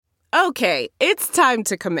Okay, it's time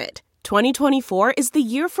to commit. 2024 is the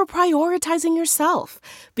year for prioritizing yourself.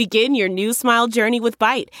 Begin your new smile journey with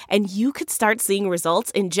Byte, and you could start seeing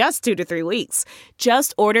results in just 2 to 3 weeks.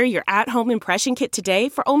 Just order your at-home impression kit today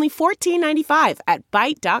for only $14.95 at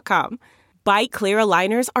Byte.com. Byte Clear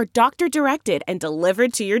aligners are doctor-directed and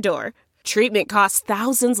delivered to your door. Treatment costs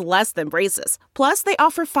thousands less than braces. Plus, they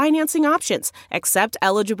offer financing options, accept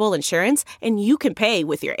eligible insurance, and you can pay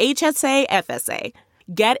with your HSA, FSA.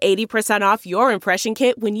 Get 80% off your impression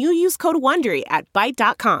kit when you use code WONDERY at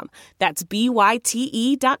Byte.com. That's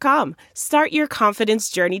BYTE.com. Start your confidence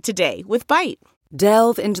journey today with Byte.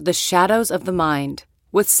 Delve into the shadows of the mind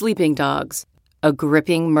with Sleeping Dogs, a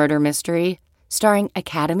gripping murder mystery starring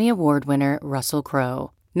Academy Award winner Russell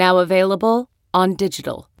Crowe. Now available on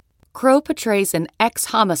digital. Crowe portrays an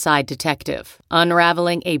ex-homicide detective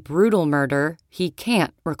unraveling a brutal murder he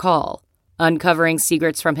can't recall. Uncovering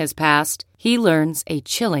secrets from his past, he learns a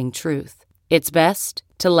chilling truth. It's best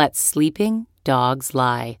to let sleeping dogs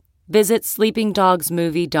lie. Visit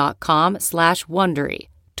sleepingdogsmovie.com/Wondery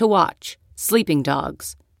to watch Sleeping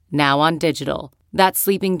Dogs, now on digital. That's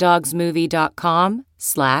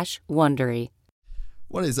sleepingdogsmovie.com/Wondery.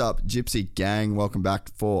 What is up, Gypsy Gang? Welcome back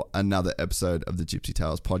for another episode of the Gypsy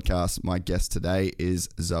Tales podcast. My guest today is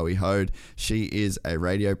Zoe Hoad. She is a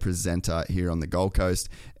radio presenter here on the Gold Coast,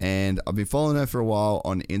 and I've been following her for a while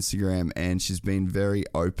on Instagram, and she's been very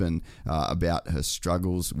open about her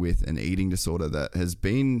struggles with an eating disorder that has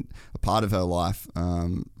been a part of her life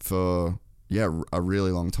for a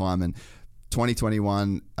really long time. And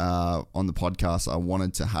 2021 on the podcast, I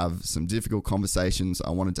wanted to have some difficult conversations. I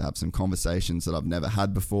wanted to have some conversations that I've never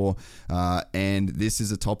had before, and this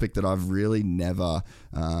is a topic that I've really never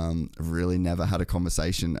had a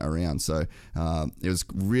conversation around. So it was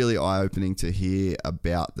really eye-opening to hear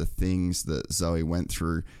about the things that Zoe went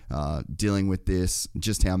through dealing with this,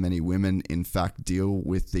 just how many women in fact deal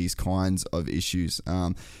with these kinds of issues,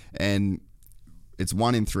 and it's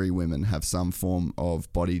 1 in 3 women have some form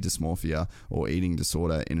of body dysmorphia or eating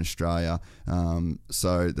disorder in Australia.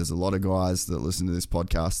 So there's a lot of guys that listen to this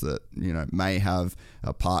podcast that, you know, may have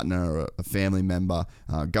a partner or a family member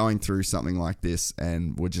going through something like this,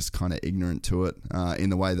 and were just kind of ignorant to it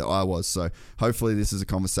in the way that I was. So hopefully this is a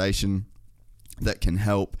conversation that can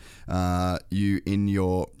help you in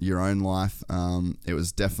your own life. It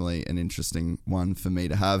was definitely an interesting one for me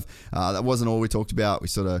to have. That wasn't all we talked about. We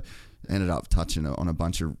sort of ended up touching on a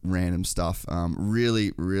bunch of random stuff.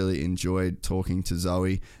 Really enjoyed talking to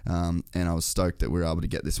Zoe, and I was stoked that we were able to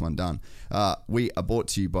get this one done. We are brought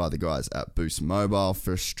to you by the guys at Boost Mobile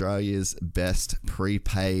for Australia's best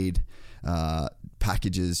prepaid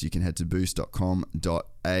packages. You can head to boost.com.au.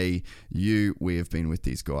 We have been with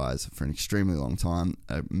these guys for an extremely long time,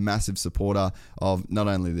 a massive supporter of not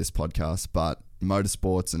only this podcast, but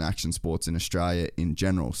motorsports and action sports in Australia in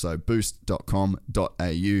general. So boost.com.au,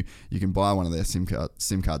 you can buy one of their SIM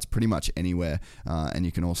cards pretty much anywhere, and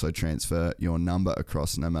you can also transfer your number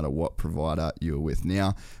across no matter what provider you're with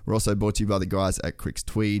now. We're also brought to you by the guys at Cricks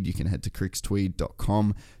Tweed. You can head to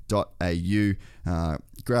crickstweed.com.au,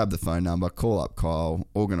 grab the phone number, call up Kyle,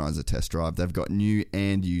 organise a test drive. They've got new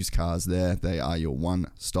and used cars there. They are your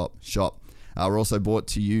one-stop shop. We're also brought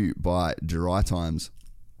to you by Dry Times,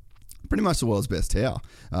 pretty much the world's best towel.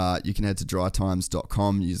 You can head to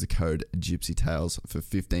drytimes.com, use the code GypsyTales for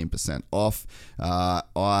 15% off.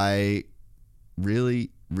 I really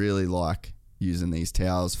like using these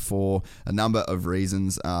towels for a number of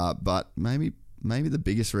reasons, but maybe the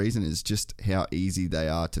biggest reason is just how easy they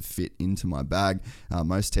are to fit into my bag.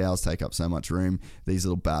 Most towels take up so much room. These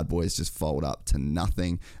little bad boys just fold up to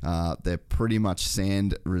nothing. They're pretty much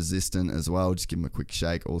sand resistant as well. Just give them a quick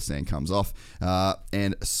shake, all sand comes off,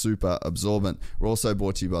 and super absorbent. We're also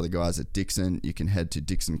brought to you by the guys at Dixon. You can head to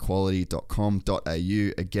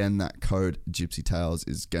dixonquality.com.au. Again, that code GypsyTales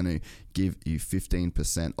is going to give you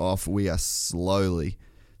 15% off. We are slowly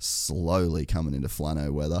coming into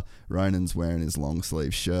flannel weather. Ronan's wearing his long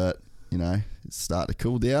sleeve shirt. You know, it's starting to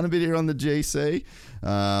cool down a bit here on the GC.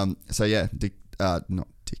 So yeah, not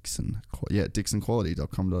Dixon. Yeah,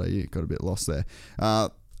 dixonquality.com.au. Got a bit lost there.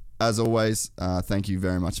 As always, thank you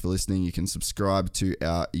very much for listening. You can subscribe to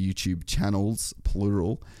our YouTube channels,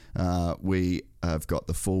 plural. We have got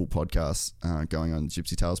the full podcast going on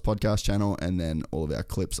Gypsy Tales podcast channel, and then all of our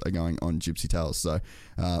clips are going on Gypsy Tales. So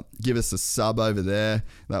give us a sub over there.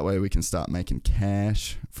 That way we can start making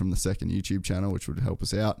cash from the second YouTube channel, which would help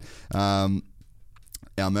us out.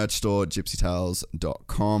 Our merch store,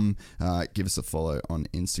 gypsytales.com. Give us a follow on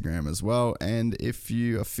Instagram as well. And if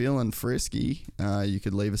you are feeling frisky, you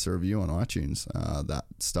could leave us a review on iTunes. That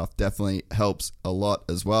stuff definitely helps a lot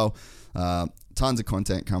as well. tons of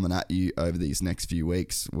content coming at you over these next few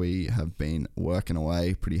weeks. We have been working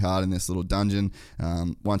away pretty hard in this little dungeon.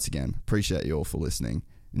 Once again, appreciate you all for listening.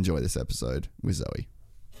 Enjoy this episode with Zoe.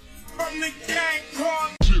 From the gang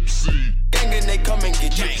called Gypsy. Gang and they come and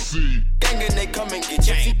get Gypsy. Gang and they come and get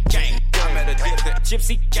Gypsy. Gang. I met a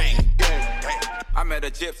Gypsy. Gang. I met a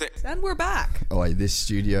Gypsy. And we're back. Oh, this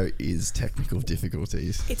studio is technical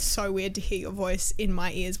difficulties. It's so weird to hear your voice in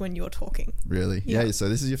my ears when you're talking. Really? Yeah. So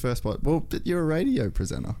this is your first part. Well, but you're a radio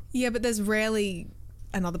presenter. Yeah, but there's rarely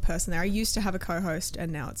another person there. I used to have a co-host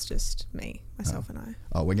and now it's just me, myself and I.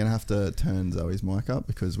 Oh, we're going to have to turn Zoe's mic up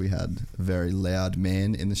because we had a very loud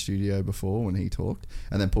man in the studio before when he talked,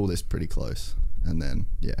 and then pull this pretty close, and then,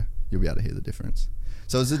 yeah, you'll be able to hear the difference.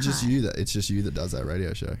 So is it just you that does that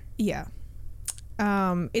radio show? Yeah.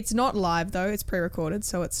 It's not live though, it's pre-recorded,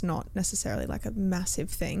 so it's not necessarily like a massive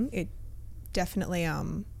thing. It definitely,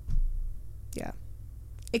 yeah.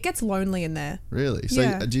 It gets lonely in there. Really? So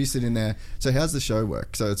yeah. Do you sit in there? So how's the show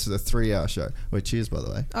work? So it's a 3-hour show. Wait, cheers, by the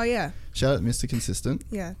way. Oh, yeah. Shout out Mr. Consistent.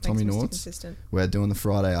 Yeah, thanks, Tommy Mr. Nortz. Consistent. We're doing the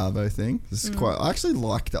Friday Arvo thing. This is quite... I actually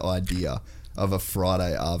like the idea of a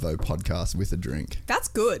Friday Arvo podcast with a drink. That's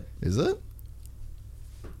good. Is it?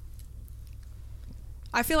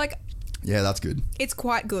 I feel like... Yeah, that's good. It's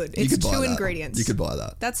quite good. It's 2 ingredients. You could buy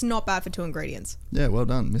that. That's not bad for 2 ingredients. Yeah, well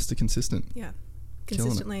done. Mr. Consistent. Yeah.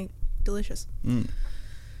 Consistently delicious.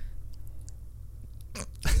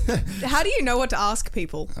 How do you know what to ask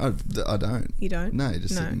people? I don't. You don't? No,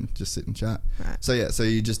 just sit and chat. Right. So yeah, so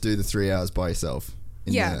you just do the 3 hours by yourself.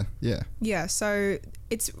 Yeah. Yeah. Yeah. So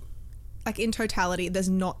it's like in totality, there's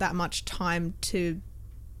not that much time to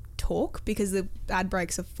talk because the ad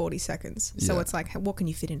breaks are 40 seconds. So it's like, what can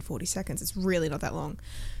you fit in 40 seconds? It's really not that long.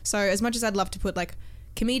 So as much as I'd love to put like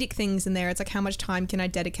comedic things in there, it's like how much time can I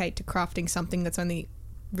dedicate to crafting something that's only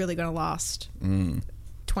really going to last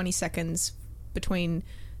 20 seconds between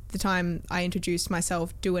the time I introduce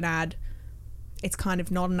myself, do an ad. It's kind of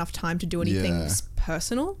not enough time to do anything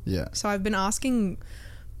personal. Yeah. So I've been asking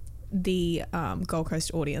the Gold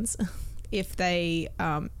Coast audience if they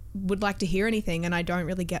would like to hear anything, and I don't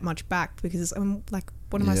really get much back because I'm like,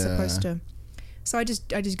 what am I supposed to? So I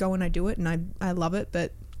just go and I do it, and I love it,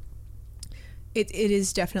 but it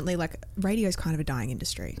is definitely like radio is kind of a dying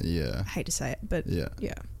industry. Yeah. I hate to say it, but yeah.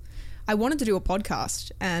 I wanted to do a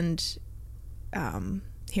podcast, and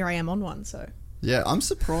here I am on one. So yeah, I'm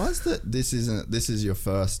surprised that this is your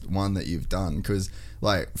first one that you've done, because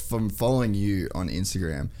like from following you on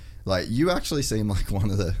Instagram, like you actually seem like one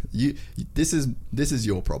of the this is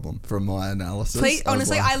your problem from my analysis. Please,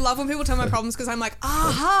 honestly, I love when people tell my problems because I'm like,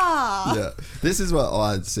 aha. Yeah, this is what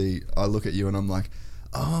I see. I look at you and I'm like,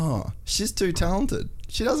 oh, she's too talented.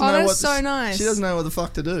 She doesn't know that's so nice. She doesn't know what the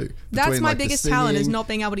fuck to do. That's my biggest talent, is not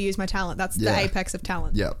being able to use my talent. That's the apex of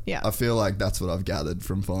talent. Yeah. I feel like that's what I've gathered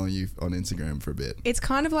from following you on Instagram for a bit. It's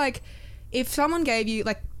kind of like if someone gave you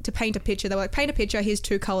like to paint a picture, they were like, paint a picture, here's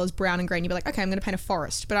 2 colors, brown and green. You'd be like, okay, I'm going to paint a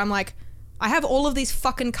forest. But I'm like, I have all of these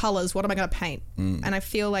fucking colors. What am I going to paint? And I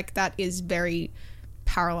feel like that is very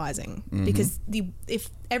paralyzing because if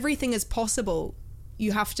everything is possible,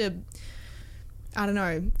 you have to... I don't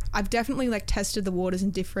know. I've definitely like tested the waters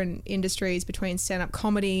in different industries between stand-up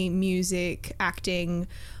comedy, music, acting,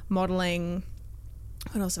 modeling.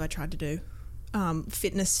 What else have I tried to do?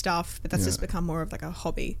 Fitness stuff, but that's just become more of like a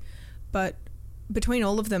hobby. But between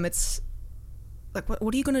all of them, it's like, how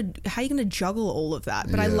are you going to juggle all of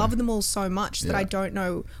that? But I love them all so much that I don't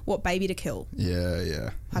know what baby to kill. Yeah.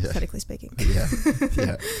 Hypothetically speaking.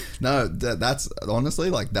 Yeah. No, that's honestly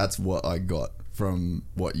like, that's what I got from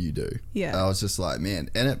what you do. I was just like, man,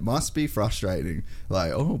 and it must be frustrating,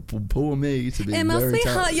 like, oh, poor me to be very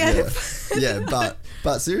talented. Yeah,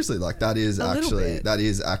 but seriously, like that is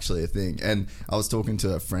actually a thing. And I was talking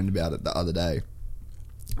to a friend about it the other day,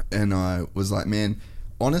 and I was like, man,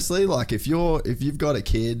 honestly, like if you've got a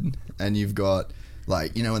kid and you've got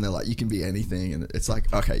like, you know, and they're like, you can be anything, and it's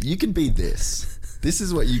like, okay, you can be this. This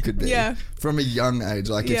is what you could be from a young age.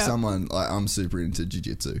 Like if someone, like I'm super into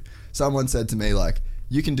jiu-jitsu. Someone said to me like,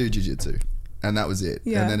 you can do jiu-jitsu, and that was it.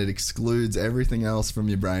 And then it excludes everything else from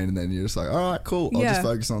your brain, and then you're just like, all right, cool, I'll just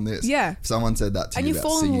focus on this. If someone said that to and you you about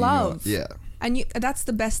fall singing, in love. And that's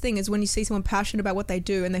the best thing, is when you see someone passionate about what they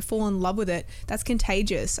do and they fall in love with it. That's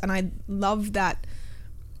contagious, and I love that.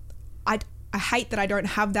 I hate that I don't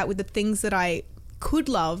have that with the things that I could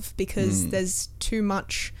love, because there's too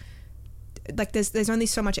much. Like there's only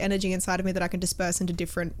so much energy inside of me that I can disperse into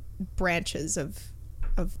different branches of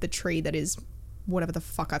the tree that is whatever the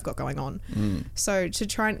fuck I've got going on. So to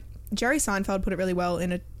try and... Jerry Seinfeld put it really well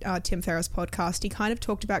in a Tim Ferriss podcast. He kind of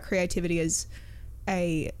talked about creativity as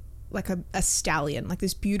a like a stallion, like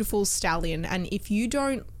this beautiful stallion, and if you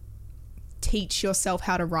don't teach yourself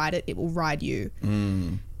how to ride it, it will ride you.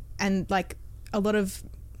 And like a lot of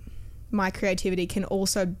my creativity can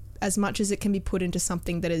also, as much as it can be put into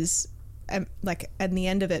something that is like at the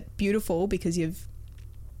end of it beautiful because you've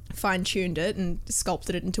fine-tuned it and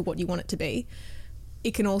sculpted it into what you want it to be,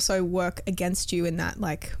 it can also work against you in that,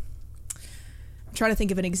 like, I'm trying to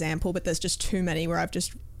think of an example, but there's just too many where I've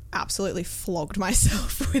just absolutely flogged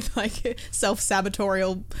myself with like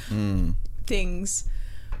self-sabotorial things.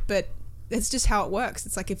 But it's just how it works.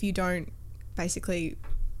 It's like if you don't basically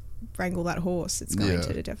wrangle that horse, it's going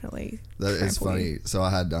to definitely that is funny you. So I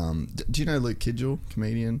had do you know Luke Kidgel,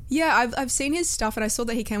 comedian? Yeah, I've seen his stuff, and I saw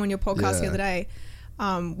that he came on your podcast the other day,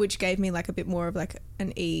 which gave me like a bit more of like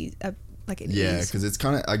an ease, because it's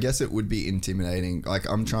kind of, I guess it would be intimidating. Like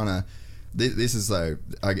I'm trying to, this is so,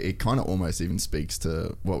 it kind of almost even speaks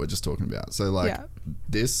to what we're just talking about. So like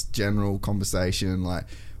this general conversation, like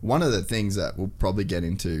one of the things that we'll probably get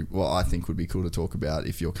into, what I think would be cool to talk about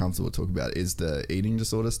if you're comfortable to talk about, is the eating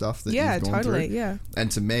disorder stuff that you've gone through. Yeah. And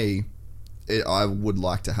to me, I would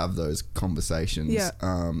like to have those conversations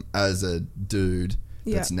as a dude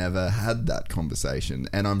that's never had that conversation.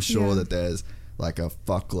 And I'm sure that there's like a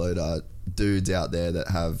fuckload of dudes out there that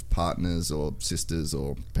have partners or sisters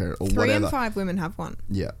or parents or 3 whatever. 3 in 5 women have one.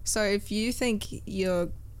 Yeah. So if you think your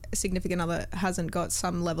significant other hasn't got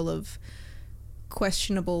some level of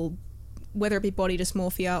questionable, whether it be body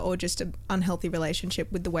dysmorphia or just an unhealthy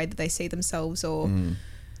relationship with the way that they see themselves, or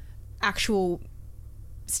actual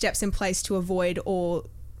steps in place to avoid or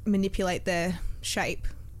manipulate their shape,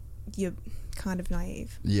 you're kind of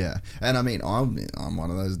naive. Yeah. And I mean, I'm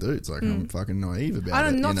one of those dudes. Like I'm fucking naive about it. I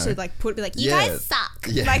don't know, not to like be like, you guys suck.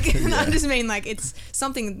 Yeah. Like I just mean like it's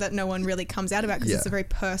something that no one really comes out about because it's a very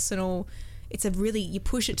personal, it's a really, you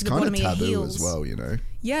push it to the bottom of your heels. As well, you know?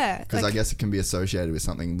 Yeah. Because I guess it can be associated with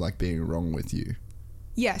something like being wrong with you.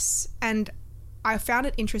 Yes. And I found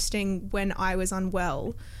it interesting when I was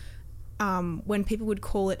unwell, when people would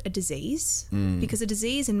call it a disease. Because a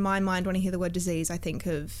disease, in my mind, when I hear the word disease, I think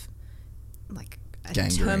of like a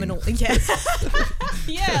gangrene. Terminal, like a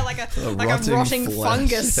rotting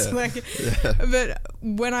fungus. Yeah. But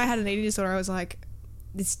when I had an eating disorder, I was like,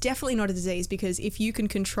 it's definitely not a disease, because if you can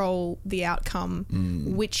control the outcome,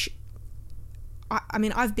 which I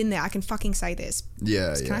mean, I've been there. I can fucking say this.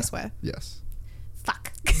 Yeah. Can I swear? Yes.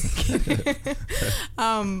 Fuck.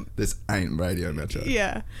 This ain't Radio Metro.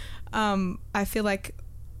 Yeah. I feel like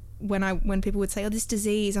when people would say, oh, this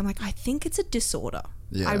disease, I'm like, I think it's a disorder.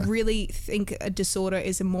 Yeah. I really think a disorder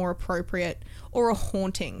is a more appropriate, or a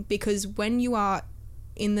haunting, because when you are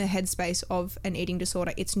in the headspace of an eating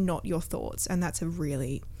disorder, it's not your thoughts. And that's a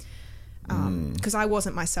really, because I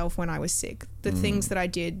wasn't myself when I was sick. The things that I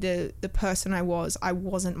did, the person I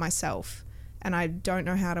wasn't myself. And I don't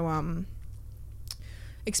know how to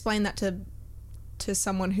explain that to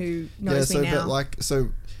someone who knows me now. But like, so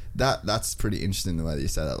that's pretty interesting the way that you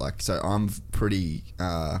say that. Like, so I'm pretty,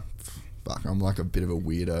 I'm like a bit of a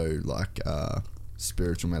weirdo, like,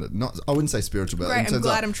 spiritual I wouldn't say spiritual, but great, I'm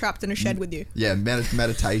glad I'm trapped in a shed with you. Yeah,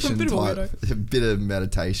 meditation type, a bit of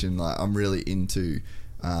meditation. Like I'm really into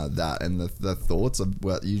that, and the thoughts of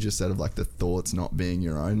what you just said, of like the thoughts not being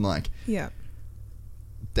your own. Like, yeah,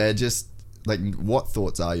 they're just like, what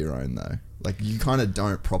thoughts are your own though? Like you kind of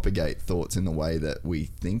don't propagate thoughts in the way that we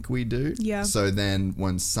think we do. Yeah. So then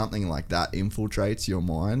when something like that infiltrates your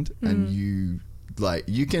mind, and you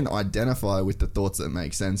can identify with the thoughts that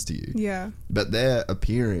make sense to you. Yeah. But they're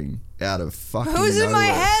appearing out of fucking Who's nowhere. in my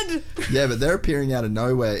head? Yeah, but they're appearing out of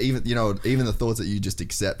nowhere. Even the thoughts that you just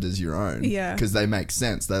accept as your own. Yeah. Because they make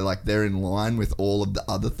sense. They're in line with all of the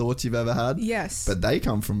other thoughts you've ever had. Yes. But they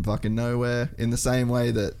come from fucking nowhere, in the same way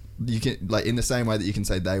that you can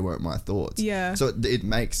say they weren't my thoughts. Yeah. So it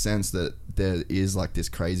makes sense that there is like this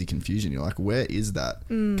crazy confusion. You're like, where is that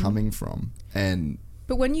coming from?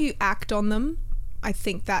 But when you act on them, I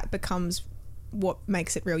think that becomes what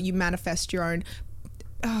makes it real. You manifest your own.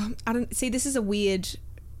 This is a weird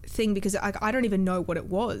thing, because I don't even know what it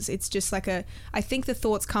was. It's just like I think the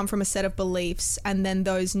thoughts come from a set of beliefs, and then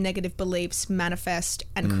those negative beliefs manifest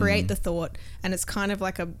and create the thought, and it's kind of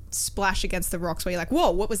like a splash against the rocks where you're like,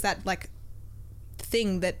 whoa, what was that like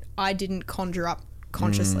thing that I didn't conjure up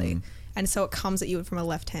consciously? And so it comes at you from a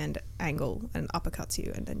left-hand angle and uppercuts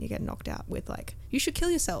you, and then you get knocked out with like, you should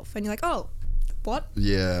kill yourself, and you're like, oh, what?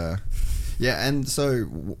 Yeah. And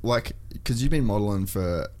so like, because you've been modeling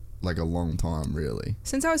for like a long time, really,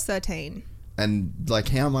 since I was 13. And like,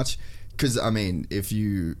 how much? Because I mean, if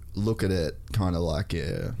you look at it kind of like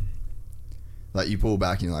like you pull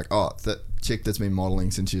back and you're like, oh, that chick that's been modeling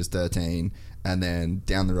since she was 13, and then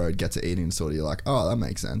down the road gets an eating disorder, you're like, oh, that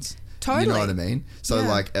makes sense. Totally. You know what I mean? So Yeah.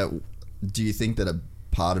 like, do you think that a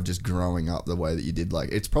part of just growing up the way that you did,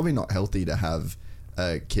 like, it's probably not healthy to have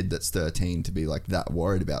a kid that's 13 to be like that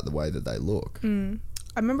worried about the way that they look. I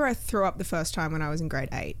remember I threw up the first time when I was in grade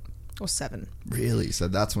 8 or 7. Really? So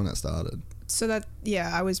that's when it started. So that,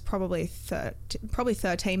 yeah, I was probably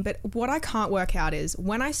 13. But what I can't work out is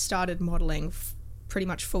when I started modeling pretty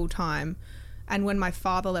much full time, and when my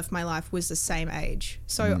father left my life was the same age.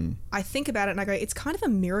 So I think about it and I go, it's kind of a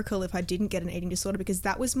miracle if I didn't get an eating disorder, because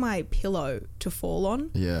that was my pillow to fall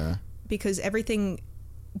on. Yeah. Because everything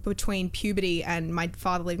between puberty and my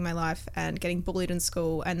father leaving my life and getting bullied in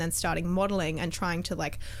school and then starting modeling and trying to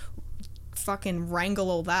like fucking wrangle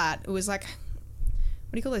all that, it was like,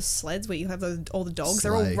 what do you call those sleds where you have all the dogs?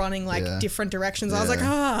 They're all running like different directions. I was like,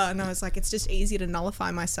 and I was like, it's just easier to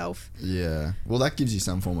nullify myself. Yeah. Well, that gives you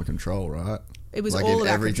some form of control, right? It was like all if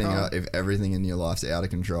about everything, control. if everything in your life's out of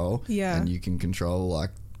control, and you can control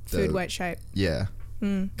like food, weight, shape. Yeah,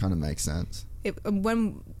 kind of makes sense.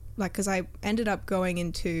 Because I ended up going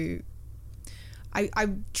into, I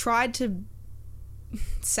tried to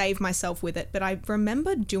save myself with it, but I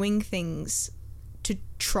remember doing things to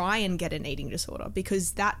try and get an eating disorder,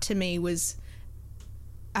 because that to me was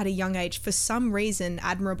at a young age for some reason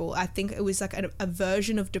admirable. I think it was like a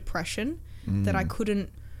version of depression that I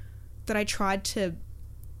couldn't, that I tried to,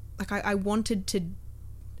 like I wanted to,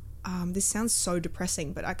 this sounds so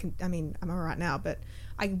depressing, but I'm all right now, but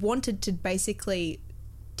I wanted to basically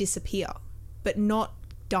disappear, but not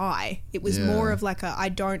die. It was more of like I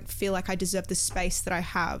don't feel like I deserve the space that I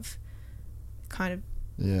have kind of.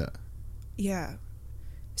 Yeah.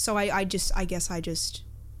 So I guess I just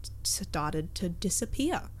started to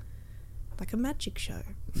disappear like a magic show.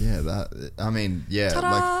 Yeah,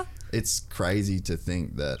 Ta-da! like it's crazy to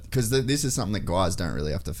think that, because this is something that guys don't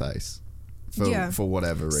really have to face for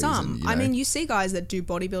whatever reason. I mean, you see guys that do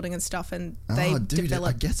bodybuilding and stuff, and they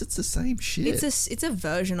develop. I guess it's the same shit. It's a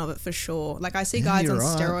version of it for sure. Like I see guys on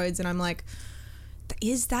steroids, and I'm like,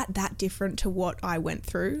 is that different to what I went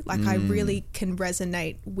through? Like I really can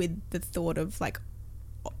resonate with the thought of like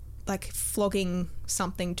flogging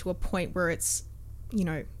something to a point where it's, you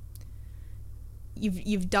know,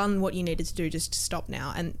 you've done what you needed to do, just stop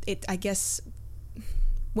now. And I guess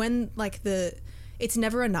when like it's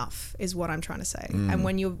never enough is what I'm trying to say. And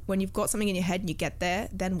when you've got something in your head and you get there,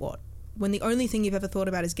 then what? When the only thing you've ever thought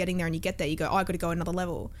about is getting there, and you get there, you go, oh, I got to go another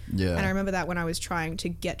level. Yeah. And I remember that when I was trying to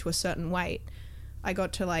get to a certain weight, I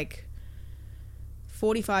got to like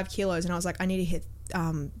 45 kilos and I was like, I need to hit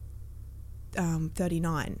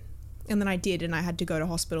 39. And then I did, and I had to go to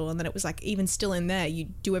hospital. And then it was like, even still in there, you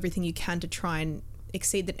do everything you can to try and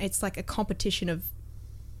exceed that. It's like a competition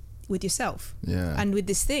with yourself and with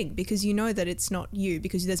this thing, because you know that it's not you,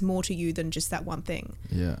 because there's more to you than just that one thing.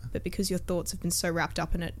 But because your thoughts have been so wrapped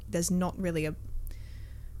up in it, there's not really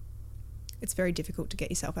it's very difficult to get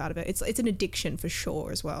yourself out of it. It's an addiction for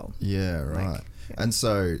sure as well. And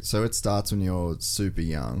so it starts when you're super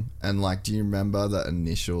young, and like, do you remember that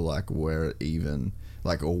initial like where it even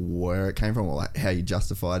like, or where it came from, or like how you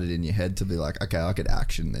justified it in your head to be like, okay, I could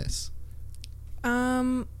action this?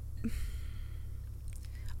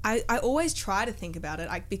 I always try to think about it,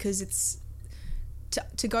 like, because it's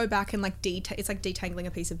to go back and like it's like detangling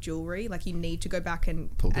a piece of jewelry. Like you need to go back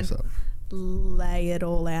and pull this up, lay it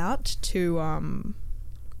all out to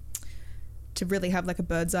really have like a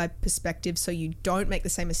bird's eye perspective, so you don't make the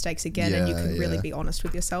same mistakes again, and you can really be honest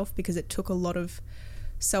with yourself, because it took a lot of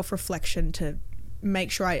self-reflection to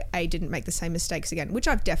make sure I didn't make the same mistakes again, which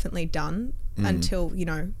I've definitely done until, you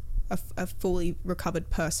know, a fully recovered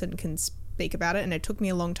person can speak about it, and it took me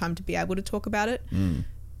a long time to be able to talk about it.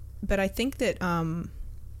 But I think that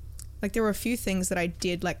like there were a few things that I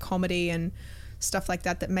did, like comedy and stuff like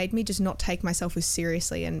that made me just not take myself as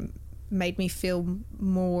seriously, and made me feel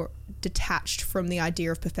more detached from the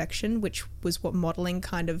idea of perfection, which was what modeling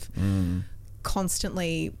kind of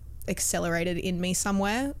constantly accelerated in me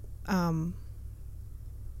somewhere.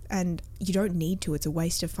 And you don't need to. It's a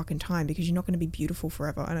waste of fucking time, because you're not going to be beautiful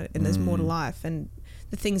forever, and there's more to life. And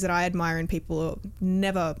the things that I admire in people are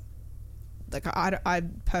never, like, I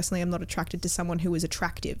personally am not attracted to someone who is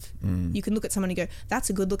attractive. You can look at someone and go, that's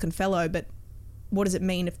a good looking fellow, but what does it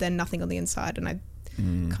mean if they're nothing on the inside? And I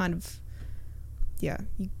kind of, I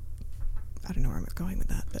don't know where I'm going with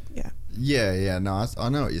that, but yeah. No, I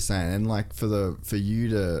know what you're saying. And like for you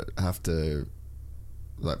to have to,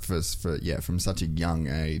 like from such a young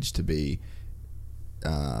age to be,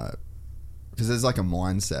 because there's like a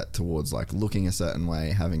mindset towards like looking a certain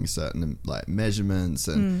way, having certain like measurements,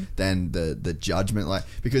 and then the judgment, like,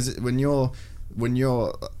 because when you're when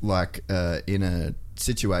you're like in a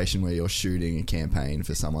situation where you're shooting a campaign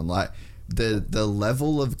for someone, like the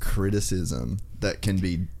level of criticism that can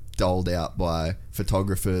be doled out by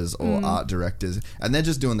photographers or art directors, and they're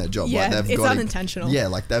just doing their job. Yeah, like it's unintentional.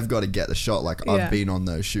 Like they've got to get the shot. Like Yeah. I've been on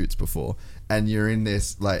those shoots before, and you're in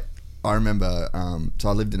this, like, I remember, so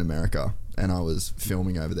I lived in America and I was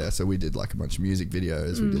filming over there, so we did like a bunch of music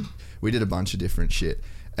videos, we did a bunch of different shit,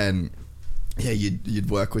 and yeah, you'd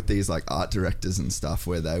work with these like art directors and stuff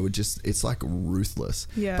where they would just, it's like ruthless.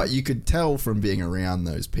 Yeah. But you could tell from being around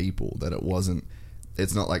those people that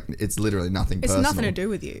it's not like, it's literally nothing It's personal. nothing to do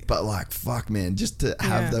with you. But like, fuck, man, just to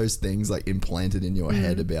have those things like implanted in your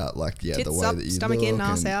head about like, the Tits way up, that you stomach look in,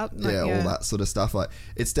 ass and, out, like, all that sort of stuff. Like,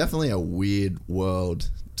 it's definitely a weird world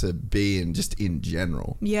to be in, just in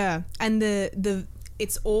general. Yeah, and the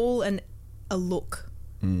it's all a look.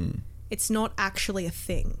 It's not actually a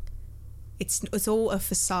thing. It's all a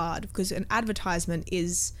facade, because an advertisement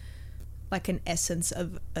is like an essence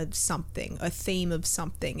of something, a theme of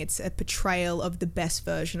something. It's a portrayal of the best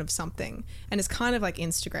version of something, and it's kind of like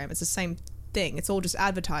Instagram. It's the same thing. It's all just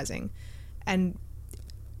advertising, and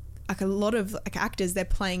like a lot of like actors, they're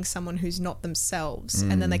playing someone who's not themselves,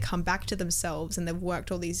 and then they come back to themselves, and they've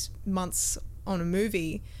worked all these months on a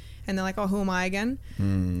movie, and they're like, oh, who am I again?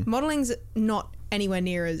 Modeling's not anywhere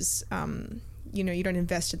near as you don't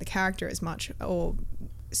invest in the character as much or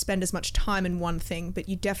spend as much time in one thing, but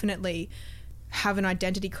you definitely have an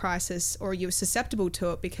identity crisis, or you're susceptible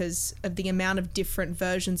to it because of the amount of different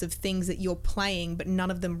versions of things that you're playing, but none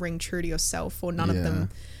of them ring true to yourself, or none of them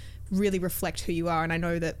really reflect who you are. And I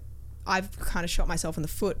know that I've kind of shot myself in the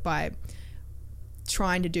foot by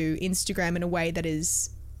trying to do Instagram in a way that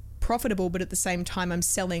is profitable, but at the same time I'm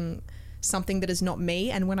selling something that is not me.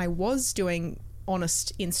 And when I was doing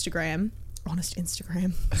honest Instagram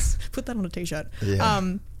put that on a t-shirt.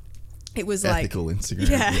 It was ethical like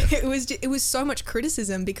Instagram. it was so much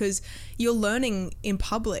criticism, because you're learning in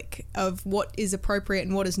public of what is appropriate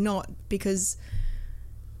and what is not, because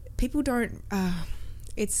people don't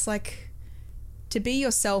it's like, to be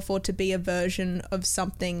yourself or to be a version of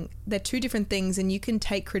something, they're two different things, and you can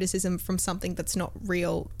take criticism from something that's not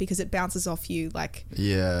real because it bounces off you like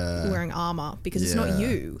wearing armor, because it's not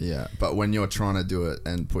you. Yeah, but when you're trying to do it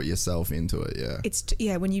and put yourself into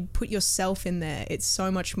it, when you put yourself in there, it's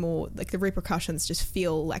so much more, like the repercussions just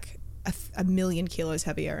feel like a million kilos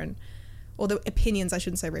heavier, or the opinions, I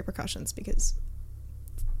shouldn't say repercussions because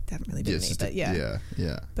they haven't really been me, but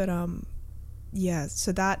but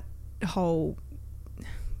so that whole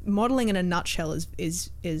modeling in a nutshell is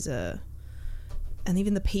and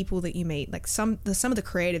even the people that you meet, like some of the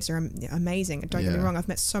creatives are amazing. Don't get me wrong, I've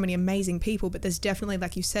met so many amazing people, but there's definitely,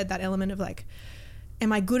 like you said, that element of like,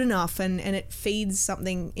 am I good enough? And it feeds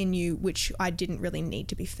something in you which I didn't really need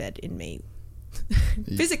to be fed in me.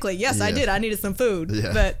 Physically, yes, I did. I needed some food,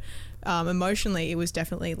 but emotionally, it was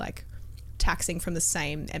definitely like taxing from the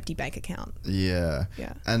same empty bank account. Yeah.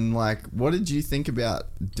 And like, what did you think about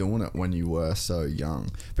doing it when you were so young?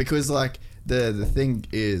 Because like the thing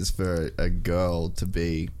is, for a girl to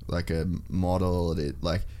be like a model,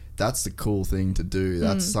 like that's the cool thing to do.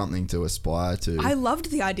 That's something to aspire to. I loved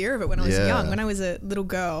the idea of it when I was young. When I was a little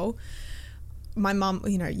girl, my mum,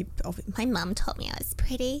 my mum told me I was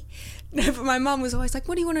pretty. No, but my mum was always like,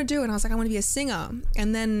 what do you want to do? And I was like, I want to be a singer.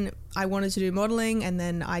 And then I wanted to do modeling, and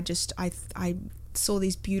then I saw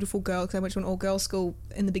these beautiful girls, because I went to an all-girls school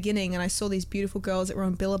in the beginning, and I saw these beautiful girls that were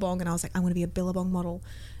on Billabong, and I was like, I want to be a Billabong model.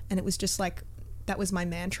 And it was just like, that was my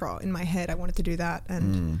mantra in my head. I wanted to do that.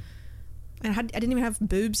 And I didn't even have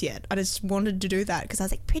boobs yet. I just wanted to do that because I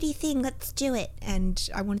was like, pretty thing, let's do it. And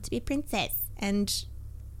I wanted to be a princess. And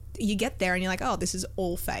you get there and you're like, oh, this is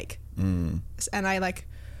all fake. And I like,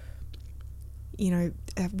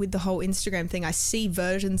 with the whole Instagram thing, I see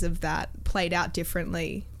versions of that played out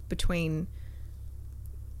differently between,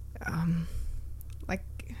 like,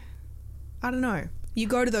 I don't know. You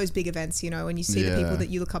go to those big events, and you see the people that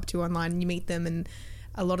you look up to online, and you meet them, and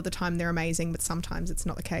a lot of the time they're amazing, but sometimes it's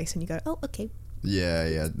not the case, and you go, oh, okay.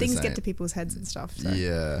 Yeah. Things get to people's heads and stuff. So.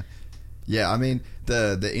 Yeah. I mean,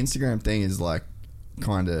 the Instagram thing is like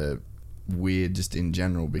kind of weird just in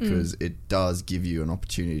general, because it does give you an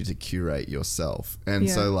opportunity to curate yourself, and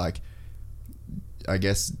so like, I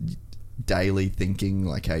guess daily thinking,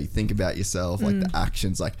 like how you think about yourself, like the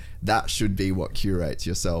actions, like that should be what curates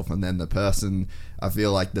yourself. And then the person, I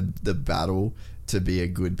feel like the battle to be a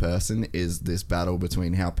good person is this battle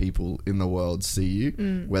between how people in the world see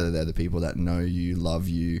you, whether they're the people that know you, love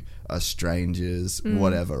you, are strangers,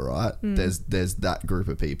 whatever, right? There's that group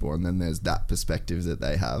of people, and then there's that perspective that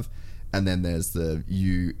they have. and then there's the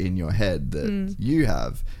you in your head that you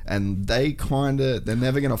have, and they're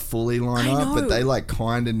never gonna fully line up, but they like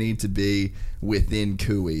kind of need to be within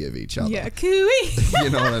cooey of each other. Yeah, cooey. You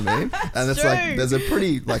know what I mean? And it's like there's a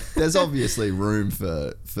pretty like there's obviously room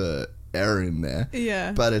for error in there.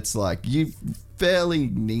 Yeah. But it's like you fairly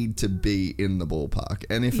need to be in the ballpark,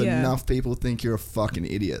 and if enough people think you're a fucking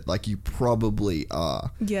idiot, like you probably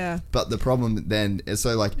are. Yeah. But the problem then is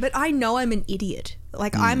But I know I'm an idiot.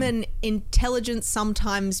 Like I'm an intelligent,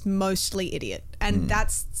 sometimes mostly idiot, and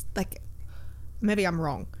that's like maybe I'm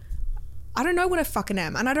wrong. I don't know what I fucking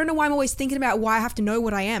am, and I don't know why I'm always thinking about why I have to know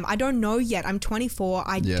what I am. I don't know yet. I'm 24.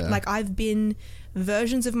 I've been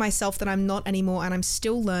versions of myself that I'm not anymore, and I'm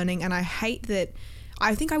still learning, and I hate that.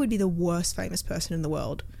 I think I would be the worst famous person in the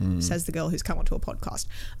world, says the girl who's come onto a podcast.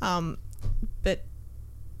 But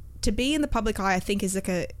to be in the public eye, I think is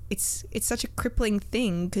like it's such a crippling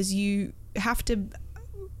thing, because you have to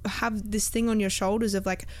have this thing on your shoulders of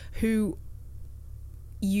like who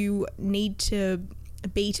you need to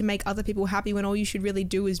be to make other people happy, when all you should really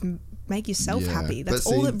do is make yourself happy. That's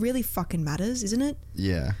all that really fucking matters, isn't it?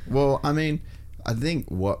 Yeah. Well, I mean, I think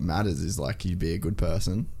what matters is like you be a good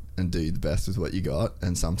person and do the best with what you got,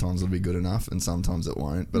 and sometimes it'll be good enough and sometimes it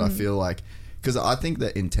won't. But I feel like, because I think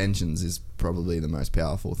that intentions is probably the most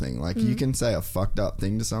powerful thing. Like you can say a fucked up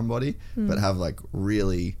thing to somebody but have like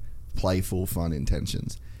really playful, fun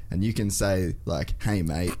intentions. And you can say like, hey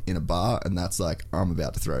mate, in a bar, and that's like, I'm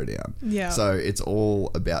about to throw down. Yeah. So it's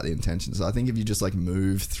all about the intentions. So I think if you just like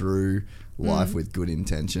move through life with good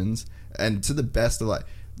intentions, and to the best of like,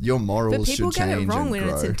 your morals should change. But people get it wrong when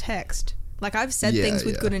it's in text. Like I've said things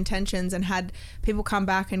with good intentions and had people come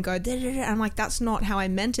back and go, and I'm like, that's not how I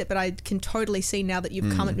meant it. But I can totally see now that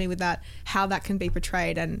you've come at me with that, how that can be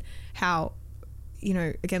portrayed, and how, you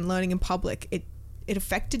know, again, learning in public, it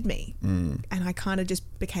affected me. And I kind of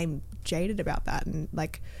just became jaded about that. And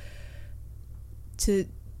like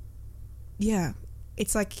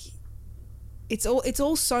it's like, it's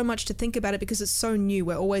all so much to think about it, because it's so new.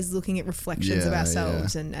 We're always looking at reflections of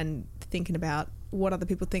ourselves and thinking about what other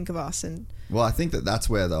people think of us. And well, I think that's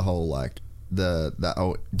where the whole like that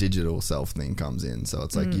whole digital self thing comes in. So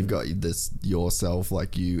it's like you've got this yourself,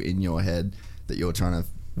 like you in your head, that you're trying to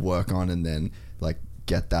work on, and then like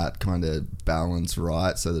get that kind of balance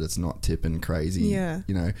right so that it's not tipping crazy, you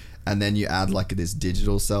know. And then you add like this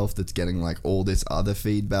digital self that's getting like all this other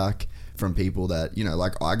feedback from people that, you know,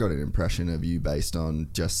 like I got an impression of you based on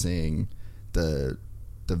just seeing the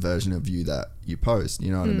version of you that you post, you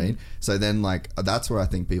know what I mean? So then like that's where I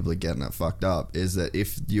think people are getting it fucked up, is that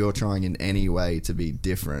if you're trying in any way to be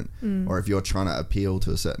different, or if you're trying to appeal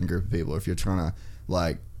to a certain group of people, or if you're trying to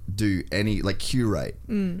like do any like curate,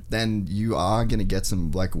 then you are going to get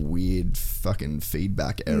some like weird fucking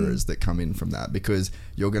feedback errors that come in from that, because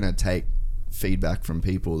you're going to take feedback from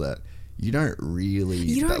people that you don't really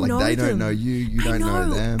they don't know you don't know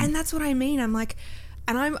them. And that's what I mean. I'm like,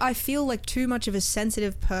 and I feel like too much of a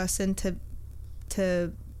sensitive person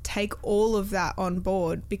to take all of that on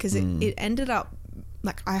board, because it ended up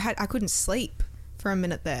like I couldn't sleep for a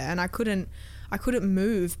minute there, and I couldn't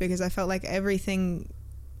move, because I felt like everything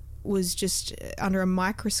was just under a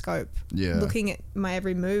microscope, looking at my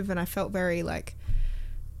every move, and I felt very like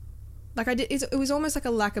it was almost like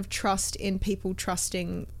a lack of trust in people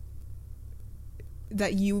trusting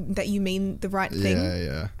that you mean the right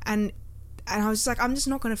thing. And I was like, I'm just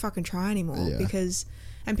not going to fucking try anymore, because,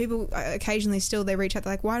 and people occasionally still, they reach out,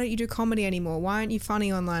 they're like, why don't you do comedy anymore? Why aren't you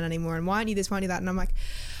funny online anymore? And why aren't you this, why aren't you that? And I'm like,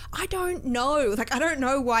 I don't know. Like, I don't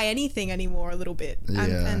know why anything anymore a little bit.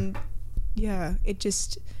 And it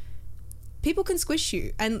just, people can squish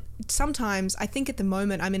you. And sometimes I think at the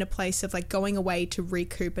moment I'm in a place of like going away to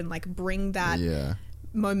recoup and like bring that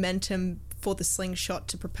momentum for the slingshot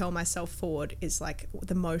to propel myself forward, is like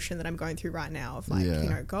the motion that I'm going through right now of like, you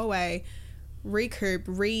know, go away, recoup,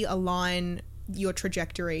 realign your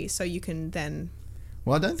trajectory so you can then...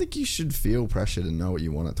 Well, I don't think you should feel pressure to know what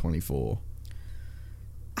you want at 24.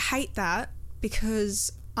 I hate that,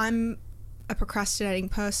 because I'm a procrastinating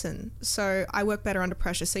person, so I work better under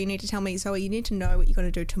pressure. So you need to tell me, Zoe, you need to know what you're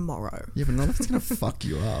going to do tomorrow. Yeah, but not if it's going to fuck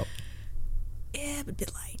you up. Yeah, but a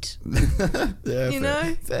bit late.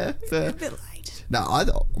 Fair. A bit late.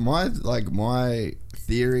 No, my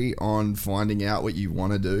theory on finding out what you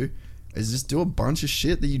want to do is just do a bunch of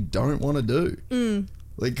shit that you don't want to do.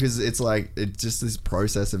 Like, because it's just this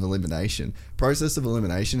process of elimination. Process of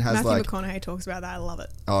elimination has Matthew McConaughey talks about that. I love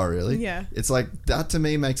it. Oh, really? Yeah. It's like, that to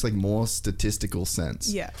me makes like more statistical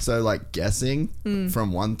sense. Yeah. So like guessing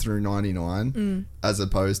from 1 through 99 as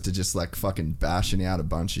opposed to just like fucking bashing out a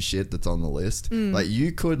bunch of shit that's on the list. Like,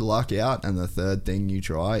 you could luck out and the third thing you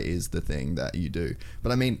try is the thing that you do.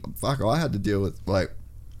 But I mean, fuck, I had to deal with, like,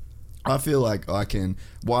 I feel like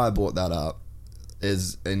why I brought that up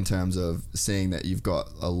is in terms of seeing that you've got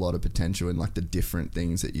a lot of potential in like the different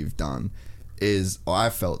things that you've done, is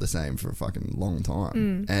I felt the same for a fucking long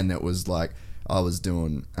time. And it was like, I was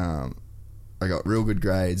doing, I got real good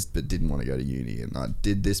grades, but didn't want to go to uni. And I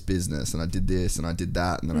did this business and I did this and I did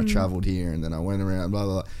that. And then I traveled here and then I went around, blah,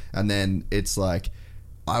 blah, blah. And then it's like,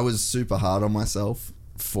 I was super hard on myself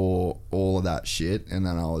for all of that shit. And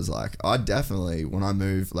then I was like, I definitely, when I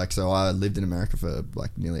moved, like, so I lived in America for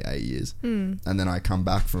like nearly 8 years. And then I come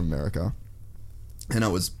back from America and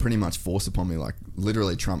it was pretty much forced upon me. Like,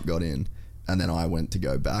 literally Trump got in and then I went to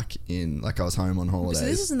go back in, like, I was home on holidays. So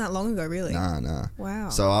this isn't that long ago, really? Nah. Wow.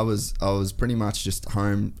 So I was pretty much just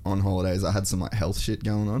home on holidays. I had some like health shit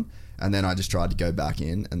going on. And then I just tried to go back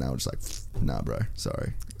in and they were just like, nah, bro,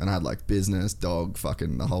 sorry. And I had like business, dog,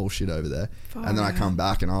 fucking the whole shit over there. And then I come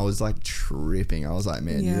back and I was like tripping. I was like,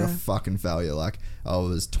 man, you're a fucking failure. Like, I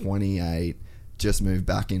was 28, just moved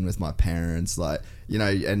back in with my parents, like, you know,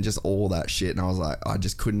 and just all that shit. And I was like, I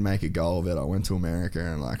just couldn't make a go of it. I went to America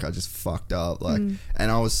and like, I just fucked up. Like,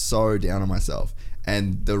 and I was so down on myself.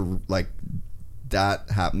 And that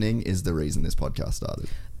happening is the reason this podcast started.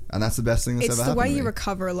 And that's the best thing that's ever happened to me. It's the way you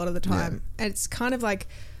recover a lot of the time. And it's kind of like,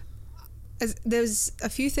 there's a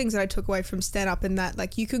few things that I took away from stand-up in that,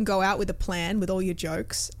 like, you can go out with a plan with all your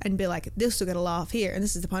jokes and be like, this will get a laugh here and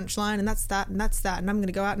this is the punchline and that's that and that's that and I'm going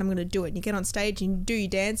to go out and I'm going to do it. And you get on stage and you do your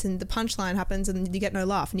dance and the punchline happens and you get no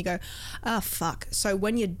laugh and you go, fuck. So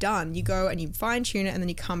when you're done, you go and you fine-tune it and then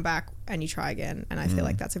you come back and you try again. And I feel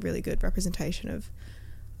like that's a really good representation of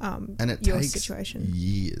and it your takes situation.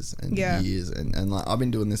 years and years and like, I've been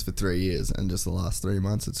doing this for 3 years and just the last 3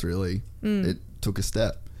 months it's really it took a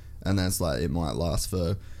step, and then it's like, it might last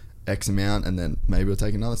for X amount and then maybe it'll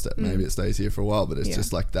take another step, maybe it stays here for a while, but it's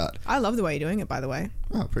just like that. I love the way you're doing it, by the way.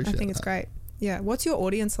 I appreciate it. I think it's great. Yeah. What's your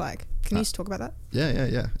audience like? Can you just talk about that?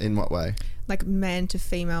 Yeah. In what way? Like man to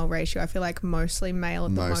female ratio. I feel like mostly male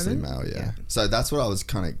at the moment. Mostly male, yeah. So that's what I was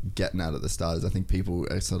kind of getting at the start, is I think people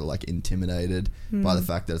are sort of like intimidated by the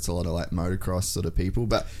fact that it's a lot of like motocross sort of people.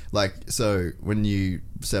 But like, so when you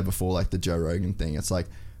said before, like the Joe Rogan thing, it's like,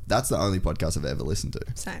 that's the only podcast I've ever listened to.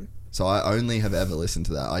 Same. So I only have ever listened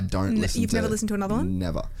to that. I don't listen You've never listened to another one?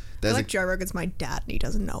 Never. I feel like Joe Rogan's my dad and he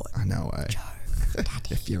doesn't know it. I know, eh?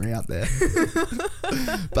 If you're out there.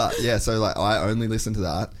 But yeah, so like I only listened to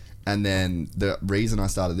that, and then the reason I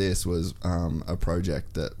started this was a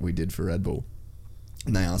project that we did for Red Bull,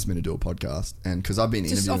 and they asked me to do a podcast, and because I've been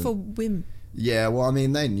just interviewing, off a whim. Yeah, well, I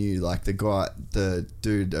mean, they knew, like, the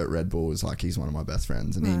dude at Red Bull was like, he's one of my best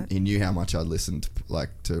friends, and he knew how much I'd listened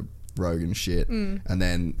to Rogan shit, and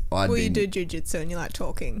then you do jiu-jitsu and you like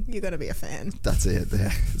talking, you're gonna be a fan. That's it.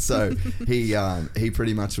 Yeah. So he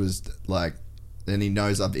pretty much was like, and he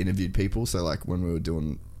knows I've interviewed people, so like when we were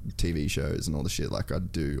doing TV shows and all the shit, like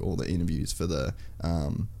I'd do all the interviews for the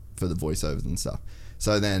voiceovers and stuff.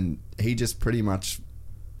 So then he just pretty much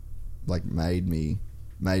like made me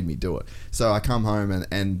do it. So I come home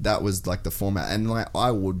and that was like the format, and like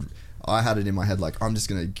I had it in my head like, I'm just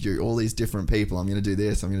gonna do all these different people, I'm gonna do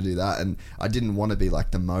this, I'm gonna do that, and I didn't want to be like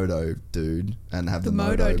the moto dude and have the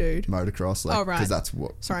moto dude motocross, like, because that's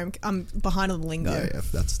what. Sorry, I'm behind on the lingo. Yeah,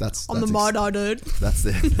 that's I'm the moto dude. That's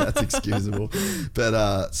excusable.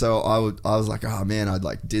 But so I was like, oh man, I'd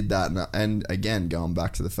like did that, and again going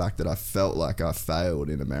back to the fact that I felt like I failed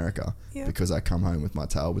in America because I come home with my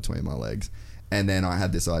tail between my legs. And then I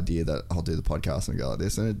had this idea that I'll do the podcast and go like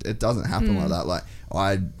this, and it doesn't happen like that. Like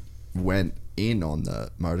I went in on the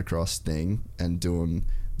motocross thing and doing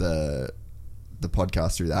the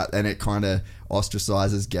podcast through that, and it kind of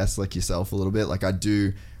ostracizes guests like yourself a little bit. Like I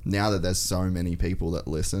do now that there's so many people that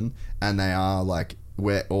listen, and they are like,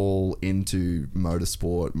 we're all into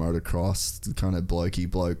motorsport, motocross, kind of blokey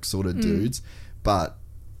bloke sort of dudes, but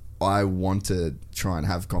I want to try and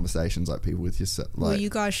have conversations like people with yourself. Like, well, you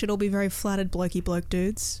guys should all be very flattered blokey bloke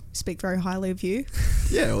dudes. Speak very highly of you.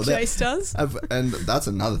 Yeah, well, Jace does. And that's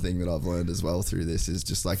another thing that I've learned as well through this is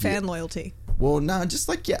just like fan loyalty. Well, no, just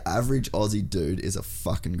like your average Aussie dude is a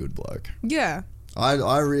fucking good bloke. Yeah.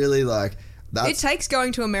 I really like that. It takes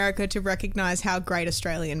going to America to recognize how great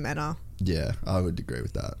Australian men are. Yeah, I would agree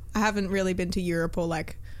with that. I haven't really been to Europe or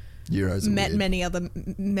like Euros are met weird. many other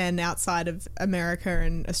men outside of America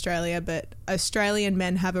and Australia, but Australian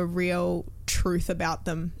men have a real truth about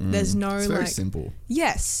them. There's no It's very like simple.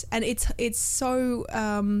 yes, and it's so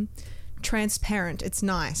transparent. It's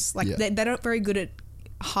nice. Like Yeah. they're not very good at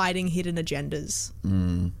hiding hidden agendas.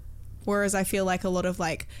 Whereas I feel like a lot of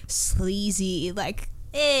like sleazy like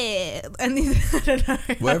and I don't know.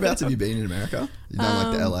 Whereabouts have you been in America? You done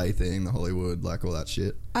like the LA thing, the Hollywood, like all that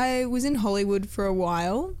shit? I was in Hollywood for a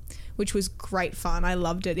while, which was great fun. I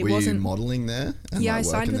loved it. It Were wasn't you modelling there? And yeah, like I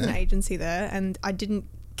signed working with there? an agency there, and I didn't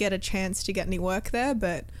get a chance to get any work there,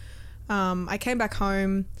 but I came back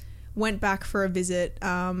home, went back for a visit,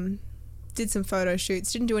 did some photo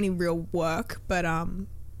shoots, didn't do any real work, but and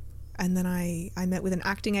then I met with an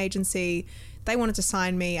acting agency. They wanted to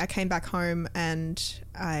sign me. I came back home and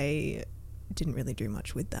I didn't really do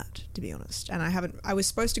much with that, to be honest. And I was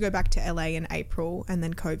supposed to go back to LA in April, and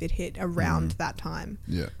then COVID hit around that time.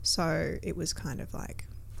 Yeah. So it was kind of like,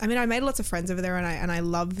 I mean, I made lots of friends over there, and I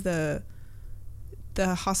love the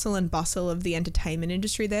hustle and bustle of the entertainment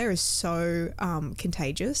industry there is so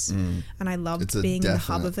contagious, and I loved It's being in the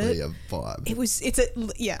hub of it. definitely a vibe. It's a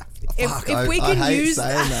yeah. Fuck, if we can I hate use,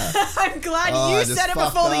 saying that. I'm glad Oh, I you just said it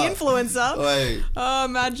fucked before the up. influencer. Wait, Oh,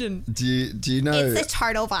 imagine. do you know? It's the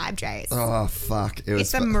total vibe, Jace. Oh fuck! It was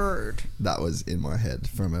It's a mood. that was in my head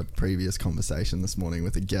from a previous conversation this morning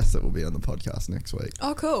with a guest that will be on the podcast next week.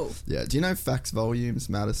 Oh, cool. Yeah. Do you know Fax Volumes,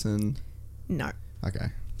 Madison? No. Okay.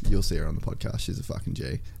 You'll see her on the podcast. She's a fucking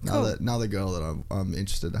G. Cool. Another girl that I'm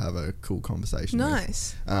interested to have a cool conversation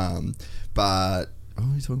Nice. with. But what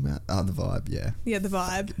are we talking about? Oh, the vibe, yeah. Yeah, the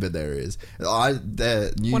vibe. But there is.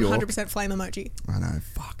 They're New 100% York. flame emoji. I know.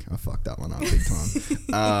 Fuck. I fucked that one up big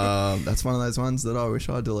time. That's one of those ones that I wish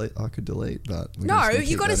I could delete, but we're No, just gonna you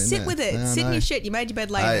keep got to that in sit there. with it. Yeah, I Sit in know. your shit. You made your bed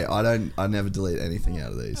later. Hey, I never delete anything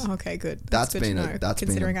out of these. Okay, good. That's good been to a- know, that's been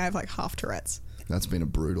considering a- I have like half Tourette's. That's been a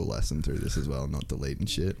brutal lesson through this as well, not deleting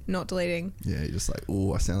shit. Not deleting. Yeah, you're just like,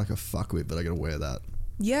 oh, I sound like a fuckwit, but I gotta wear that.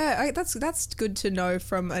 Yeah, that's good to know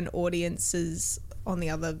from an audience's on the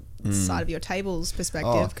other side of your table's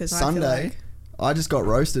perspective. Because Sunday, I feel like I just got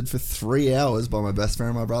roasted for 3 hours by my best friend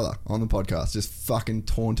and my brother on the podcast, just fucking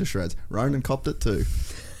torn to shreds. Ronan copped it too,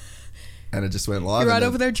 and it just went live. you're right and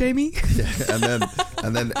over there, Jamie. Yeah,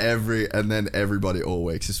 and then everybody all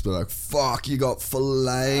week's just been like, "Fuck, you got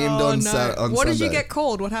flamed on Sunday." What did you get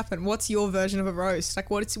called? What happened? What's your version of a roast? Like,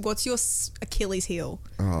 what's your Achilles heel?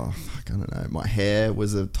 Oh, fuck, I don't know. My hair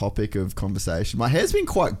was a topic of conversation. My hair's been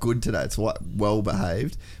quite good today. It's well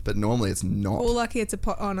behaved, but normally it's not. Well, lucky it's a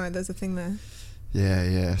pot. Oh no, there's a thing there.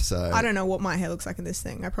 Yeah. So I don't know what my hair looks like in this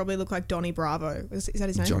thing. I probably look like Donnie Bravo. Is that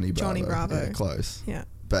his name? Johnny Bravo. Bravo. Yeah, close. Yeah.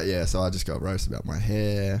 But yeah, so I just got roasted about my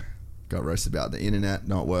hair, got roasted about the internet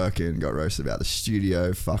not working, got roasted about the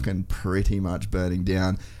studio fucking pretty much burning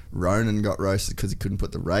down. Ronan got roasted because he couldn't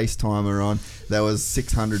put the race timer on. There was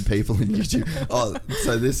 600 people in YouTube. Oh,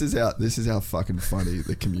 so this is how fucking funny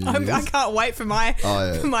the community is. I can't wait for my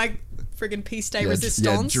Oh, yeah. my friggin' Peace Day Yeah,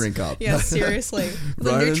 resistance. drink up. Yeah, seriously.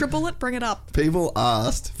 The Ronan- NutriBullet, bring it up. People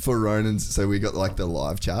asked for Ronan's, so we got like the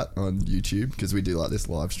live chat on YouTube because we do like this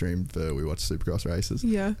live stream for we watch Supercross races.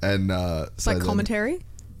 Yeah. And It's like commentary.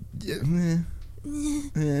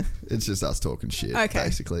 Yeah, it's just us talking shit. Okay.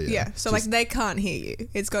 Basically. Yeah. So Just- like they can't hear you.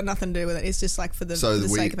 It's got nothing to do with it. It's just like for the sake of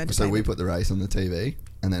entertainment. So we put the race on the TV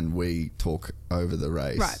and then we talk over the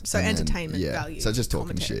race. Right, so and then- entertainment yeah, value, So just talking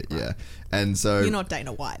commentary, shit, right. yeah. And so You're not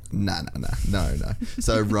Dana White. No.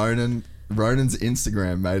 So Ronan's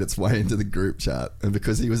Instagram made its way into the group chat, and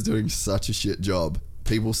because he was doing such a shit job,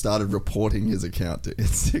 people started reporting his account to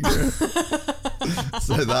Instagram.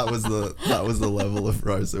 So that was the level of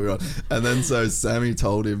roast that we were on. And then so Sammy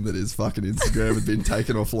told him that his fucking Instagram had been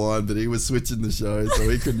taken offline, but he was switching the show, so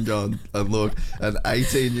he couldn't go and look. An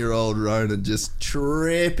 18-year-old Ronan just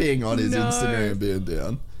tripping on his No. Instagram being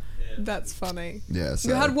down. That's funny. Yeah, so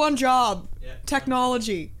You had one job. Yeah.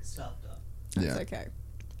 Technology. Stuffed up. It's yeah. okay.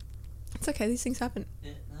 It's okay. These things happen.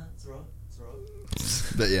 Yeah, no, it's alright. It's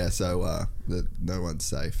alright. But yeah, so no one's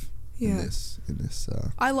safe in Yeah. this.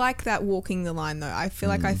 I like that walking the line though. I feel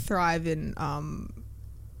like I thrive in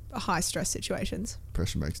high stress situations.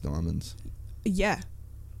 Pressure makes diamonds. Yeah.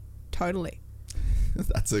 Totally.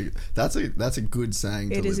 That's a good saying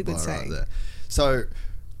to It live is a good by right saying. there. So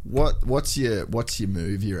what's your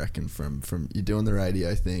move you reckon from you're doing the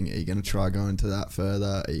radio thing? Are you gonna try going to that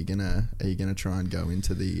further? Are you gonna try and go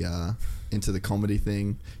into the comedy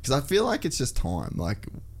thing? Because I feel like it's just time. Like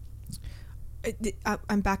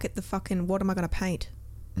I'm back at the fucking what am I going to paint?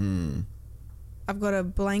 I've got a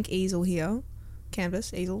blank easel here.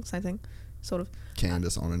 Canvas, easel, same thing. Sort of.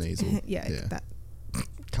 canvas on an easel. Yeah, that.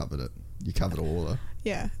 Covered it. You covered all the...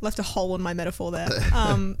 Yeah, left a hole in my metaphor there.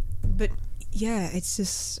 But yeah, it's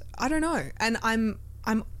just, I don't know. And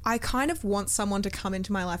I kind of want someone to come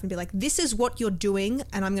into my life and be like, this is what you're doing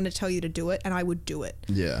and I'm going to tell you to do it, and I would do it.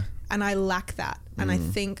 Yeah. And I lack that. And I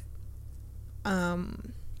think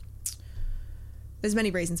there's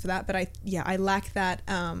many reasons for that, but I lack that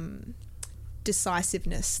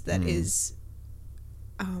decisiveness that is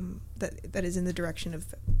that is in the direction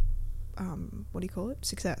of what do you call it?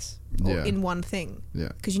 Success. Or in one thing. Yeah.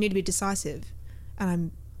 Because you need to be decisive. And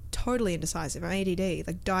I'm totally indecisive. I'm ADD,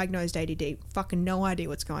 like diagnosed ADD. Fucking no idea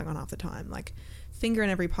what's going on half the time. Like finger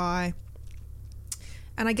in every pie.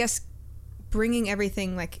 And I guess bringing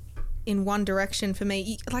everything like in one direction for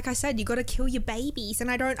me, like I said, you got to kill your babies.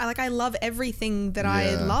 And I love everything that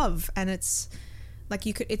I love. And it's like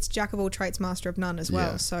it's jack of all trades, master of none as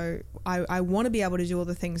well. So I want to be able to do all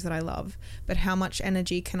the things that I love, but how much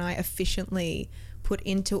energy can I efficiently put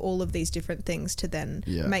into all of these different things to then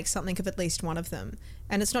make something of at least one of them?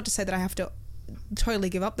 And it's not to say that I have to totally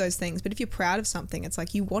give up those things, but if you're proud of something, it's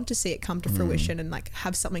like you want to see it come to fruition and like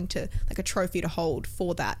have something to, like a trophy to hold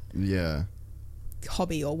for that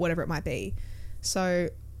hobby or whatever it might be. So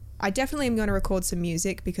I definitely am going to record some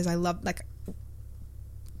music because I love, like,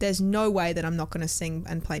 there's no way that I'm not going to sing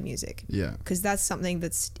and play music. Yeah. Because that's something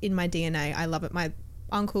that's in my DNA. I love it. My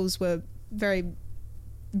uncles were very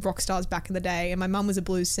rock stars back in the day, and my mum was a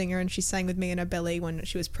blues singer and she sang with me in her belly when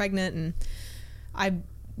she was pregnant, and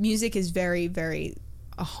music is very, very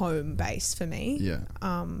a home base for me. Yeah.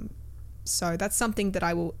 So that's something that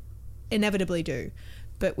I will inevitably do.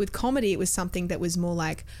 But with comedy, it was something that was more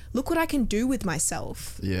like, look what I can do with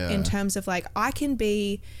myself. Yeah. In terms of like, I can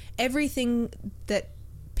be everything that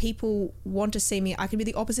people want to see me. I can be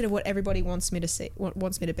the opposite of what everybody wants me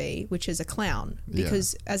to be, which is a clown.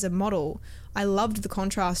 Because as a model, I loved the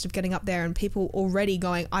contrast of getting up there and people already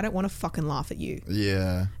going, I don't want to fucking laugh at you.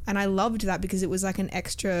 Yeah. And I loved that because it was like an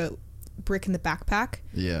extra brick in the backpack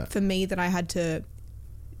for me that I had to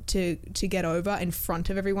get over in front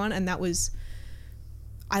of everyone. And that was,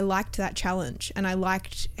 I liked that challenge, and I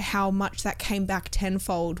liked how much that came back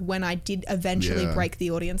tenfold when I did eventually break the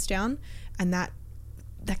audience down. And that,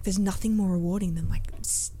 like, there's nothing more rewarding than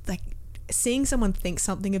like seeing someone think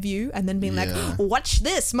something of you and then being like, watch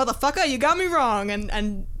this, motherfucker, you got me wrong,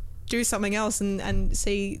 and do something else and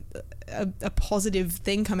see a positive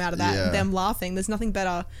thing come out of that, and them laughing. There's nothing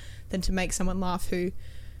better than to make someone laugh who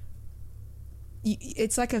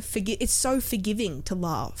it's like it's so forgiving to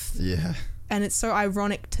laugh. Yeah. And it's so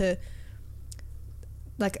ironic to,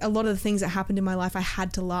 like, a lot of the things that happened in my life I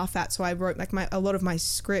had to laugh at, so I wrote like a lot of my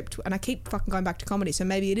script, and I keep fucking going back to comedy, so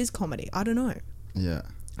maybe it is comedy, I don't know. Yeah.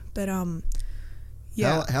 But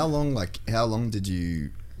yeah. How long did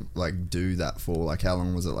you like do that for? Like, how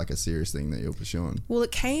long was it like a serious thing that you were pursuing? Well,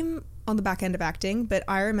 it came on the back end of acting, but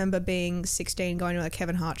I remember being 16, going to a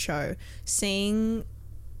Kevin Hart show, seeing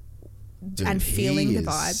and feeling the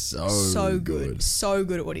vibe. So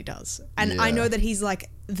good at what he does. And I know that he's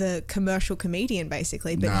like the commercial comedian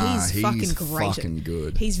basically, but he's fucking great.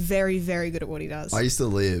 Good. He's very, very good at what he does. I used to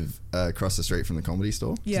live across the street from the Comedy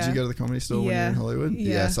Store. Did you go to the Comedy Store when you were in Hollywood?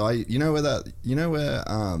 Yeah. So you know where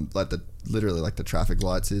like literally the traffic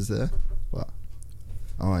lights is there? What?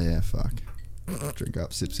 Oh yeah, fuck. Drink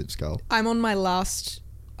up, sip, skull. I'm on my last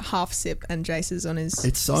half sip and Jace is on his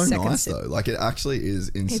It's so nice sip. Though. Like, it actually is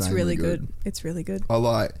insanely It's really good. It's really good.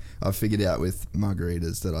 I've figured out with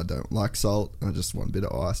margaritas that I don't like salt. I just want a bit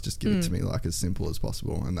of ice. Just give it to me like as simple as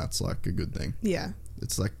possible, and that's like a good thing. Yeah.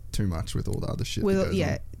 It's like too much with all the other shit.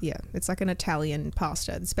 Yeah. It's like an Italian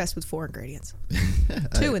pasta. It's best with 4 ingredients.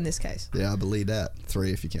 2 in this case. Yeah, I believe that.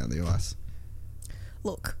 3 if you count the ice.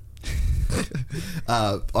 Look.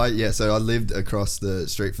 So I lived across the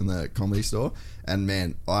street from the Comedy Store, and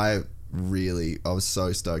man, I was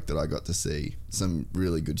so stoked that I got to see some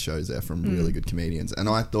really good shows there from really good comedians. And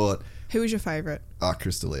I thought, who was your favourite?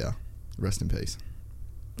 Chris D'Elia, rest in peace.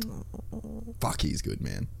 Oh. Fuck, he's good,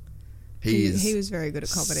 man. He was very good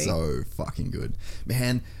at comedy. So fucking good,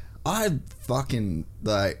 man. I fucking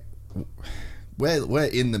like. We're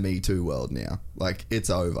in the Me Too world now. Like, it's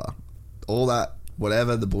over. All that.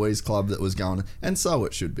 Whatever the boys club that was going on, and so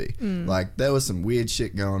it should be. Like, there was some weird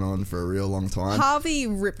shit going on for a real long time. Harvey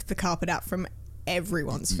ripped the carpet out from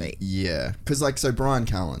everyone's feet. Yeah, because like, so Brian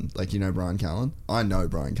Callen, like, you know Brian Callen? I know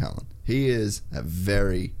Brian Callen. He is a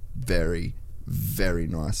very, very, very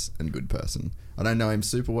nice and good person. I don't know him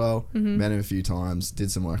super well, met him a few times,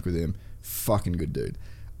 did some work with him. Fucking good dude.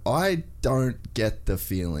 I don't get the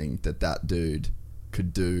feeling that dude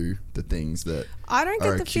could do the things that I don't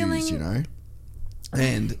get the feeling, you know?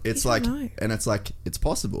 And it's like, it's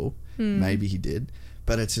possible. Maybe he did,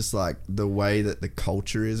 But it's just like the way that the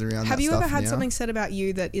culture is around Have that you stuff ever had now. something said about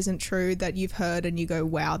you that isn't true that you've heard and you go,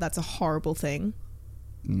 wow, that's a horrible thing?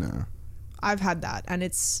 No. I've had that, and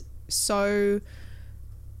it's so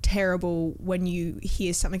terrible when you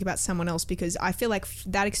hear something about someone else, because I feel like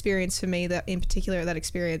that experience for me, that in particular, that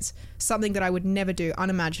experience, something that I would never do,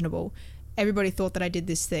 unimaginable. Everybody thought that I did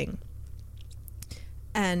this thing,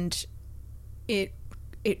 and it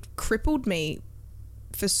crippled me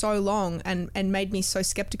for so long and made me so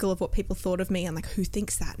skeptical of what people thought of me, and like, who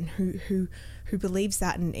thinks that and who believes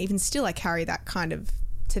that, and even still I carry that kind of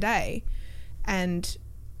today. And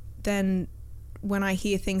then when I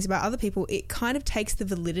hear things about other people, it kind of takes the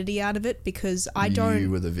validity out of it, because You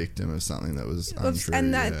were the victim of something that was untrue.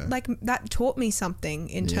 and that that taught me something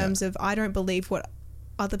in terms of, I don't believe what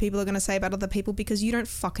other people are going to say about other people, because you don't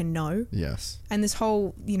fucking know. Yes. And this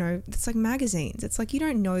whole, it's like magazines. It's like, you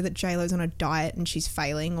don't know that J-Lo's on a diet and she's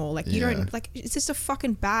failing, or like, you don't, like, it's just a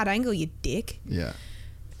fucking bad angle, you dick. Yeah.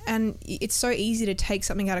 And it's so easy to take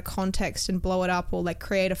something out of context and blow it up, or like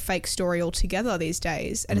create a fake story altogether these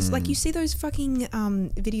days. And it's like, you see those fucking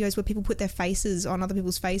videos where people put their faces on other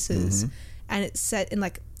people's faces, and it's set in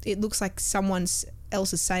like, it looks like someone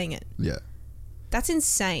else is saying it. Yeah. That's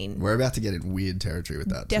insane. We're about to get in weird territory with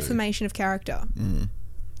that Defamation of character.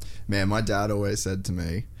 Man, my dad always said to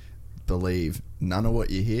me, believe none of what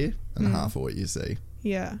you hear and half of what you see.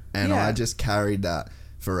 Yeah. And I just carried that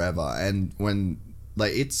forever. And when,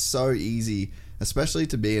 like, it's so easy, especially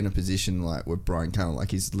to be in a position like with Brian Cannell,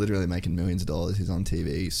 like, he's literally making millions of dollars, he's on TV,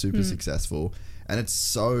 he's super successful, and it's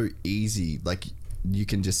so easy, like, you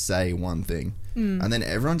can just say one thing and then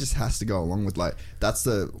everyone just has to go along with, like, that's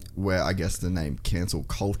where I guess the name cancel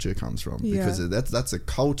culture comes from, because that's a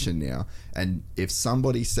culture now, and if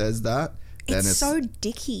somebody says that, then it's so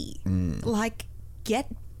dicky. Like, get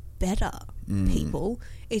better, people.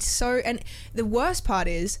 It's so, and the worst part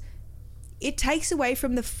is, it takes away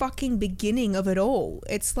from the fucking beginning of it all.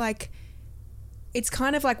 It's like, it's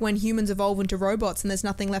kind of like when humans evolve into robots and there's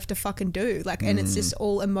nothing left to fucking do. Like, and it's just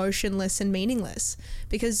all emotionless and meaningless,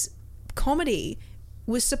 because comedy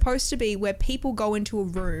was supposed to be where people go into a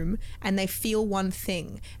room and they feel one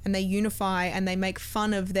thing and they unify and they make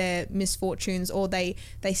fun of their misfortunes, or they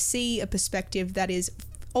see a perspective that is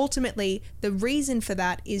ultimately, the reason for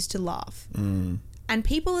that is to laugh. And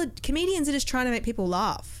comedians are just trying to make people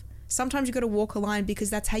laugh. Sometimes you've got to walk a line, because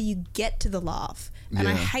that's how you get to the laugh. And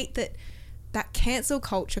I hate that cancel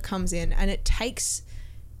culture comes in and it takes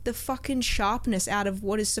the fucking sharpness out of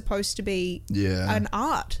what is supposed to be an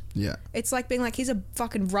art. Yeah. It's like being like, here's a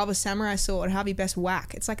fucking rubber samurai sword, have your best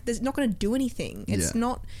whack. It's like, there's not going to do anything. It's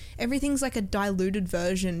not, everything's like a diluted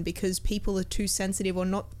version, because people are too sensitive or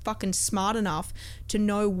not fucking smart enough to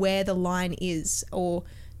know where the line is, or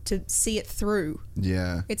to see it through.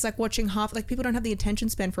 Yeah. It's like watching like, people don't have the attention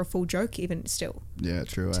span for a full joke even still. Yeah,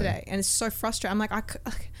 true. Today. And it's so frustrating. I'm like,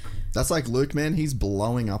 that's like Luke, man, he's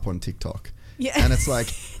blowing up on TikTok. Yeah. And it's like,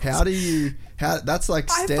 that's like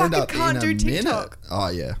stand up in a minute. Oh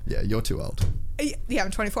yeah. Yeah, you're too old. Yeah, I'm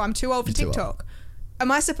 24. I'm too old for TikTok.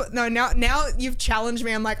 Am I supposed? No, now you've challenged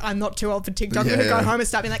me. I'm like, I'm not too old for TikTok. I'm gonna go home and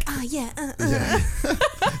start being like,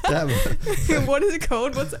 What is it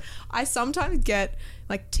called? I sometimes get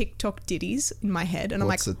like TikTok ditties in my head, and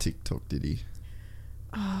what's I'm like, a TikTok ditty?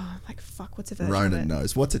 Oh, like, fuck, what's a version Ronan of it?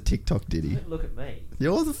 knows. What's a TikTok ditty? Don't look at me.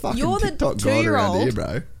 You're the fucking TikTok god around here, bro.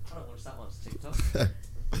 I don't watch that one's TikTok.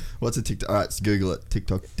 What's a TikTok? All right, let's Google it.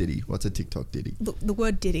 TikTok ditty. What's a TikTok ditty? The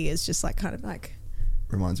word ditty is just like kind of like,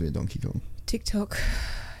 reminds me of Donkey Kong. TikTok,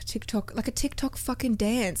 like a TikTok fucking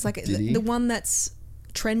dance, like the one that's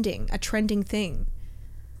trending, a trending thing.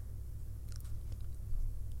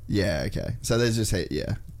 Yeah, okay. So there's just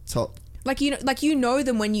top. Like you know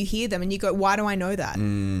them when you hear them, and you go, why do I know that?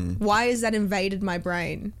 Why has that invaded my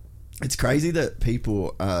brain? It's crazy that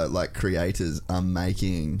people, like creators, are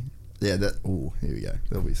making. Yeah, that. Oh, here we go.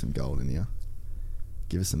 There'll be some gold in here.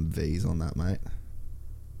 Give us some V's on that, mate.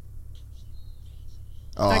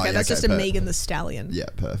 Oh, okay, that's just a Megan the Stallion. Yeah,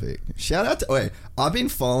 perfect. Shout out to... Wait, I've been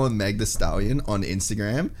following Meg the Stallion on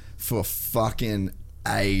Instagram for fucking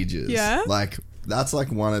ages. Yeah? Like, that's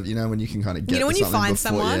like one of... You know, when you can kind of get when you find before,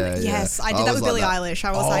 someone? Yes, I did that with Billie Eilish.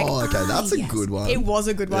 I was like... Oh, okay, that's a good one. It was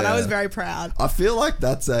a good one. I was very proud. I feel like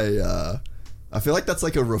that's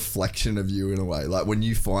like a reflection of you in a way. Like when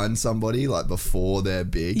you find somebody like before they're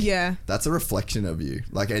big, that's a reflection of you.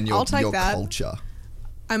 Like, and your culture.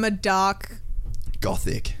 I'm a dark,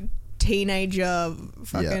 gothic teenager.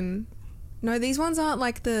 Fucking no, these ones aren't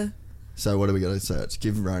like the. So what do we got to search?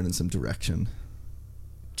 Give Ronan some direction.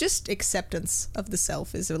 Just acceptance of the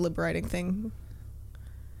self is a liberating thing.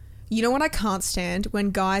 You know what I can't stand?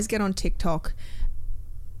 When guys get on TikTok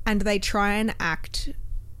and they try and act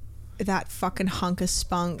that fucking hunk of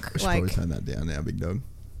spunk. We should probably turn that down now, big dog.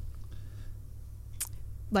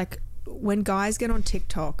 Like when guys get on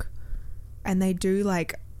TikTok and they do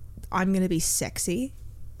like, I'm gonna be sexy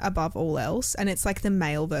above all else, and it's like the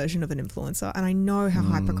male version of an influencer, and I know how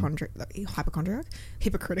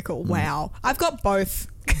hypocritical. Wow, I've got both.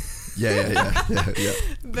 Yeah.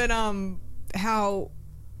 But how,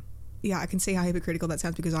 yeah, I can see how hypocritical that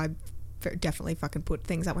sounds, because I definitely fucking put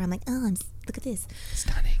things up where I'm like, oh, look at this,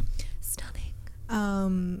 stunning.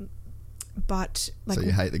 But like, so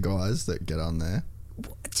you hate the guys that get on there?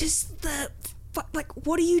 Just like,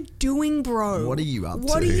 what are you doing, bro? What are you up to?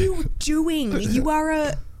 What are you doing? You are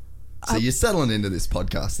a... So you're settling into this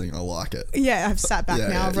podcast thing. I like it. Yeah, I've sat back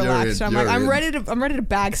now, I've you're relaxed. in, I'm ready to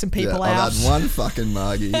bag some people out. I've had one fucking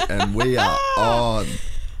Margie and we are on.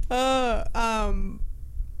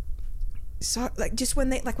 So like, just when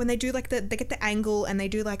they do like they get the angle and they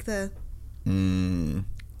do like the and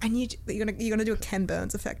you're gonna do a Ken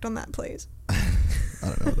Burns effect on that, please. I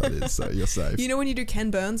don't know what that is, so you're safe. You know when you do Ken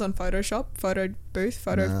Burns on Photoshop, photo booth,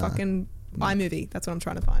 fucking iMovie? That's what I'm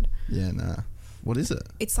trying to find. Yeah, nah. What is it?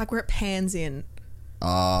 It's like where it pans in.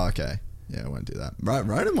 Oh, okay. Yeah, I won't do that.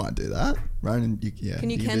 Ronan might do that. Ronan, Can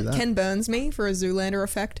you do that? Ken Burns me for a Zoolander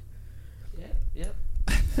effect? Yep.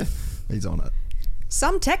 He's on it.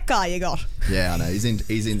 Some tech guy you got. Yeah, I know. He's in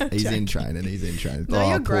training. He's in training. No,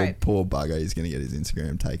 you're great. Poor bugger. He's going to get his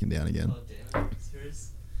Instagram taken down again. Oh, damn it.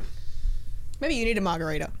 Serious? Maybe you need a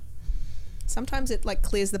margarita. Sometimes it like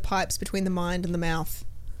clears the pipes between the mind and the mouth.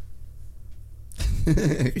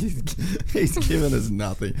 He's given us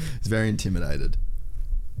nothing. He's very intimidated.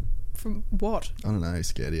 From what? I don't know. He's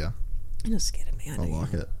scared of you. You're not scared of me. I know I you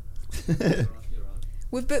like are. it.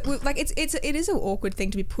 We've like it is an awkward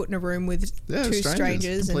thing to be put in a room with two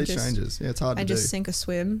strangers complete and just, strangers. Yeah, it's hard to and do. just sink or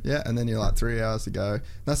swim. Yeah, and then you're like 3 hours to go.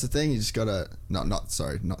 That's the thing. You just gotta not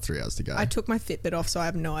 3 hours to go. I took my Fitbit off, so I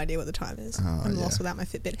have no idea what the time is. Oh, I'm lost without my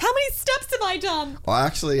Fitbit. How many steps have I done? I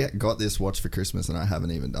actually got this watch for Christmas and I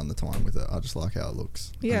haven't even done the time with it. I just like how it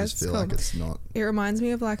looks. Yeah, I just feel cool. like it's not. It reminds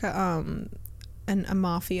me of like a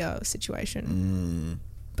mafia situation,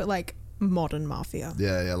 but like modern mafia.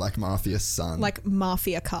 Yeah, like Mafia Son. Like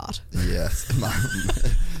Mafia Cart. Yes.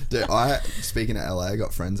 Dude, speaking of LA, I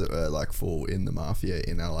got friends that were like full in the Mafia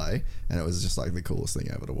in LA, and it was just like the coolest thing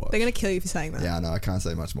ever to watch. They're gonna kill you for saying that. Yeah, I know. I can't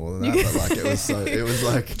say much more than that, but like it was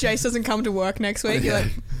like Jace doesn't come to work next week. You're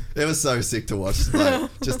like, it was so sick to watch, like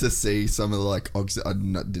just to see some of the like I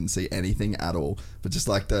didn't see anything at all, but just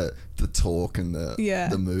like the talk and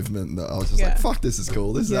the movement. I was just like, fuck, this is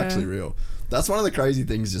cool. This is actually real. That's one of the crazy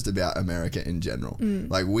things just about America in general.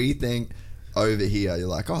 Like we think over here, you're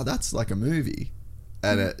like, oh, that's like a movie,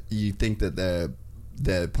 and you think that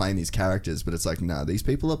they're playing these characters, but it's like, no, these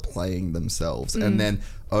people are playing themselves. And then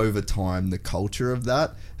over time, the culture of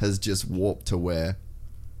that has just warped to where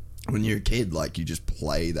when you're a kid, like you just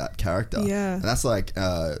play that character. Yeah, and that's like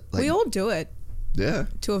we all do it. Yeah,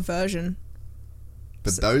 to a version.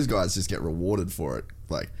 But those guys just get rewarded for it,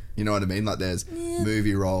 like. You know what I mean? Like there's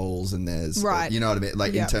movie roles and there's, you know what I mean?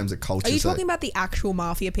 Like in terms of culture. Are you talking about the actual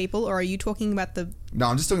mafia people, or are you talking about the... No,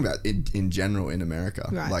 I'm just talking about in general in America.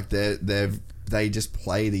 Right. Like they just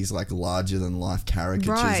play these like larger than life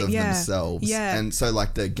caricatures of themselves. Yeah. And so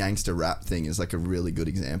like the gangster rap thing is like a really good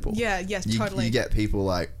example. Yeah, yes, totally. You get people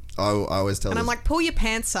like, I always tell them. And I'm like, pull your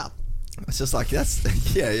pants up. It's just like,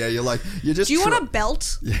 that's, you're like, you're just... Do you want a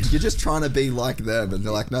belt? Yeah, you're just trying to be like them. And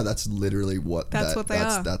they're like, no, that's literally what... That's what they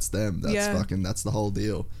are. That's them. That's fucking, that's the whole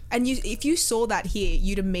deal. And if you saw that here,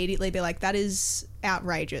 you'd immediately be like, that is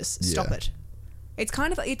outrageous. Stop it. It's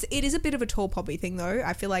kind of, it is a bit of a tall poppy thing though.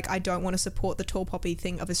 I feel like I don't want to support the tall poppy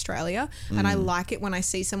thing of Australia. And I like it when I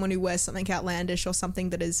see someone who wears something outlandish or something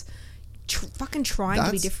that is... fucking trying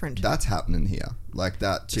to be different. That's happening here. Like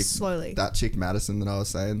that chick, slowly. That chick Madison that I was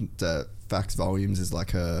saying, Facts Volumes is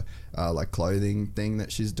like her like clothing thing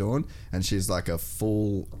that she's doing, and she's like a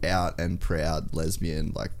full out and proud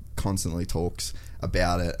lesbian. Like constantly talks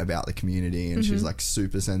about it, about the community, and she's like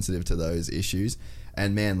super sensitive to those issues.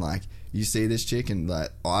 And man, like you see this chick, and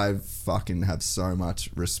like I fucking have so much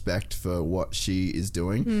respect for what she is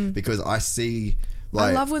doing because I see.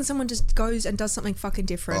 Like, I love when someone just goes and does something fucking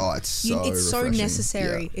different. Oh, it's so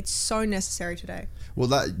necessary. Yeah. It's so necessary today. Well,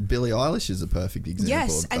 that Billie Eilish is a perfect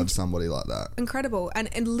example of somebody like that. Incredible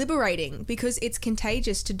and liberating because it's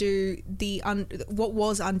contagious to do what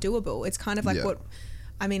was undoable. It's kind of like what,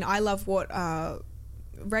 I mean, I love what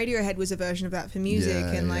Radiohead was a version of that for music,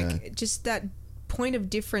 and like just that point of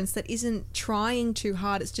difference that isn't trying too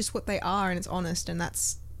hard. It's just what they are, and it's honest, and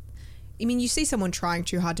that's. I mean, you see someone trying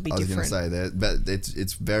too hard to be I was different. going to say that, but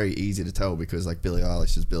it's very easy to tell because like Billie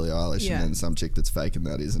Eilish is Billie Eilish, Yeah. and then some chick that's faking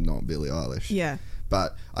that is not Billie Eilish. Yeah.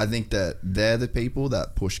 But I think that they're the people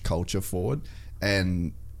that push culture forward,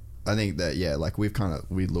 and I think that like we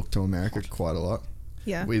look to America quite a lot.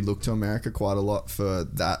 Yeah. We look to America quite a lot for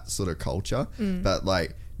that sort of culture, but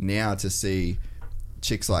like now to see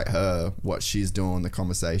chicks like her, what she's doing, the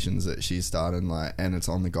conversations that she's starting, like, and it's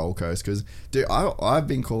on the Gold Coast. Because, dude, I've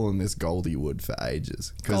been calling this Goldiewood for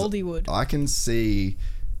ages. Goldiewood. I can see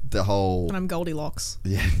the whole. And I'm Goldilocks.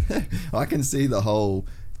 Yeah, I can see the whole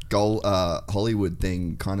Hollywood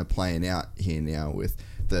thing kind of playing out here now with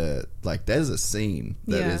the like. There's a scene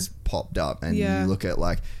that Yeah. is popped up, and Yeah. you look at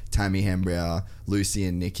like Tammy Hembrow, Lucy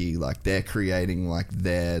and Nikki, like they're creating like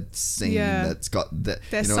their scene Yeah. that's got that.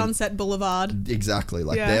 Their Sunset Boulevard. Exactly,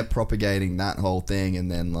 like Yeah. they're propagating that whole thing, and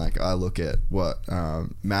then like I look at what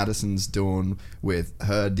Madison's doing with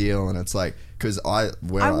her deal, and it's like because I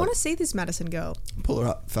want to see this Madison girl. pull her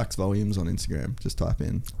up, Facts Volumes on Instagram, just type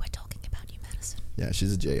in. We're talking about you, Madison. Yeah,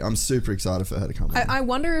 she's a G. I'm super excited for her to come on. I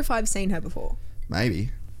wonder if I've seen her before.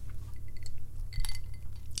 Maybe.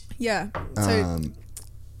 Yeah. So,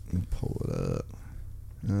 Let me pull it up.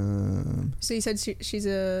 so you said she's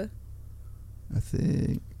a... I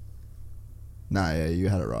think. No, yeah, you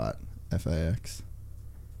had it right. FAX.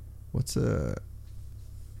 What's a?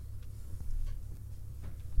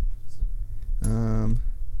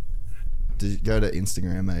 Did you go to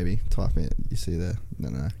Instagram? Maybe type in. You see there? No.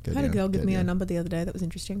 Go I had a down, girl give go me a down. number the other day. That was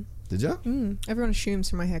interesting. Did you? Everyone assumes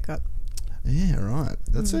from my haircut. Yeah, right.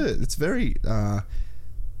 That's it. It's very.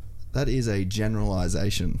 That is a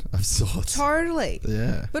generalization of sorts. Totally.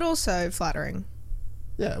 Yeah. But also flattering.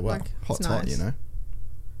 Yeah. Well, Like, it's hot's hot, nice. you know.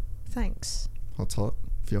 Thanks. Hot's hot.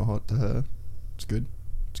 If you're hot to her, it's good.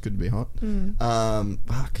 It's good to be hot. Fuck. I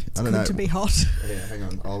don't know. Good to be hot. Yeah, hang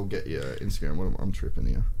on. I'll get your Instagram. I'm tripping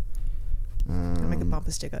here. I'll make a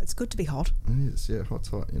bumper sticker. It's good to be hot. It is. Yeah, hot's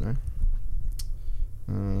hot. You know.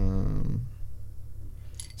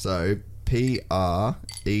 So PRETZEL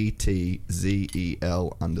 _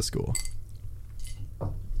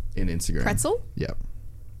 in Instagram. Pretzel? Yep.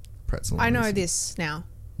 Pretzel. I on know Instagram. this now.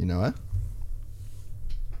 You know her?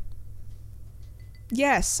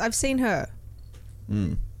 Yes, I've seen her.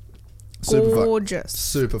 Gorgeous. Gorgeous.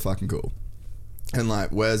 Super fucking cool. And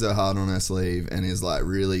like wears her heart on her sleeve and is like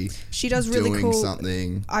really She does really doing cool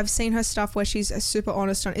something. I've seen her stuff where she's super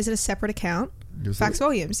honest on. Is it a separate account? Is Facts it?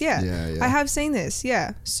 Volumes. Yeah. Yeah. I have seen this.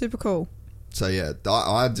 Yeah. Super cool. So yeah,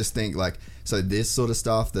 I just think like this sort of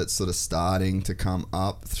stuff that's sort of starting to come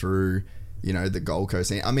up through, you know, the Gold Coast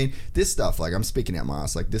scene. I mean, this stuff, like I'm speaking out my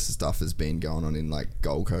ass, like this stuff has been going on in like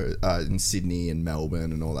Gold Coast, in Sydney and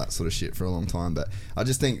Melbourne and all that sort of shit for a long time. But I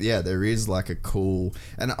just think, yeah, there is like a cool,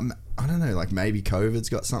 and I don't know, like maybe COVID's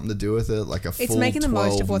got something to do with it. Like a full It's making the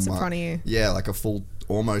most of what's in front of you. Yeah, like a full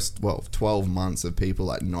almost 12 months of people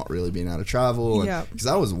like not really being able to travel. Yeah. Because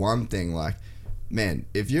that was one thing, like, man,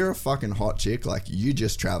 if you're a fucking hot chick, like you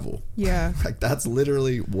just travel. Yeah. Like that's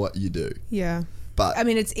literally what you do. Yeah. But I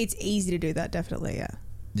mean, it's easy to do that, definitely, yeah.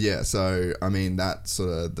 yeah, so I mean that's sort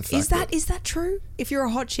of the fact Is that true? If you're a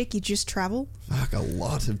hot chick, you just travel? fuck, a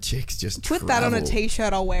lot of chicks just Put that on a travel.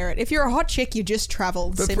 t-shirt, I'll wear it. If you're a hot chick, you just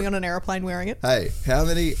travel, sitting on an airplane wearing it. Hey, how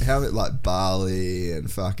many like Bali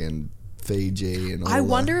and fucking Fiji and all I that?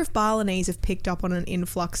 wonder if Balinese have picked up on an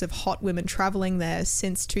influx of hot women traveling there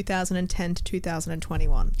since 2010 to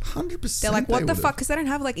 2021. 100%. They're like, what the would've. fuck? Because they don't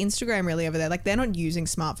have like Instagram really over there. Like, they're not using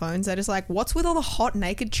smartphones. They're just like, what's with all the hot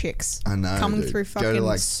naked chicks I know, coming dude. through fucking...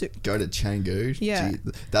 Go to Canggu. Yeah. Gee,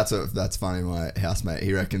 that's funny. My housemate,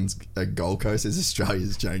 he reckons a Gold Coast is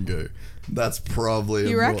Australia's Canggu. That's probably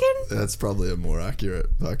You reckon? That's probably a more accurate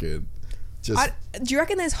fucking. Just do you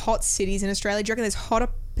reckon there's hot cities in Australia? Do you reckon there's hotter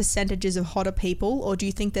percentages of hotter people? Or do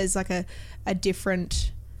you think there's like a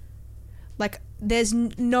different... Like, there's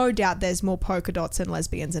no doubt there's more polka dots and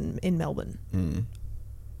lesbians in Melbourne.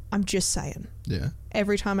 I'm just saying. yeah.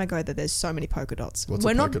 Every time I go there, there's so many polka dots. What's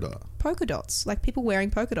a polka dot? Polka dots. Like people wearing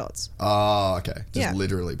polka dots. Oh, okay. Just Yeah.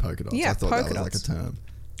 literally polka dots. Yeah, I thought polka that was dots. like a term.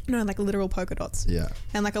 No, like literal polka dots. Yeah.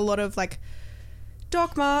 And like a lot of like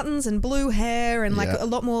Doc Martens and blue hair and like Yeah. a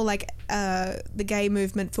lot more like the gay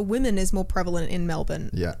movement for women is more prevalent in Melbourne.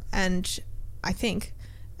 Yeah. And I think,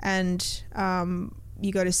 and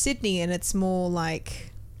you go to Sydney and it's more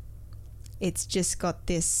like it's just got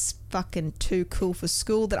this fucking too cool for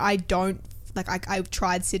school that I don't like I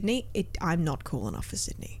tried Sydney. I'm not cool enough for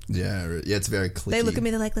Sydney. Yeah, it's very clicky. They look at me,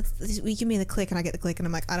 they're like, you give me the click, and I get the click, and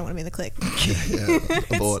I'm like, I don't want to be in the click.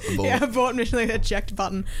 Yeah, abort. Yeah, abort, mission, like, eject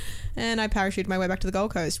button. And I parachuted my way back to the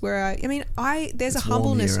Gold Coast, where there's it's a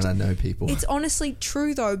humbleness. warm here and I know people. It's honestly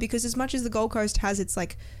true though, because as much as the Gold Coast has its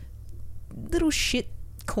like little shit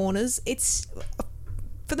corners, it's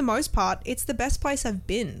for the most part, it's the best place I've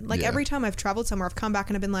been. Like every time I've traveled somewhere, I've come back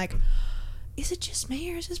and I've been like, is it just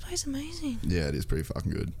me or is this place amazing? Yeah, it is pretty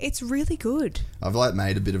fucking good. It's really good. I've like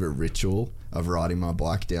made a bit of a ritual of riding my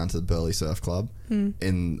bike down to the Burleigh Surf Club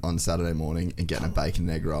on Saturday morning and getting a bacon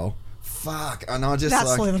and egg roll. Fuck, and I just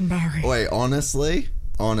That's living Barry. Wait, honestly,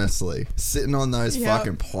 sitting on those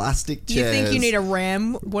fucking plastic chairs. You think you need a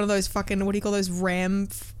ram? One of those fucking, what do you call those ram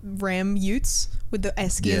utes with the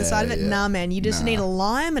esky on the side of it? Yeah. Nah, man, you just need a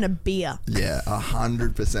lime and a beer. Yeah,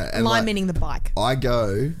 100%. Lime meaning the bike. I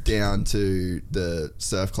go down to the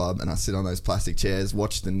surf club and I sit on those plastic chairs,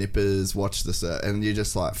 watch the nippers, watch the surf, and you're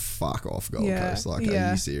just like, fuck off, Gold Coast. Like,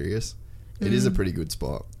 are you serious? It is a pretty good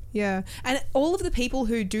spot. Yeah, and all of the people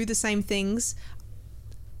who do the same things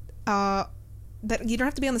that you don't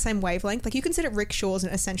have to be on the same wavelength. Like, you can sit at rickshaws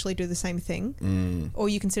and essentially do the same thing, or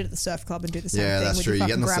you can sit at the surf club and do the same thing. Yeah, that's true. You're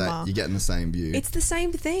getting the same view. It's the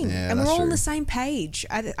same thing, and we're all on the same page.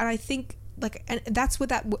 And I think, like, and that's with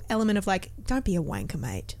that element of like, don't be a wanker,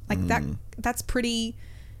 mate. Like that. That's pretty.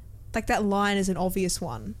 Like, that line is an obvious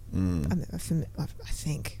one. I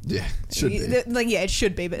think. Yeah, it should be. Like, yeah, it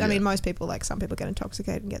should be. But I mean, most people, like, some people get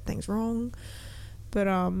intoxicated and get things wrong. But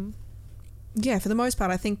yeah, for the most part,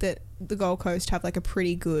 I think that the Gold Coast have like a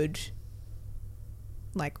pretty good,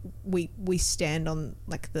 like, we stand on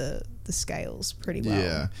like the scales pretty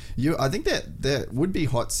well. Yeah, I think that there would be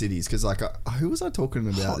hot cities because, like, who was I talking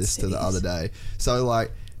about Hot this cities. to the other day? So,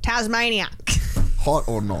 like, Tasmania. Hot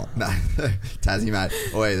or not? No, Tassie, mate.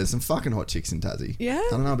 Oh, wait, there's some fucking hot chicks in Tassie. Yeah? I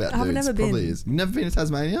don't know about dudes. I've never been. Probably is. You've never been to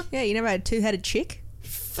Tasmania? Yeah, you never had a two-headed chick?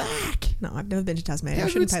 Fuck. No, I've never been to Tasmania. How I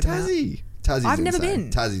shouldn't good's pay them out. Tassie? Tassie's I've never insane.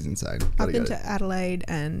 been. Tassie's insane. I've been to Adelaide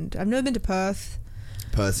and I've never been to Perth.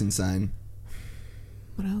 Perth's insane.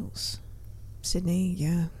 What else? Sydney,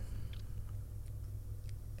 yeah.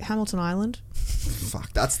 Hamilton Island.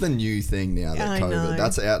 Fuck, that's the new thing now. That I COVID.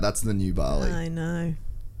 know. That's the new Bali. I know.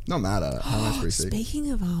 Not mad at it. How much pretty sick. Speaking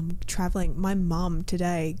of traveling, my mum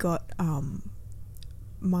today got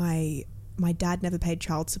my dad never paid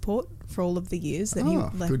child support for all of the years that he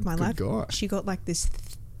left my life. Gosh. She got like this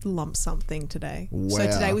lump sum thing today. Wow. So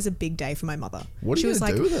today was a big day for my mother. What are you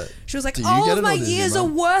going to do with it? She was like, Do you all get of it my or does your years are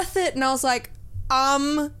mum? worth it. And I was like,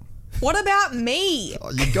 what about me? Oh,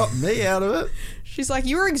 you got me out of it. She's like,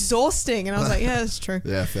 you were exhausting. And I was like, yeah, that's true.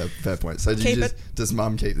 Yeah, fair point. So does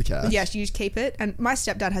mum keep the cash? Yeah, she just keep it. And my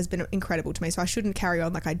stepdad has been incredible to me, so I shouldn't carry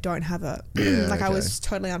on like I don't have a... I was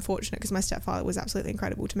totally unfortunate because my stepfather was absolutely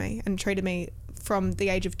incredible to me and treated me from the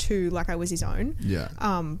age of 2 like I was his own. Yeah.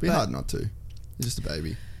 Be hard not to. You're just a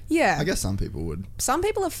baby. Yeah. I guess some people would. Some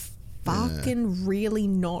people are fucking really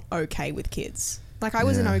not okay with kids. Like, I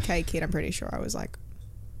was an okay kid, I'm pretty sure. I was like,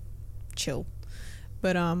 chill.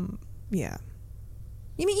 But, yeah.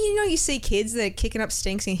 You mean, you see kids that are kicking up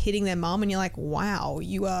stinks and hitting their mum and you're like, wow,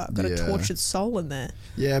 you got a tortured soul in there.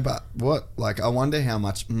 Yeah, but I wonder how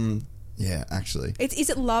much... yeah, actually. Is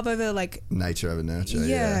it love over, like... nature over nurture,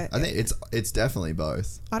 yeah. I think it's definitely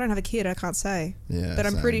both. I don't have a kid, I can't say. Yeah, but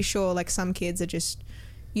I'm pretty sure, like, some kids are just...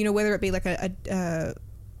 whether it be like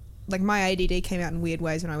like my ADD came out in weird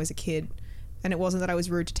ways when I was a kid, and it wasn't that I was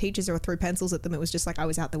rude to teachers or threw pencils at them. It was just like I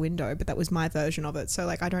was out the window, but that was my version of it. So,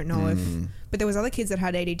 like, I don't know if... But there was other kids that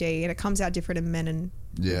had ADD, and it comes out different in men and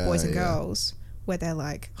boys and girls, where they're,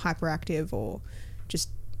 like, hyperactive or just,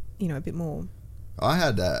 a bit more...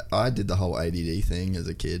 I did the whole ADD thing as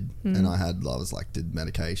a kid, and I was like, did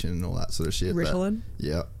medication and all that sort of shit. Ritalin?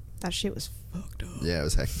 Yeah. That shit was fucked up. Yeah, it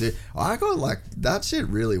was hectic. Dude, I got like, that shit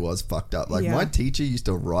really was fucked up. Like, my teacher used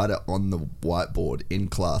to write it on the whiteboard in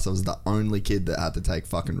class. I was the only kid that had to take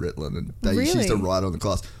fucking Ritalin, and she used to write on the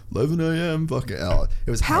class, 11 a.m. fucking hour.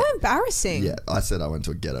 It was how embarrassing. Yeah, I said I went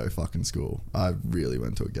to a ghetto fucking school. I really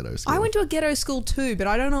went to a ghetto school. I went to a ghetto school too, but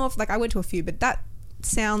I don't know if, like, I went to a few, but that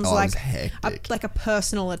sounds like a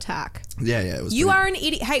personal attack. Yeah, it was. You are an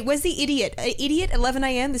idiot. Hey, where's the idiot? Idiot, 11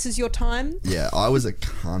 a.m. This is your time. Yeah, I was a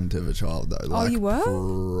cunt of a child though. Like, you were?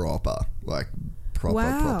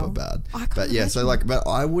 Proper bad. But yeah, so like, but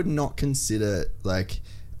I would not consider like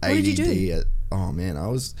ADD. What did you do? Oh man, I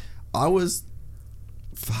was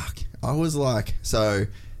like, so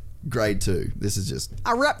grade 2. This is just...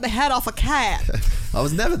 I ripped the head off a cat. I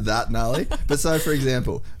was never that gnarly. But so, for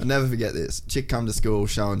example, I'll never forget this. Chick come to school,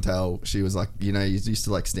 show and tell. She was like, you used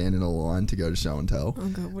to like stand in a line to go to show and tell. Oh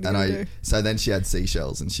God, what are you going to do? So then she had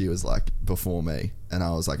seashells and she was like before me. And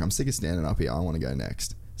I was like, I'm sick of standing up here. I want to go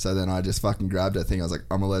next. So then I just fucking grabbed her thing. I was like,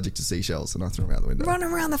 I'm allergic to seashells. And I threw them out the window. Running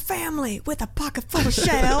around the family with a pocket full of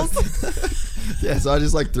shells. Yeah, so I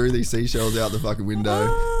just like threw these seashells out the fucking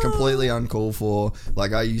window. Completely uncalled for.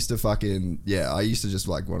 Like I used to just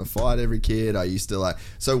like want to fight every kid. I used to like,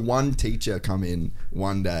 so one teacher come in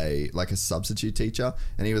one day, like a substitute teacher,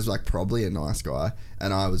 and he was like probably a nice guy.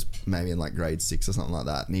 And I was maybe in like grade 6 or something like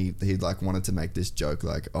that. And he like wanted to make this joke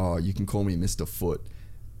like, oh, you can call me Mr. Foot,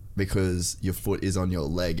 because your foot is on your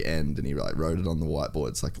leg end, and he like wrote it on the whiteboard.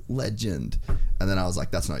 It's like legend. And then I was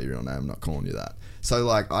like, that's not your real name, I'm not calling you that. So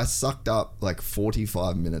like I sucked up like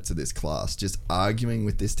 45 minutes of this class just arguing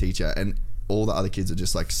with this teacher, and all the other kids are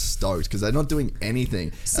just like stoked because they're not doing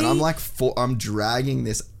anything. See? And I'm like I'm dragging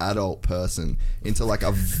this adult person into like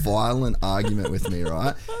a violent argument with me,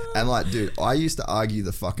 right? And like, dude, I used to argue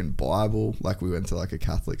the fucking Bible. Like we went to like a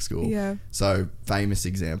Catholic school. Yeah. So famous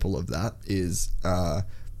example of that is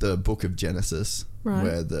the book of Genesis, right,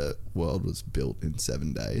 where the world was built in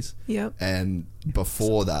 7 days. Yep. And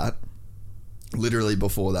before that, literally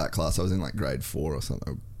before that class, I was in like grade 4 or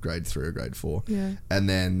something, grade 3 or grade 4. Yeah. And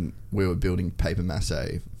then we were building paper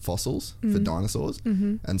mache fossils for dinosaurs.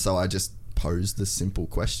 Mm-hmm. And so I just posed the simple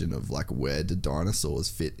question of like, where do dinosaurs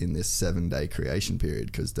fit in this 7-day creation period?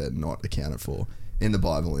 Because they're not accounted for in the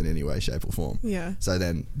Bible in any way, shape or form. Yeah. So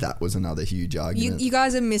then that was another huge argument. You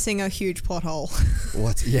guys are missing a huge plot hole.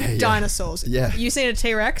 What? Yeah. Dinosaurs. Yeah. You seen a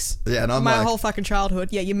T-Rex? Yeah, and I'm my like, whole fucking childhood.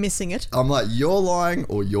 Yeah, you're missing it. I'm like, you're lying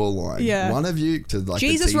or you're lying. Yeah. One of you to like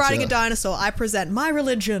Jesus the riding a dinosaur. I present my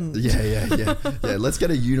religion. Yeah. Yeah, let's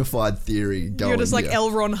get a unified theory going. You're just like here.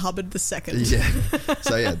 L. Ron Hubbard the second. Yeah.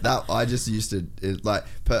 So yeah, that I just used to like.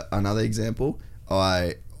 Put another example.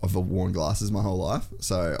 I've worn glasses my whole life,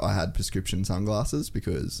 so I had prescription sunglasses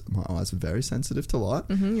because my eyes were very sensitive to light.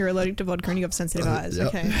 Mm-hmm, you're allergic to vodka and you have sensitive eyes. Yep.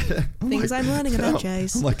 Okay. I'm Things like, I'm learning about,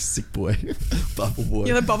 Jace. I'm like sick boy, bubble boy.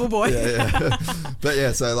 You're the bubble boy. Yeah. But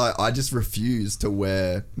yeah, so like I just refused to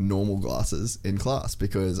wear normal glasses in class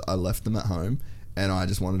because I left them at home. And I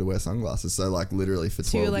just wanted to wear sunglasses. So like literally for 12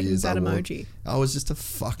 so you're like years that emoji. I was just a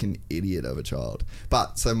fucking idiot of a child.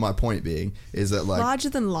 But so my point being is that like larger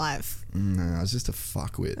than life. No, I was just a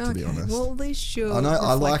fuckwit to be honest. Well, at least you're I know.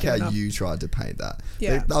 I like how enough. you tried to paint that.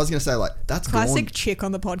 Yeah. I was gonna say like that's classic gone. chick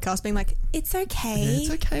on the podcast being like, it's okay. Yeah,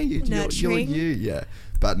 it's okay. You're Nurturing. you. Yeah.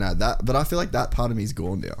 But no, but I feel like that part of me is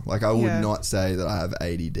gone now. Like I would not say that I have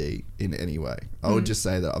ADD in any way. I would just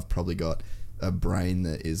say that I've probably got a brain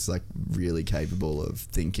that is like really capable of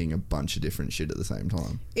thinking a bunch of different shit at the same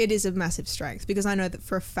time. It is a massive strength because I know that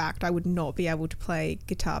for a fact I would not be able to play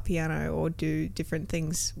guitar, piano, or do different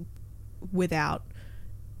things without,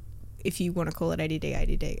 if you want to call it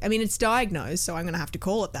ADD. I mean, it's diagnosed, so I'm going to have to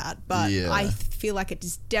call it that, but Yeah. I feel like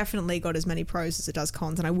it's definitely got as many pros as it does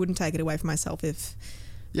cons, and I wouldn't take it away from myself if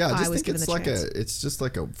Yeah, I I just was think given it's the like chance. it's just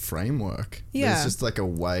like a framework. Yeah. It's just like a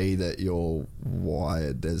way that you're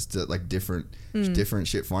wired. There's like different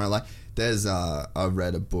shit for it. Like there's I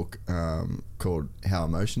read a book called How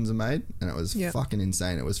Emotions Are Made, and it was fucking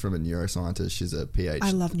insane. It was from a neuroscientist. She's a PhD.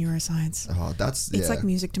 I love neuroscience. Oh, It's like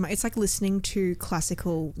music to my. It's like listening to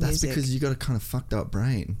classical music. That's because you got a kind of fucked up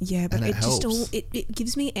brain. Yeah, but and it helps. just it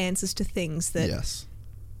gives me answers to things that Yes.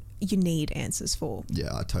 you need answers for.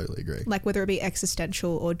 Yeah, I totally agree. Like whether it be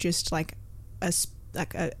existential or just like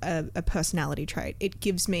a personality trait, it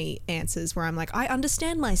gives me answers where I'm like, I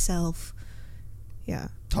understand myself. Yeah.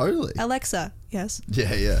 Totally. Alexa, yes.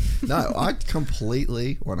 Yeah. No, I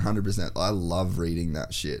completely 100%. I love reading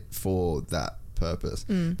that shit for that purpose.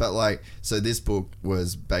 But like, so this book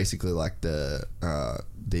was basically like the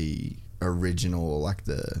original, like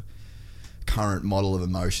the current model of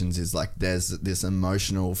emotions is like there's this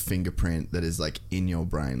emotional fingerprint that is like in your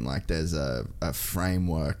brain. Like there's a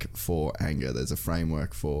framework for anger, there's a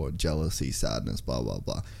framework for jealousy, sadness, blah blah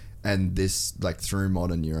blah. And this, like through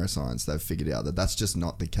modern neuroscience, they've figured out that that's just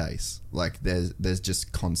not the case. Like there's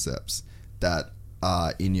just concepts that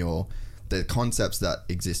are in the concepts that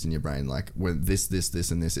exist in your brain, like when this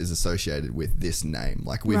and this is associated with this name.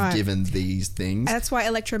 Like we've given these things. And that's why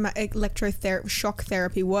shock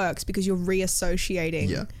therapy works, because you're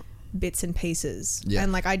reassociating bits and pieces. Yeah.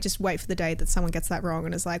 And like I just wait for the day that someone gets that wrong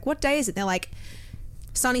and is like, what day is it? And they're like,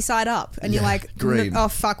 sunny side up, and you're like, green. oh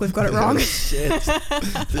fuck, we've got it wrong. Shit.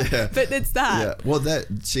 Yeah. But it's that. Yeah. Well,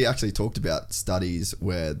 she actually talked about studies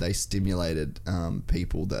where they stimulated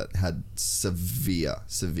people that had severe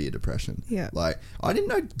depression. Yeah. Like, I didn't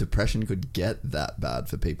know depression could get that bad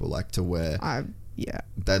for people, like to where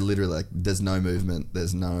they literally, like, there's no movement,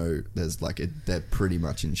 they're pretty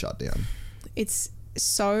much in shutdown. It's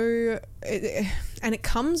so, and it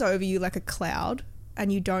comes over you like a cloud,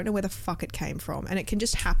 and you don't know where the fuck it came from, and it can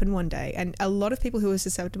just happen one day. And a lot of people who are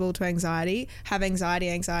susceptible to anxiety have anxiety,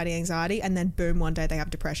 and then boom, one day they have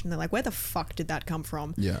depression. They're like, where the fuck did that come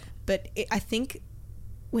from? Yeah. But I think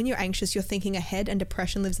when you're anxious, you're thinking ahead, and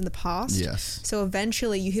depression lives in the past. Yes. So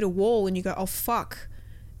eventually you hit a wall and you go, oh fuck.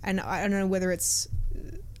 And I don't know whether it's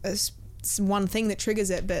one thing that triggers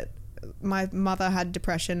it, but my mother had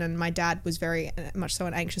depression, and my dad was very much so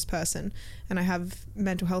an anxious person, and I have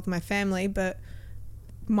mental health in my family. But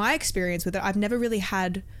my experience with it, I've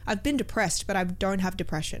been depressed, but I don't have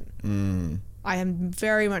depression. I am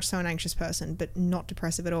very much so an anxious person, but not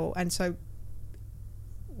depressive at all. And so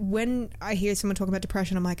when I hear someone talk about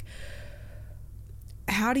depression, I'm like,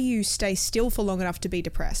 how do you stay still for long enough to be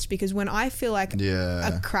depressed? Because when I feel like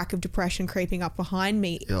a crack of depression creeping up behind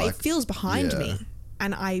me, it feels behind me,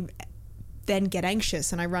 and I then get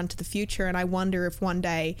anxious, and I run to the future, and I wonder if one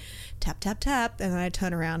day tap tap tap, and then I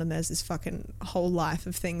turn around and there's this fucking whole life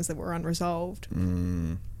of things that were unresolved. I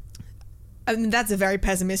mean, that's a very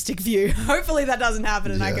pessimistic view. Hopefully that doesn't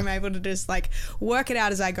happen, and I can be able to just like work it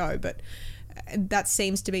out as I go. But that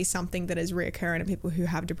seems to be something that is reoccurring in people who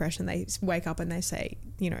have depression. They wake up and they say,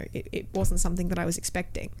 you know, it wasn't something that I was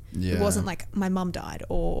expecting. It wasn't like my mum died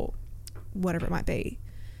or whatever it might be.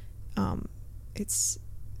 It's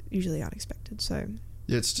usually unexpected. So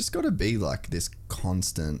yeah, it's just got to be like this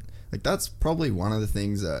constant, like that's probably one of the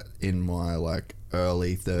things that in my like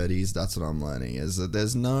early 30s, that's what I'm learning, is that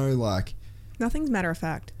there's no like, nothing's matter of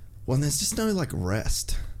fact. Well, there's just no like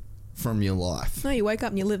rest from your life. No, you wake up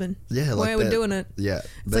and you're living. Yeah, like we're doing it. Yeah,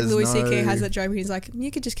 it's like Louis C.K. has that joke where he's like,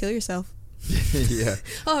 you could just kill yourself. Yeah.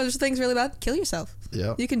 Oh, this thing's really bad. Kill yourself.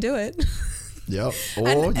 Yeah. You can do it. Yep. Or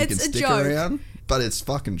you can stick around. But it's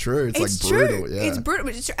fucking true. It's like brutal. True. Yeah. It's brutal,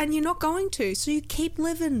 but and you're not going to, so you keep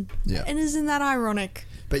living. Yeah. And isn't that ironic?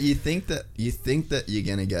 But you think that you're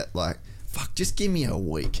gonna get like, fuck, just give me a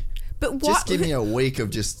week. But what? Just give me a week of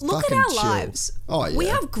just look fucking at our chill. lives. Oh yeah. We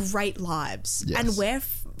have great lives, yes. and we're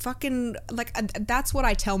fucking like. That's what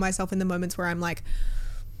I tell myself in the moments where I'm like,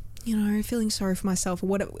 you know, feeling sorry for myself or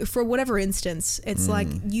whatever. For whatever instance, it's like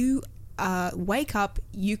you wake up.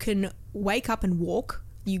 You can wake up and walk.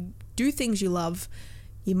 You do things you love.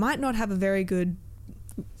 You might not have a very good,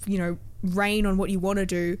 you know, rein on what you want to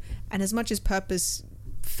do, and as much as purpose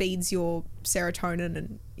feeds your serotonin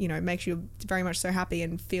and, you know, makes you very much so happy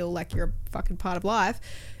and feel like you're a fucking part of life,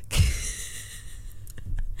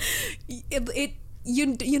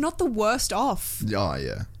 you're not the worst off. Oh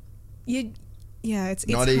yeah. It's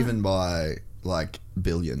not hard. even by like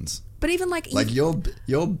billions. But even like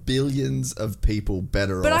you're billions of people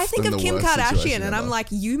better off. But I think than of the Kim worst Kardashian, situation and ever. I'm like,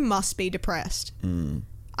 you must be depressed.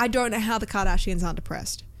 I don't know how the Kardashians aren't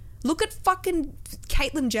depressed. Look at fucking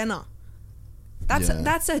Caitlyn Jenner. That's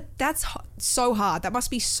so hard. That must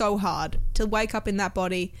be so hard to wake up in that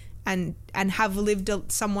body and have lived a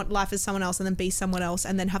somewhat life as someone else, and then be someone else,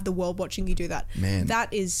 and then have the world watching you do that. Man,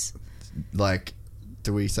 that is like,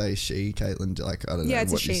 do we say she, Caitlyn? Like, I don't know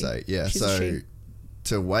it's what a she. you say. Yeah, She's a she.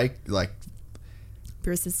 To wake, like,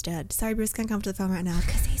 Bruce is dead. Sorry, Bruce can't come to the phone right now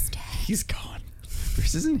because he's dead. He's gone.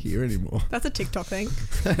 Bruce isn't here anymore. That's a TikTok thing.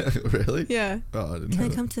 Really? Yeah. Oh, I didn't Can know I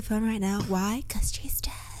that. come to the phone right now? Why? Because she's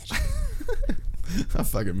dead. I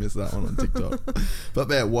fucking missed that one on TikTok. But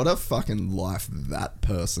man, what a fucking life that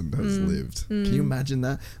person has lived. Can you imagine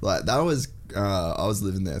that? Like, that was, I was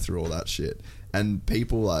living there through all that shit. And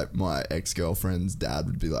people like my ex-girlfriend's dad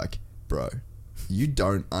would be like, bro, you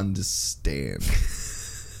don't understand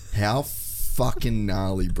how fucking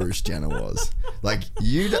gnarly Bruce Jenner was. Like,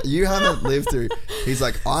 you haven't lived through. He's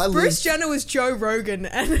like, Bruce Jenner was Joe Rogan,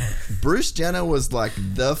 and Bruce Jenner was like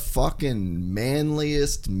the fucking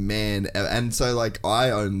manliest man, and so like I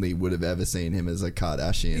only would have ever seen him as a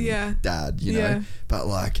Kardashian dad, you know. Yeah. But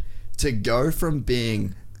like, to go from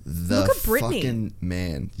being the look at Britney. fucking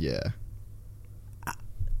man,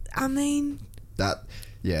 I mean, that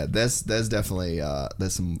there's definitely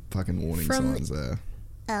there's some fucking warning signs there.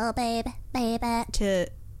 Oh, baby. To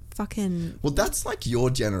fucking... Well, that's like your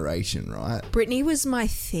generation, right? Britney was my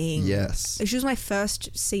thing. Yes. She was my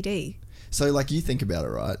first CD. So, like, you think about it,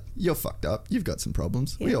 right? You're fucked up. You've got some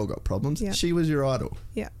problems. Yeah. We all got problems. Yeah. She was your idol.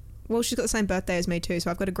 Yeah. Well, she's got the same birthday as me too, so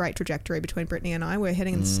I've got a great trajectory between Britney and I. We're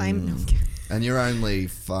heading in the same... And you're only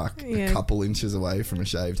Yeah. a couple inches away from a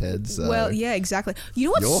shaved head. So Well, yeah, exactly. You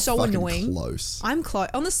know what's you're so fucking annoying? close. I'm close.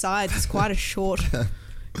 On the sides, it's quite a short.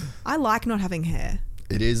 I like not having hair.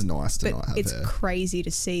 It is nice to But not have it's hair. crazy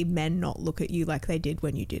to see men not look at you like they did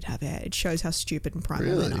when you did have hair. It shows how stupid and primal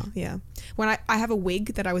men Really? are. Yeah. When I have a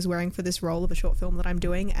wig that I was wearing for this role of a short film that I'm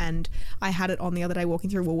doing, and I had it on the other day walking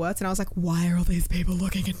through Woolworths, and I was like, why are all these people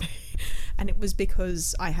looking at me? And it was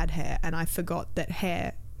because I had hair, and I forgot that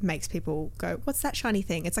hair makes people go, what's that shiny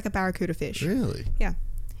thing? It's like a barracuda fish. Really? Yeah.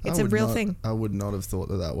 It's a real thing. I would not have thought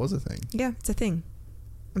that was a thing. Yeah, it's a thing.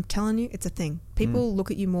 I'm telling you, it's a thing. People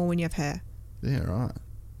look at you more when you have hair. Yeah, right.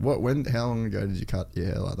 How long ago did you cut your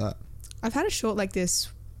hair like that? I've had a short like this.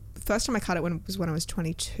 The first time I cut it was when I was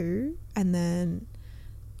 22, and then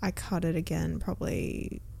I cut it again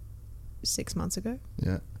probably 6 months ago.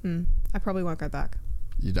 Yeah. I probably won't go back.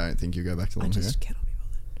 You don't think you go back to I long hair? just cannot be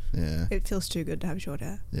bothered. Yeah. It feels too good to have short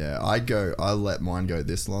hair. Yeah, I let mine go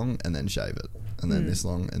this long and then shave it. And then this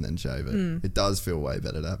long and then shave it. It does feel way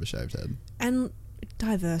better to have a shaved head. And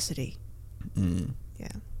diversity. Yeah,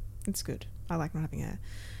 it's good. I like not having hair.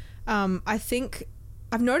 I think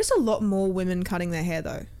I've noticed a lot more women cutting their hair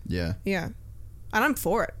though. Yeah. Yeah. And I'm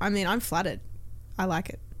for it. I mean, I'm flattered. I like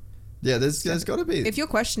it. Yeah, there's got to be... If you're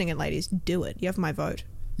questioning it, ladies, do it. You have my vote.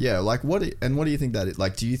 Yeah, like what do you think that is?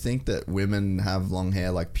 Like, do you think that women have long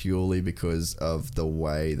hair like purely because of the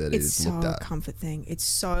way that It's it's so looked a at? comfort thing. It's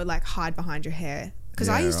so like hide behind your hair. Because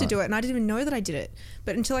Yeah, I used to right. do it and I didn't even know that I did it.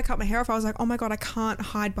 But until I cut my hair off, I was like, oh my God, I can't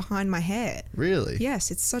hide behind my hair. Really? Yes,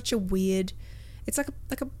 it's such a weird... It's like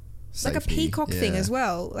a Safety, peacock thing yeah. as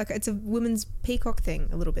well. Like it's a women's peacock thing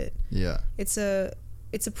a little bit. Yeah. It's a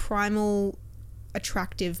primal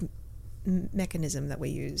attractive mechanism that we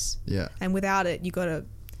use. Yeah. And without it, you got to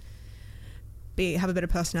have a better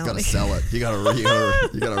personality. Got to sell it. You got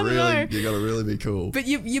to really be cool. But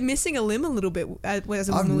you're missing a limb a little bit as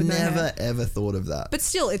a woman I've with no hair. never ever thought of that. But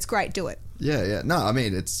still, it's great. Do it. Yeah, yeah. No, I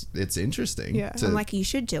mean it's interesting. Yeah. I'm like, you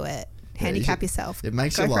should do it. Handicap yourself. It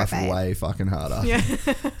makes Go your for it, life babe. way fucking harder. Yeah.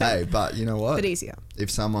 Hey, but you know what? But easier.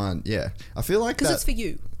 If someone, I feel like Because that. it's for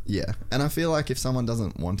you. Yeah, and I feel like if someone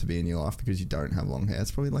doesn't want to be in your life because you don't have long hair,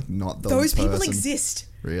 it's probably like not the Those people person. exist.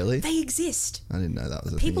 Really? They exist. I didn't know that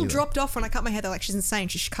was a People thing either. dropped off when I cut my hair. They're like, she's insane.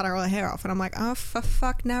 She should cut her hair off. And I'm like, oh, for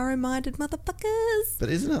fuck, narrow-minded motherfuckers. But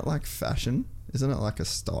isn't it like fashion? Isn't it like a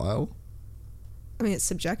style? I mean, it's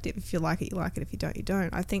subjective. If you like it, you like it. If you don't, you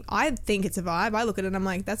don't. I think it's a vibe. I look at it and I'm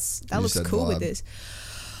like, that You looks said cool with vibe. this.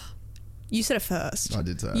 You said it first. I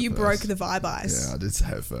did say it You first. broke the vibe ice. Yeah, I did say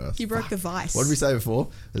it first. You broke the vice. What did we say before?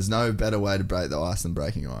 There's no better way to break the ice than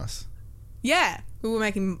breaking ice. Yeah. We were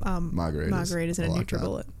making Margaritas. in I a like that.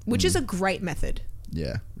 NutriBullet, which is a great method.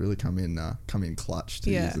 Yeah, really come in clutch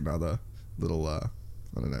to Yeah. use another little, I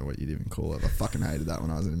don't know what you'd even call it. I fucking hated that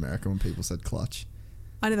when I was in America when people said clutch.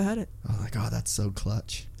 I never heard it. I was like, oh, that's so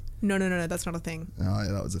clutch. No, that's not a thing. Oh,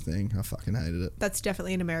 yeah, that was a thing. I fucking hated it. That's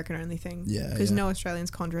definitely an American-only thing. Yeah, Because yeah. no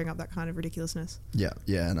Australian's conjuring up that kind of ridiculousness. Yeah,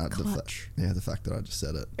 and Clutch. the fact that I just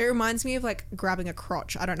said it. It reminds me of like grabbing a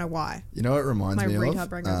crotch. I don't know why. You know what it reminds My me retard of?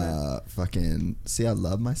 brain goes Fucking, see, I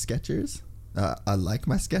love my Skechers. I like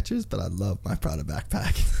my Skechers, but I love my Prada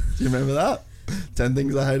backpack. Do you remember that? 10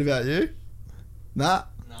 Things I Hate About You? Nah.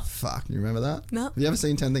 No. Fuck, you remember that? No. Have you ever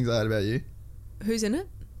seen 10 Things I Hate About You? Who's in it?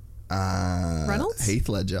 Reynolds? Heath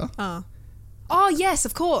Ledger. Oh, yes,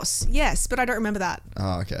 of course. Yes, but I don't remember that.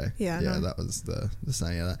 Oh, okay. Yeah, Yeah, no. that was the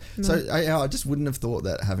saying of that. So I just wouldn't have thought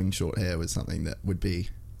that having short hair was something that would be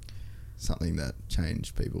something that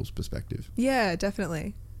changed people's perspective. Yeah,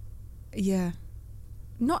 definitely. Yeah.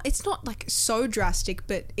 It's not like so drastic,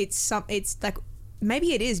 but it's like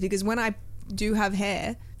maybe it is because when I do have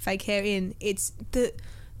hair, fake hair it's the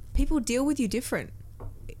people deal with you different.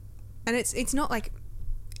 And it's not like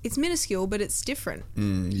it's minuscule, but it's different.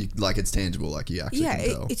 Like it's tangible, like you actually can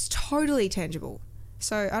tell. It's totally tangible.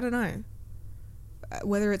 So I don't know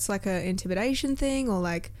whether it's like a intimidation thing or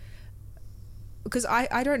like because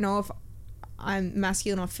I don't know if I'm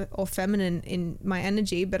masculine or feminine in my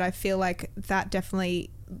energy, but I feel like that definitely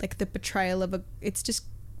like the portrayal of it's just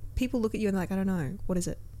people look at you and they're like, I don't know, what is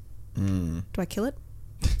it? Do I kill it?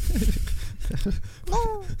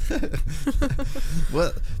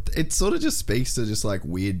 Well, it sort of just speaks to just like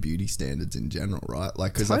weird beauty standards in general, right?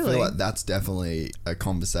 Like, because I Totally. feel like that's definitely a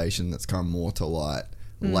conversation that's come more to light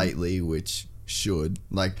lately, which should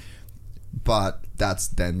like, but that's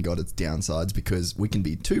then got its downsides because we can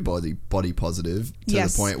be too body positive to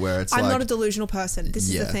the point where it's I'm like, not a delusional person. This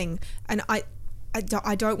is Yeah. the thing, and I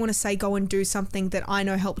don't want to say go and do something that I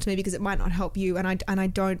know helped me because it might not help you, and I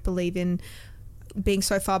don't believe in being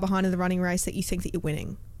so far behind in the running race that you think that you're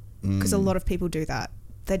winning because a lot of people do that.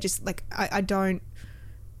 they're just like, I don't,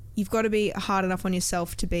 you've got to be hard enough on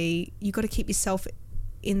yourself you've got to keep yourself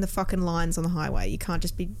in the fucking lines on the highway. You can't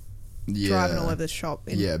just be driving all over the shop.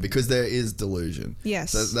 Because there is delusion.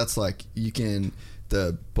 Yes. So that's like,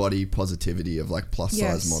 the body positivity of like plus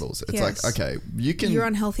size models. It's like, okay, you're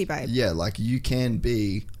unhealthy, babe. Yeah, like you can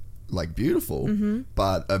be like beautiful,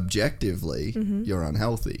 but objectively you're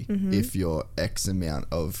unhealthy if you're X amount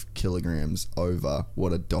of kilograms over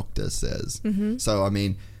what a doctor says. So I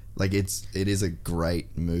mean, like it is a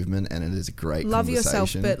great movement and it is a great love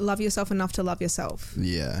yourself, conversation. but love yourself enough to love yourself.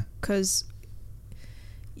 Yeah, because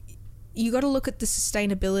you got to look at the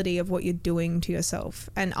sustainability of what you're doing to yourself.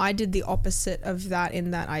 And I did the opposite of that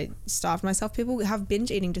in that I starved myself. People have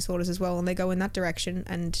binge eating disorders as well, and they go in that direction.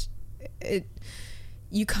 And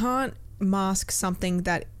you can't mask something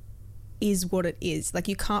that is what it is. Like,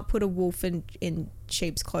 you can't put a wolf in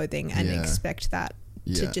sheep's clothing and expect that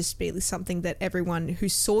to just be something that everyone who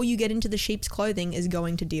saw you get into the sheep's clothing is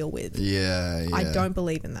going to deal with. I don't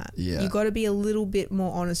believe in that. You got to be a little bit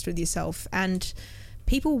more honest with yourself. And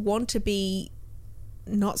people want to be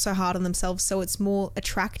not so hard on themselves, so it's more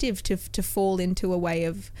attractive to fall into a way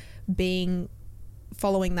of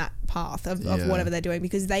following that path of whatever they're doing,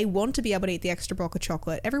 because they want to be able to eat the extra block of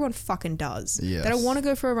chocolate. Everyone fucking does. They don't want to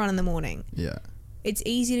go for a run in the morning. It's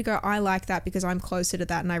easy to go, I like that because I'm closer to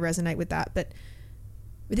that and I resonate with that. But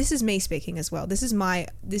this is me speaking as well. This is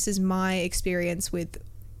my experience with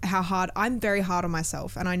how hard I'm very hard on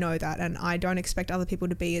myself, and I know that, and I don't expect other people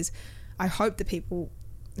to be as. I hope that people,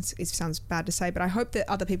 it sounds bad to say, but I hope that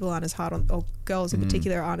other people aren't as hard on, or girls in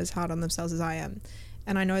particular aren't as hard on themselves as I am.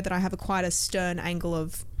 And I know that I have quite a stern angle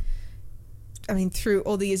of, I mean, through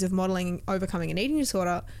all the years of modelling and overcoming an eating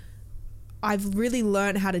disorder, I've really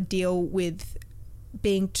learned how to deal with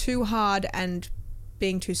being too hard and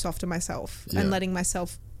being too soft on myself and letting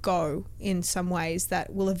myself go in some ways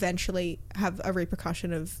that will eventually have a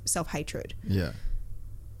repercussion of self-hatred.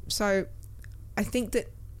 So I think that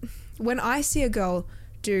when I see a girl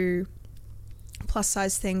do plus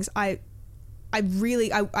size things, I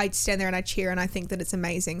stand there and I cheer and I think that it's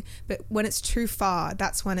amazing. But when it's too far,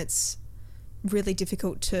 that's when it's really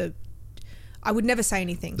difficult to. I would never say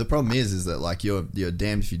anything. The problem is that like you're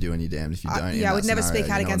damned if you do and you're damned if you don't. I would never speak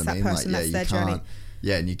out against that person. Like, that's their journey.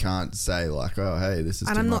 Yeah, and you can't say like, oh, hey, this is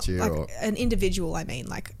and too I'm much not, here. Like, or an individual, I mean,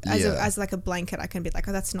 like as like a blanket, I can be like,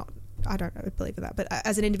 oh, that's not. I don't believe in that. But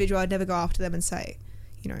as an individual, I'd never go after them and say,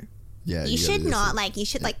 you should not like. You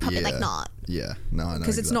should like pop it like not. Yeah, no, I know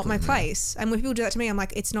because it's not my what you mean. place. And when people do that to me, I'm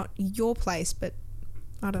like, it's not your place, but.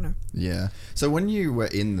 I don't know. Yeah. So when you were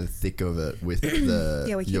in the thick of it with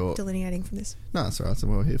the... we keep delineating from this. No, that's all right. That's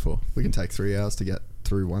what we're here for. We can take 3 hours to get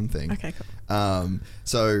through one thing. Okay, cool.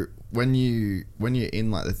 So when you're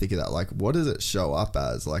in like the thick of that, like what does it show up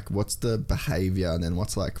as? Like what's the behavior, and then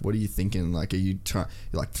what are you thinking? Like are you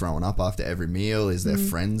like throwing up after every meal? Is there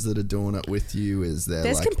friends that are doing it with you? There's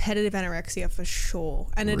like, competitive anorexia for sure.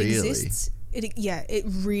 And it really? Exists. It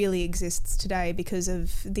really exists today because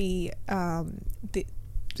of the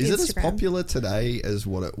Is Instagram. it as popular today as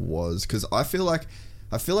what it was? Because I feel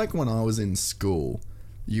like when I was in school,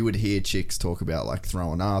 you would hear chicks talk about like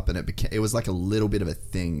throwing up, and it was like a little bit of a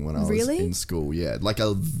thing when I was in school. Yeah, like a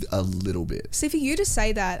little bit. See, for you to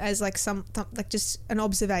say that as like like just an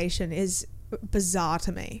observation is bizarre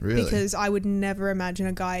to me. Really? Because I would never imagine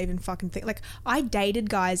a guy even fucking think like I dated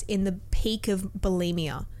guys in the peak of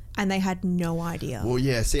bulimia. And they had no idea. Well,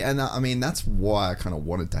 yeah, see, and I mean, that's why I kind of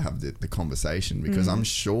wanted to have the conversation, because I'm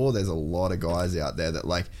sure there's a lot of guys out there that,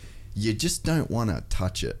 like, you just don't want to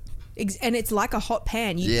touch it. And it's like a hot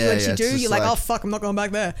pan. Once you do, you're like, oh, fuck, I'm not going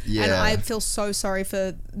back there. Yeah. And I feel so sorry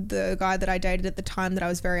for the guy that I dated at the time that I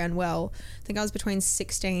was very unwell. I think I was between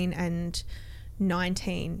 16 and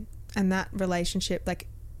 19. And that relationship, like,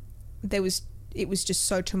 it was just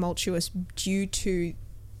so tumultuous due to...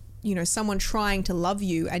 someone trying to love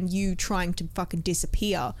you and you trying to fucking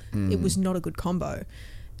disappear. It was not a good combo.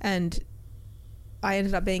 And I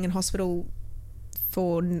ended up being in hospital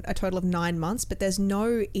for a total of 9 months, but there's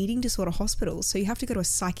no eating disorder hospitals. So you have to go to a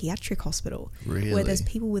psychiatric hospital. Really? Where there's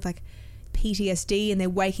people with like PTSD and they're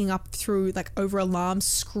waking up through like over alarms,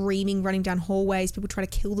 screaming, running down hallways, people trying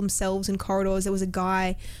to kill themselves in corridors. There was a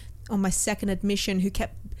guy on my second admission who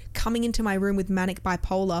kept coming into my room with manic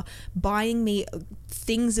bipolar, buying me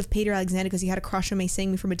things of Peter Alexander because he had a crush on me,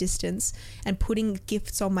 seeing me from a distance, and putting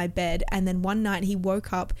gifts on my bed. And then one night he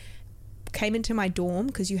woke up, came into my dorm,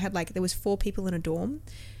 because you had like, there was 4 people in a dorm,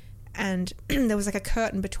 and there was like a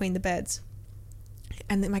curtain between the beds.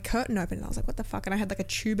 And then my curtain opened and I was like, what the fuck? And I had like a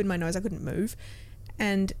tube in my nose, I couldn't move.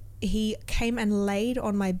 And he came and laid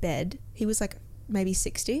on my bed. He was like maybe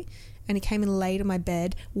 60, and he came and laid on my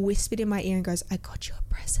bed, whispered in my ear and goes, I got you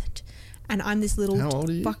a present. And I'm this little How old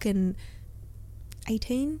are you? fucking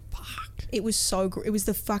 18. Fuck. It was so it was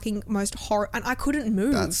the fucking most horror, and I couldn't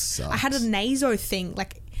move. That sucks. I had a naso thing,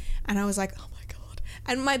 like, and I was like, oh my God.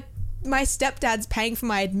 And my stepdad's paying for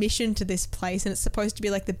my admission to this place, and it's supposed to be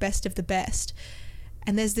like the best of the best.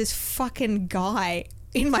 And there's this fucking guy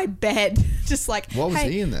in my bed, just like, What was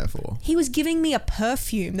hey, he in there for? he was giving me a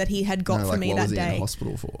perfume that he had got No, for like, me what that was he day. in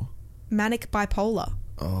hospital for? Manic bipolar.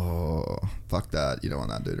 Oh, fuck that. You don't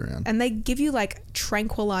want that dude around. And they give you like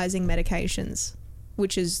tranquilizing medications,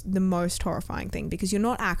 which is the most horrifying thing, because you're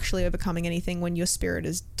not actually overcoming anything when your spirit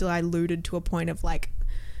is diluted to a point of like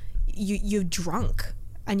you're drunk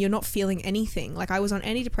and you're not feeling anything. Like I was on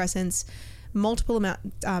antidepressants, multiple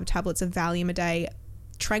tablets of Valium a day,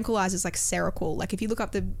 tranquilizers like Seroquel. Like if you look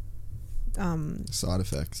up the side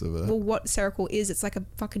effects of it. well, what Seroquel is, it's like a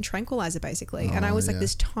fucking tranquilizer basically. And I was like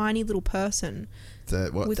this tiny little person.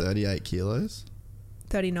 38 kilos?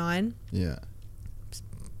 39. Yeah.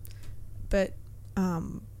 But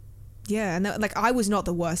yeah, and like I was not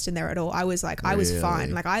the worst in there at all. I was like, I was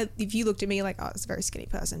fine. Like if you looked at me like, oh, it's a very skinny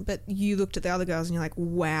person, but you looked at the other girls and you're like,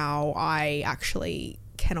 wow, I actually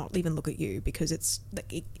cannot even look at you, because it's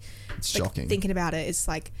like It's shocking. Thinking about it, it's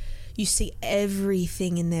like you see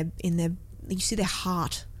everything in their you see their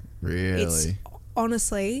heart. Really? It's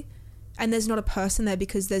honestly, and there's not a person there,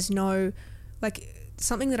 because there's no, like,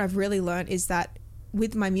 something that I've really learned is that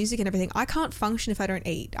with my music and everything, I can't function if I don't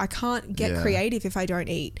eat. I can't get creative if I don't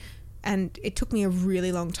eat. And it took me a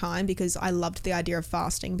really long time, because I loved the idea of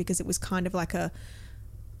fasting, because it was kind of like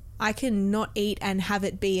I can not eat and have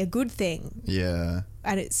it be a good thing. Yeah.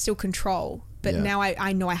 And it's still control. But now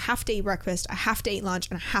I know I have to eat breakfast, I have to eat lunch,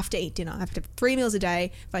 and I have to eat dinner. I have to have 3 meals a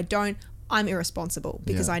day. If I don't, I'm irresponsible,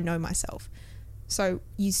 because I know myself. So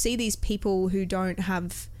you see these people who don't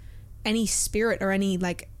have any spirit or any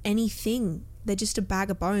like anything. They're just a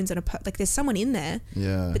bag of bones, and like there's someone in there,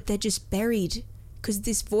 but they're just buried, because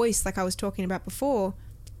this voice, like I was talking about before,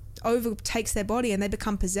 overtakes their body and they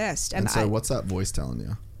become possessed. And so what's that voice telling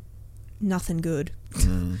you? Nothing good.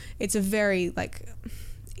 It's a very like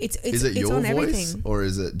it's is it your on voice everything. Or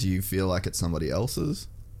do you feel like it's somebody else's?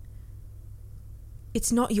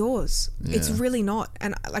 It's not yours. It's really not.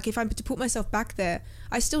 And like if I'm to put myself back there,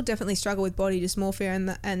 I still definitely struggle with body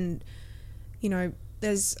dysmorphia, and you know,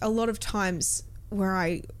 there's a lot of times where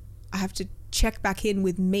I have to check back in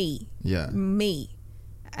with me. Me.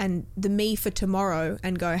 And the me for tomorrow,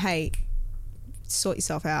 and go, hey, sort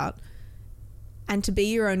yourself out. And to be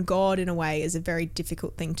your own God in a way is a very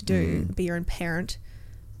difficult thing to do. Be your own parent.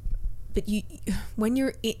 But when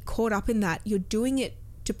you're caught up in that, you're doing it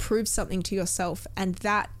to prove something to yourself, and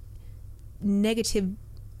that negative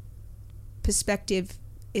perspective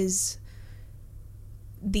is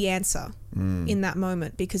the answer in that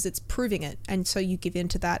moment, because it's proving it, and so you give in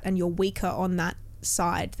to that, and you're weaker on that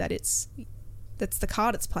side. That's the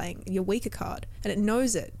card it's playing, your weaker card, and it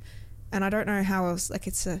knows it. And I don't know how else, like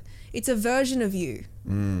it's a version of you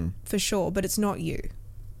for sure, but it's not you.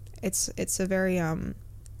 It's a very and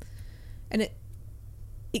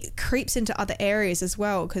it creeps into other areas as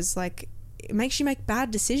well, because like it makes you make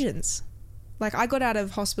bad decisions. Like I got out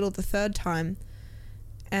of hospital the 3rd time,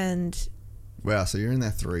 and wow, so you're in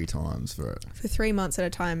there 3 times for 3 months at a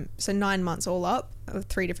time, so 9 months all up of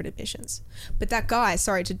 3 different admissions. But that guy,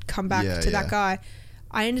 sorry to come back to that guy,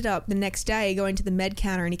 I ended up the next day going to the med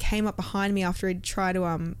counter, and he came up behind me after he'd tried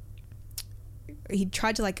to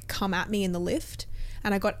like come at me in the lift,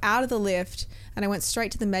 and I got out of the lift and I went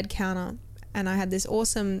straight to the med counter. And I had this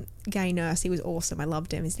awesome gay nurse. He was awesome. I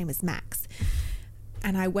loved him. His name was Max.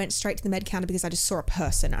 And I went straight to the med counter because I just saw a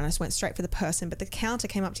person, and I just went straight for the person. But the counter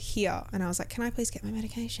came up to here, and I was like, can I please get my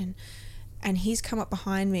medication? And he's come up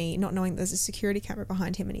behind me, not knowing there's a security camera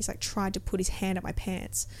behind him, and he's like tried to put his hand up my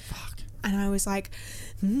pants. Fuck. And I was like,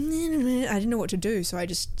 I didn't know what to do. So I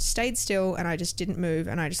just stayed still, and I just didn't move,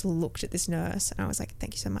 and I just looked at this nurse, and I was like,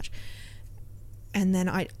 thank you so much. And then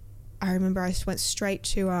I remember I went straight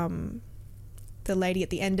to the lady at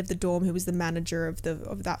the end of the dorm, who was the manager of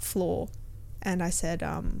that floor, and I said,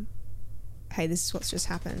 hey, this is what's just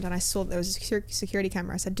happened. And I saw that there was a security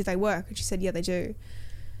camera. I said, do they work? And she said, yeah, they do.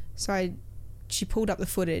 So she pulled up the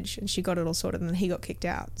footage, and she got it all sorted, and then he got kicked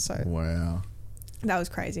out. So wow, that was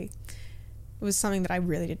crazy. It was something that I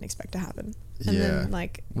really didn't expect to happen. And then,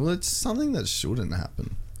 like, well, it's something that shouldn't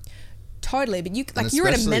happen. Totally, but you're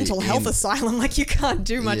in a mental health asylum. Like, you can't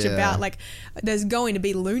do much about, like, there's going to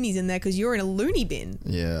be loonies in there because you're in a loony bin.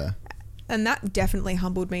 Yeah. And that definitely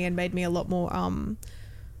humbled me and made me a lot more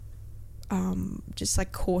just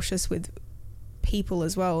like cautious with people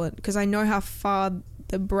as well, because I know how far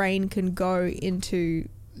the brain can go into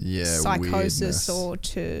psychosis weirdness. Or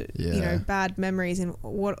to bad memories, and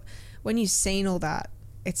when you've seen all that,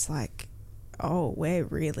 it's like, oh, we're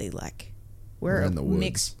really like we're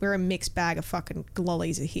a mixed bag of fucking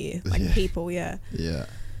lollies here, like people.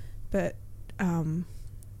 But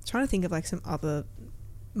trying to think of like some other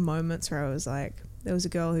moments where I was like, there was a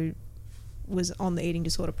girl who was on the eating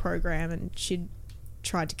disorder program and she'd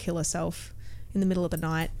tried to kill herself in the middle of the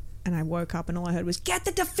night, and I woke up and all I heard was, get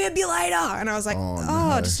the defibrillator, and I was like,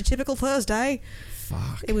 just a typical Thursday.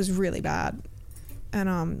 Fuck. It was really bad.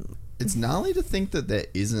 And it's gnarly to think that there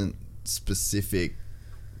isn't specific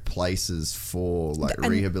places for like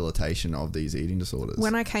rehabilitation of these eating disorders.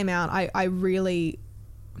 When I came out, I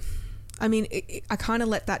kind of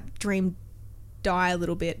let that dream die a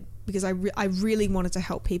little bit, because I really wanted to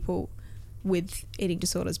help people with eating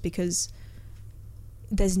disorders, because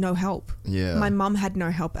there's no help. Yeah. My mum had no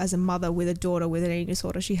help as a mother with a daughter with an eating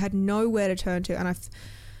disorder. She had nowhere to turn to, and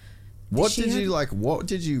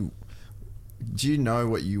do you know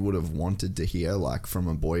what you would have wanted to hear, like from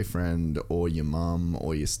a boyfriend or your mum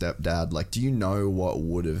or your stepdad? Like, do you know what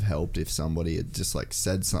would have helped if somebody had just like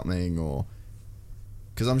said something? Or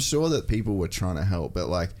because I'm sure that people were trying to help, but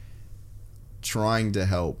like trying to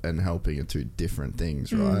help and helping are two different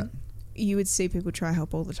things, right? You would see people try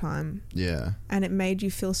help all the time. Yeah. And it made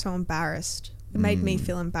you feel so embarrassed. It made me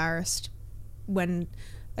feel embarrassed when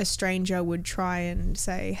a stranger would try and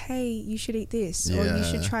say, hey, you should eat this, or you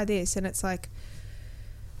should try this. And it's like,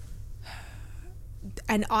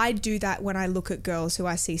 and I do that when I look at girls who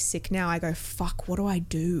I see sick now. I go, fuck, what do I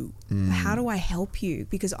do? How do I help you?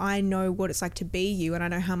 Because I know what it's like to be you, and I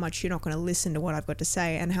know how much you're not going to listen to what I've got to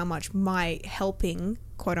say, and how much my helping,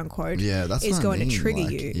 quote unquote, is going to trigger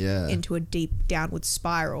you into a deep downward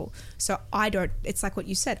spiral. So it's like what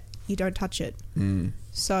you said, you don't touch it.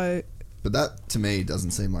 So, but that to me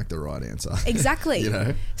doesn't seem like the right answer. Exactly. You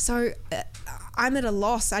know? So I'm at a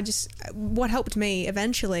loss. What helped me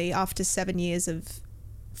eventually after 7 years of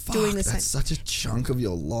doing the same. That's such a chunk of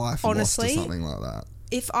your life, honestly, lost to something like that.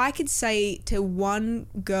 If I could say to one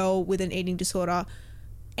girl with an eating disorder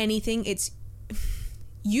anything, it's,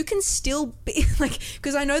 you can still be like,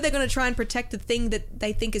 because I know they're going to try and protect the thing that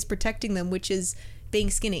they think is protecting them, which is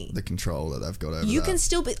being skinny. The control that they've got over you that. can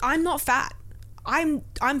still be, I'm not fat. I'm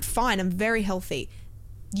fine. I'm very healthy.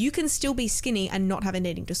 You can still be skinny and not have an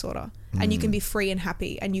eating disorder, and you can be free and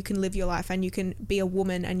happy, and you can live your life, and you can be a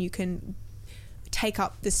woman, and you can take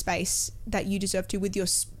up the space that you deserve to with your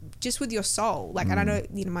soul. Like, and I know,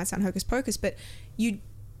 it might sound hocus pocus, but you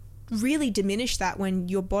really diminish that when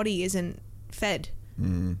your body isn't fed.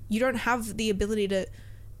 You don't have the ability to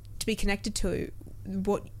be connected to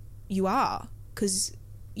what you are, because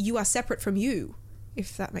you are separate from you,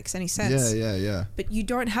 if that makes any sense. Yeah. But you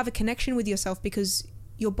don't have a connection with yourself because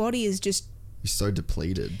your body is just... You're so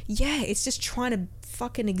depleted. Yeah, it's just trying to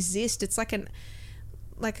fucking exist. It's like a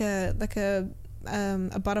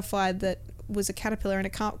butterfly that was a caterpillar and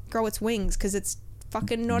it can't grow its wings because it's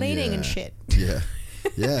fucking not eating and shit. Yeah.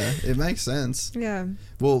 Yeah, it makes sense. Yeah.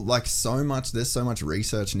 Well, like there's so much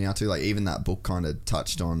research now too, like even that book kind of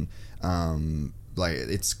touched on, like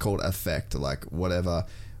it's called affect, like whatever.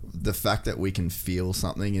 The fact that we can feel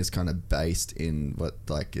something is kind of based in what,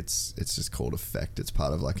 like it's just called affect. It's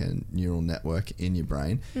part of like a neural network in your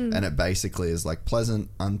brain, and it basically is like pleasant,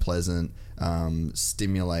 unpleasant,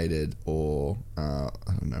 stimulated, or I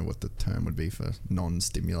don't know what the term would be for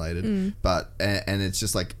non-stimulated, but and it's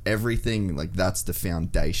just like everything, like that's the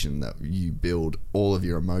foundation that you build all of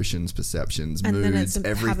your emotions, perceptions, and moods,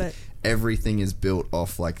 everything is built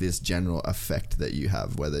off like this general effect that you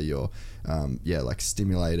have, whether you're like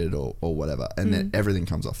stimulated or whatever, and then everything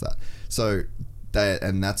comes off that. So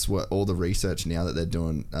that's what all the research now that they're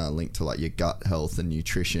doing linked to like your gut health and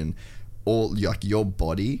nutrition, all like your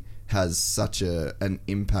body has such an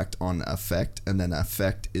impact on affect, and then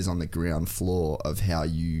affect is on the ground floor of how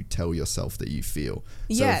you tell yourself that you feel.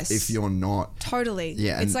 So if you're not totally,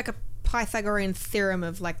 it's like a Pythagorean theorem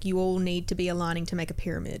of like you all need to be aligning to make a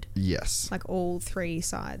pyramid. Yes, like all three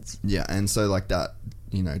sides. Yeah, and so like that,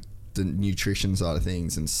 the nutrition side of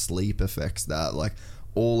things and sleep affects that. Like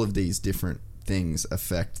all of these different things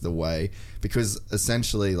affect the way, because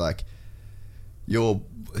essentially like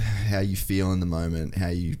how you feel in the moment, how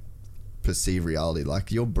you perceive reality,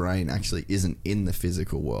 like your brain actually isn't in the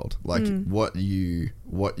physical world. Like what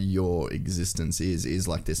your existence is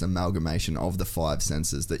like this amalgamation of the five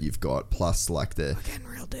senses that you've got, plus like we're getting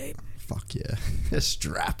real deep. fuck yeah,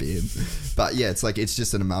 strap in. But yeah, it's like it's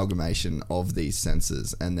just an amalgamation of these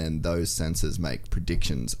senses, and then those senses make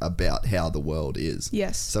predictions about how the world is.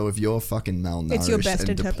 Yes. So if you're fucking malnourished It's your best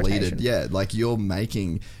and interpretation. depleted, yeah, like you're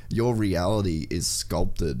making your reality is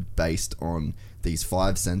sculpted based on these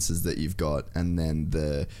 5 senses that you've got, and then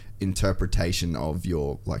the interpretation of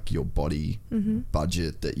your body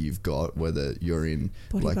budget that you've got, whether you're in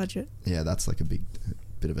Body budget. Yeah, that's like a big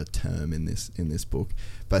bit of a term in this book,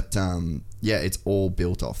 but yeah, it's all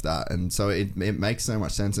built off that, and so it makes so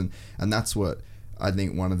much sense, and that's what I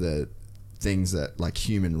think one of the things that like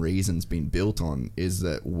human reason's been built on is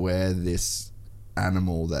that we're this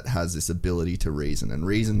animal that has this ability to reason, and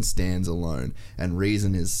reason stands alone, and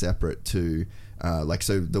reason is separate to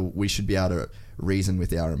we should be able to reason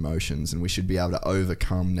with our emotions, and we should be able to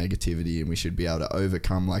overcome negativity, and we should be able to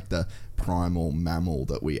overcome like the primal mammal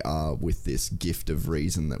that we are with this gift of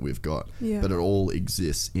reason that we've got. Yeah. But it all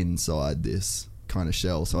exists inside this kind of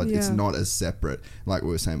shell, so it's not as separate like we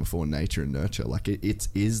were saying before, nature and nurture. Like it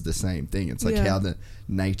is the same thing. It's like how the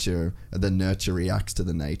nurture reacts to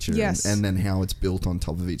the nature, yes. and then how it's built on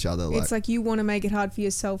top of each other. It's like you want to make it hard for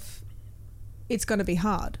yourself, it's going to be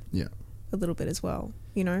hard. Yeah. A little bit as well.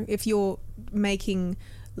 You know, if you're making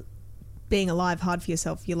being alive hard for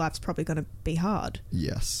yourself, your life's probably going to be hard.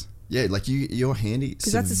 Yes. Yeah, like you're handy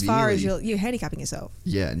because that's as far as you're handicapping yourself.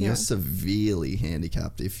 Yeah, and you're severely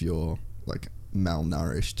handicapped if you're like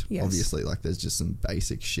malnourished. Yes. Obviously, like there's just some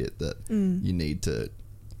basic shit that you need to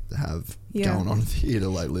have Yeah. going on for you to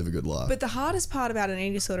like live a good life. But the hardest part about an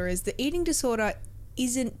eating disorder is the eating disorder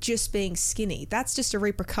isn't just being skinny. That's just a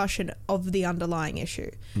repercussion of the underlying issue,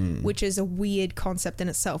 which is a weird concept in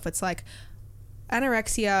itself. It's like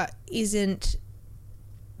anorexia isn't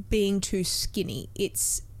being too skinny.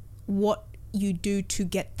 It's what you do to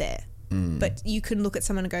get there. But you can look at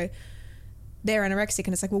someone and go, they're anorexic,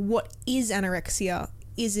 and it's like, well, what is anorexia?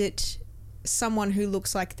 Is it someone who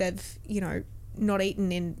looks like they've, not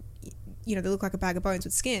eaten in, they look like a bag of bones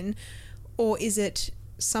with skin? Or is it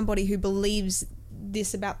somebody who believes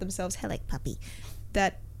this about themselves, hello puppy,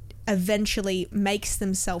 that eventually makes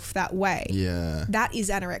themselves that way? Yeah. That is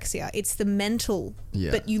anorexia. It's the mental,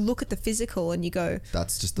 but you look at the physical and you go,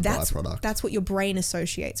 that's just the byproduct. That's what your brain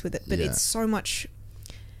associates with it. But it's so much,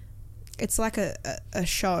 it's like a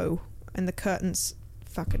show, and the curtains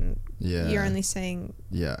fucking, you're only seeing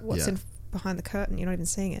what's in behind the curtain. You're not even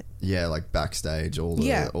seeing it. Yeah, like backstage, all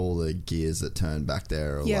the gears that turn back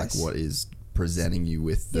there are like what is presenting you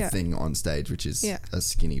with the thing on stage, which is a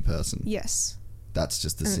skinny person. Yes. That's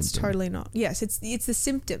just the symptom. It's totally not. Yes, it's the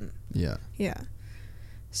symptom. Yeah. Yeah.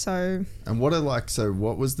 So. And what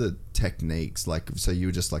was the techniques? Like, so you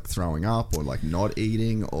were just like throwing up or like not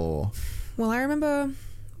eating or? Well, I remember,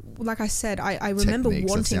 like I said, I remember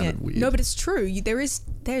wanting it. Weird. No, but it's true. There's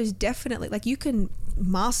definitely, like, you can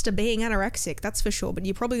master being anorexic, that's for sure, but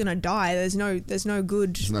you're probably going to die. There's no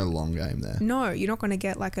good. There's no long game there. No, you're not going to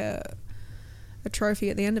get like a trophy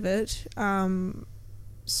at the end of it.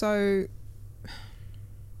 So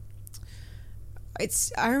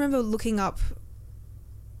I remember looking up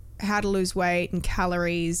how to lose weight and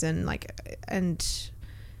calories and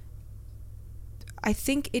I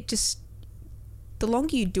think it just, the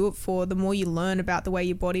longer you do it for, the more you learn about the way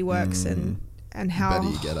your body works and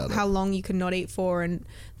how long you can not eat for, and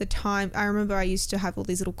the time. I remember I used to have all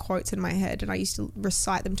these little quotes in my head, and I used to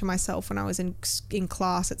recite them to myself when I was in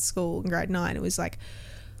class at school in grade 9. It was like,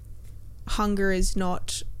 hunger is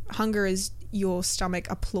your stomach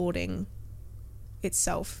applauding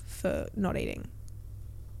itself for not eating.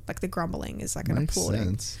 Like the grumbling is like an applauding.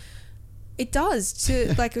 Sense. It does,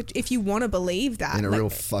 to like, if you want to believe that in a real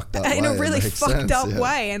fucked up way. In a really fucked up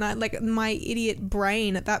way. And I, like, my idiot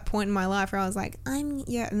brain at that point in my life where I was like, and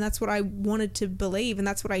that's what I wanted to believe, and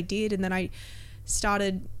that's what I did. And then I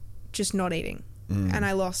started just not eating, and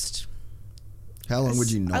I lost. How long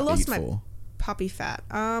would you not eat for? I lost my puppy fat.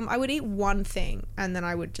 I would eat one thing, and then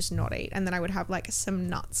I would just not eat, and then I would have like some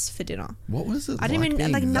nuts for dinner. What was it? I didn't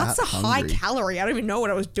even like nuts are high hungry? calorie. I don't even know what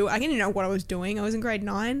I was doing. I didn't even know what I was doing. I was in grade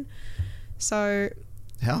 9. So,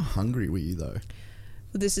 how hungry were you though?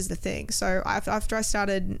 Well, this is the thing. So after I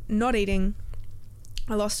started not eating,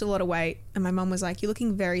 I lost a lot of weight, and my mum was like, "You're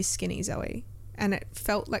looking very skinny, Zoe," and it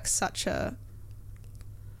felt like such a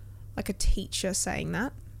teacher saying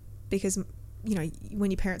that, because when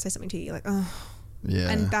your parents say something to you, you're like, oh, yeah,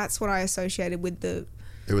 and that's what I associated with the.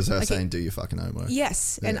 It was her saying, "Do you fucking homework?"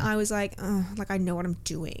 Yes, and I was like, oh, like I know what I'm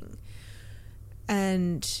doing.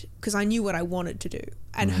 And because I knew what I wanted to do,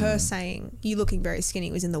 and her saying you looking very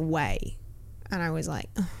skinny was in the way, and I was like,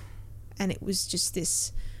 ugh. And it was just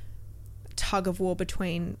this tug of war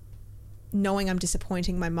between knowing I'm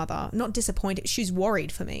disappointing my mother. Not disappointed, she's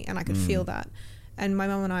worried for me, and I could feel that. And my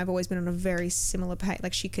mum and I have always been on a very similar page.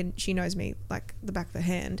 Like she knows me like the back of her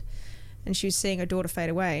hand, and she was seeing her daughter fade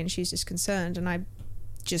away, and she's just concerned. And I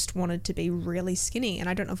just wanted to be really skinny, and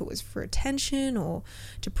I don't know if it was for attention or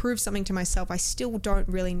to prove something to myself. I still don't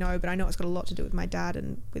really know, but I know it's got a lot to do with my dad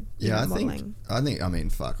and with modeling. I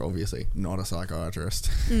mean, fuck, obviously not a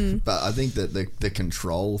psychiatrist, but I think that the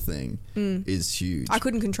control thing is huge. I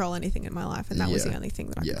couldn't control anything in my life, and that was the only thing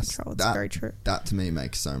that I could control. It's very true. That to me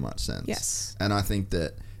makes so much sense. Yes. And I think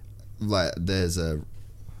that like there's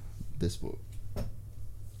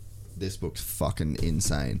this book's fucking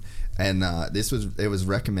insane, and it was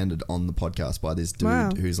recommended on the podcast by this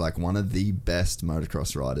dude who's like one of the best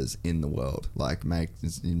motocross riders in the world. Like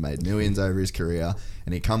he made millions over his career,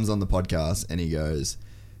 and he comes on the podcast and he goes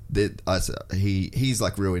that he's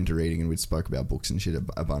like real into reading, and we'd spoke about books and shit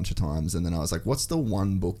a bunch of times, and then I was like, what's the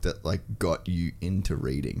one book that like got you into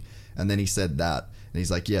reading? And then he said that, and he's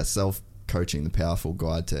like, yeah, Self-Coaching, the Powerful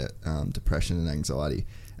Guide to Depression and Anxiety.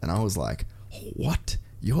 And I was like, what?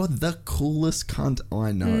 You're the coolest cunt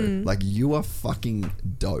I know. Like, you are fucking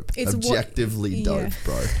dope. It's objectively dope,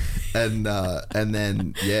 bro. And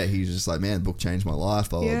then, he's just like, man, the book changed my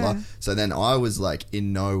life, blah, blah, blah. So then I was like,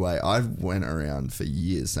 in no way, I went around for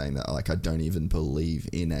years saying that, like, I don't even believe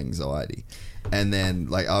in anxiety. And then,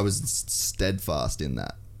 like, I was steadfast in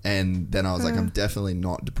that. And then I was like, I'm definitely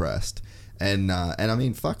not depressed. And I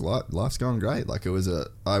mean, fuck, life's going great. Like, it was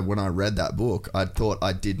when I read that book, I thought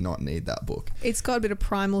I did not need that book. It's got a bit of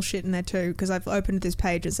primal shit in there too, because I've opened this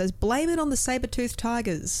page and it says, blame it on the saber-toothed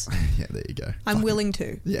tigers. Yeah, there you go. I'm willing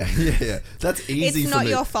to. Yeah. That's easy. It's not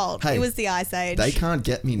your fault. Hey, it was the Ice Age. They can't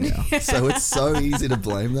get me now. So it's so easy to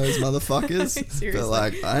blame those motherfuckers. Seriously. But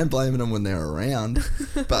like, I ain't blaming them when they're around.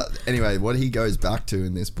 But anyway, what he goes back to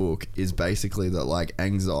in this book is basically that like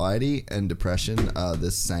anxiety and depression are the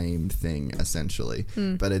same thing essentially,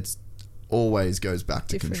 but it's always goes back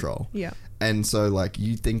to control. Yeah. And so like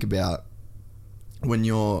you think about when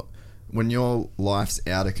your life's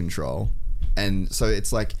out of control, and so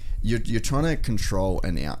it's like you're trying to control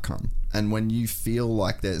an outcome, and when you feel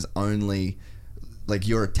like there's only like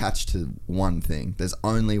you're attached to one thing, there's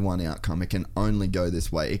only one outcome, it can only go this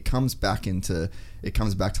way, it comes back to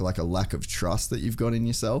like a lack of trust that you've got in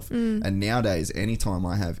yourself. And nowadays, anytime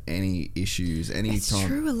I have any issues, it's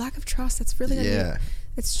true, a lack of trust, that's really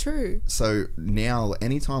it's true. So now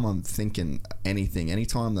anytime I'm thinking anything,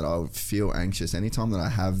 anytime that I feel anxious, anytime that I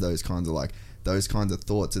have those kinds of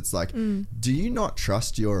thoughts, it's like, do you not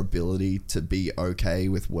trust your ability to be okay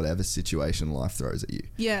with whatever situation life throws at you?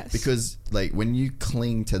 Yes. Because like when you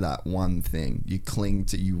cling to that one thing,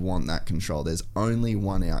 you want that control. There's only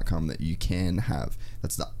one outcome that you can have.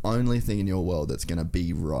 That's the only thing in your world that's going to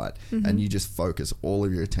be right. And you just focus all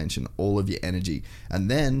of your attention, all of your energy.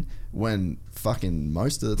 And then when fucking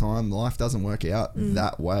most of the time life doesn't work out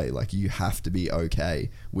that way, like you have to be okay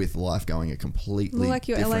with life going a completely like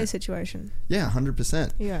your different. LA situation. Yeah,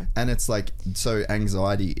 100%. Yeah. And it's like, so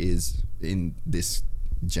anxiety is, in this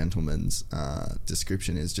gentleman's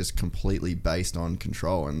description, is just completely based on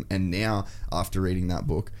control. And now, after reading that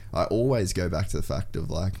book, I always go back to the fact of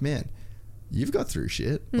like, man, you've got through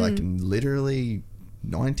shit. Like literally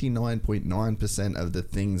 99.9% of the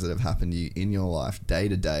things that have happened to you in your life, day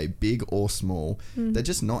to day, big or small, they're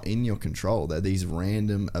just not in your control. They're these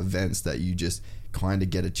random events that you just kind of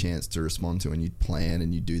get a chance to respond to, and you plan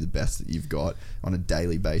and you do the best that you've got on a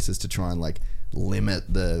daily basis to try and like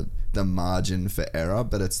limit the margin for error.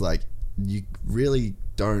 But it's like, you really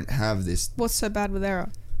don't have this. What's so bad with error?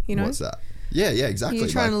 You know? What's that? Yeah, exactly. You're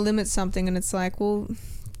trying to limit something, and it's like, well,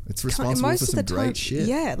 it's responsible for some great shit.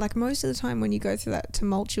 Yeah, like most of the time when you go through that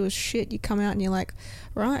tumultuous shit, you come out and you're like,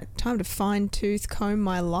 right, time to fine-tooth comb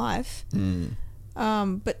my life.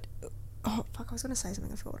 But, oh, fuck, I was going to say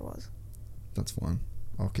something. I forgot what it was. That's fine.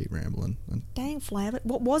 I'll keep rambling. Dang, Flav.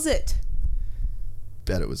 What was it?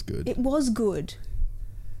 Bet it was good. It was good.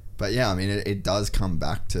 But yeah, I mean, it does come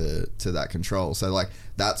back to that control. So like,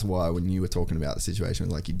 that's why when you were talking about the situation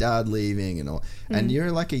with like your dad leaving and all, and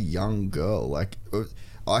you're like a young girl, like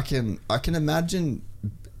I can imagine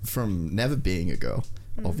from never being a girl,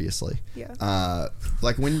 obviously. Yeah.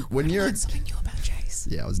 Like when you're something new about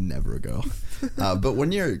Jace. Yeah, I was never a girl. But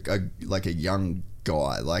when you're like a young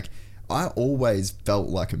guy, like I always felt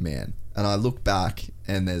like a man. And I look back,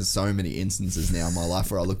 and there's so many instances now in my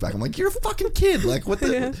life where I look back, I'm like, you're a fucking kid. Like, what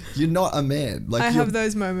the? Yeah. You're not a man. Like, I have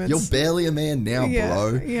those moments. You're barely a man now,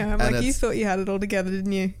 bro. Yeah, I'm like, you thought you had it all together,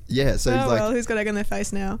 didn't you? Yeah, so like, well, who's got egg on their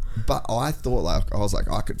face now? But I thought, like, I was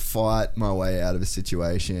like, I could fight my way out of a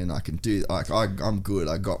situation. I can do, like, I'm good.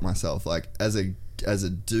 I got myself. Like, as a as a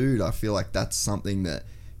dude, I feel like that's something that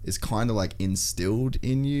is kind of like instilled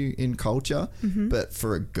in you in culture. But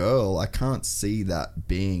for a girl, I can't see that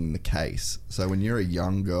being the case. So when you're a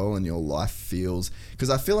young girl and your life feels, because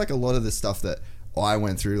I feel like a lot of the stuff that I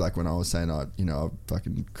went through, like when I was saying,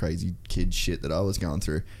 fucking crazy kid shit that I was going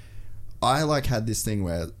through, I like had this thing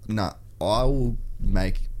where, I will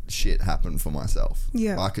make shit happen for myself.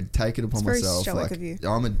 Yeah. I could take it upon very myself. stoic Like, of you.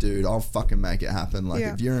 I'm a dude, I'll fucking make it happen. Like,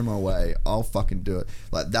 Yeah. if you're in my way, I'll fucking do it.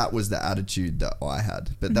 Like, that was the attitude that I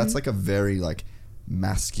had. But that's like a very like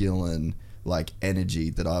masculine like energy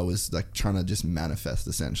that I was like trying to just manifest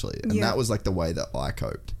essentially. And that was like the way that I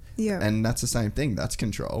coped. Yeah. And that's the same thing. That's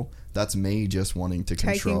control. That's me just wanting to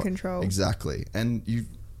Taking control. Exactly. And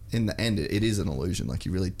in the end, it is an illusion. Like,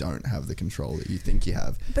 you really don't have the control that you think you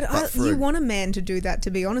have. But you want a man to do that,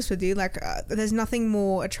 to be honest with you. Like, there's nothing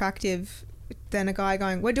more attractive than a guy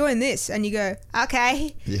going, we're doing this. And you go,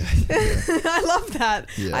 okay. Yeah. I love that.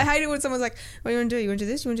 Yeah. I hate it when someone's like, what do you want to do? You want to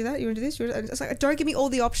do this? You want to do that? You want to do this? You want to do that? It's like, don't give me all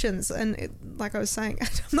the options. And like I was saying, I'm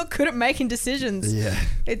not good at making decisions. Yeah.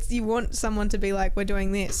 You want someone to be like, we're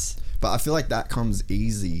doing this. But I feel like that comes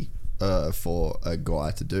easy for a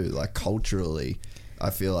guy to do. Like, culturally, I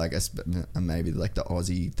feel like maybe like the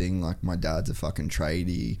Aussie thing, like my dad's a fucking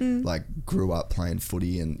tradie, like grew up playing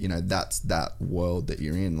footy, and that's that world that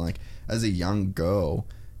you're in. Like, as a young girl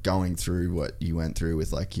going through what you went through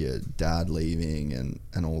with like your dad leaving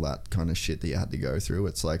and all that kind of shit that you had to go through,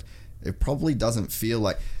 it's like it probably doesn't feel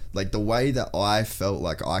like the way that I felt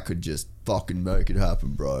like I could just fucking make it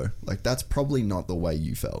happen, bro. Like, that's probably not the way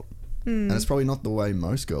you felt. And it's probably not the way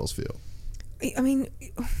most girls feel. I mean,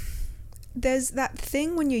 there's that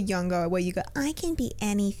thing when you're younger where you go, I can be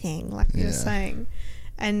anything, like you're saying.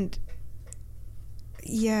 And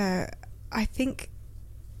yeah, I think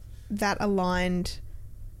that aligned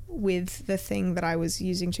with the thing that I was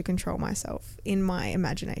using to control myself in my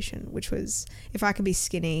imagination, which was, if I can be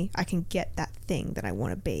skinny, I can get that thing that I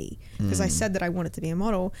want to be. Because I said that I wanted to be a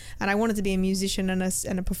model, and I wanted to be a musician and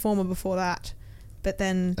a performer before that. But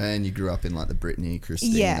then... And you grew up in like the Britney,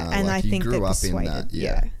 Christina. Yeah, and like, I think you grew that up persuaded. in that.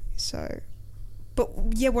 Yeah. So... But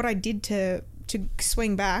yeah, what I did to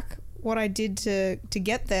swing back, what I did to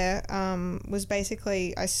get there was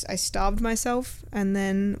basically I starved myself, and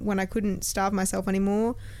then when I couldn't starve myself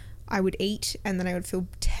anymore, I would eat, and then I would feel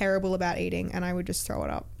terrible about eating, and I would just throw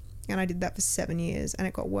it up. And I did that for 7 years, and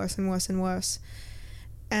it got worse and worse and worse.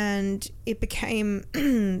 And it became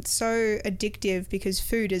so addictive because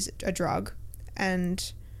food is a drug,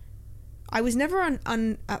 and I was never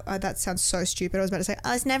that sounds so stupid. I was about to say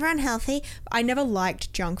I was never unhealthy. I never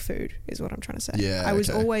liked junk food, is what I'm trying to say. Yeah, I was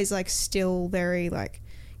okay. always like still very like,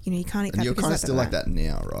 you can't eat that. And you're because kind of that's still like that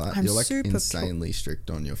now, right? I'm You're like super insanely strict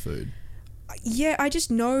on your food. Yeah, I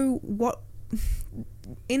just know what.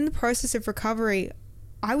 In the process of recovery,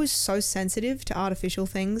 I was so sensitive to artificial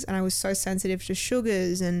things, and I was so sensitive to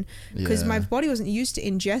sugars, and because my body wasn't used to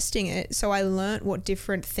ingesting it, so I learnt what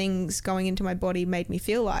different things going into my body made me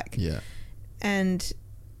feel like. Yeah. And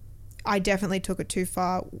I definitely took it too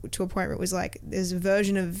far, to a point where it was like, there's a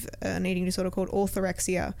version of an eating disorder called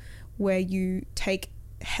orthorexia, where you take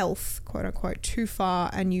health, quote unquote, too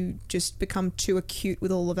far, and you just become too acute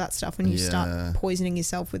with all of that stuff, and you start poisoning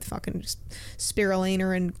yourself with fucking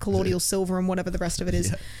spirulina and colloidal silver and whatever the rest of it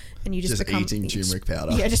is. And you just become eating turmeric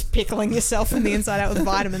powder. Yeah, just pickling yourself from the inside out with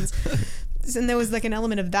vitamins. And there was like an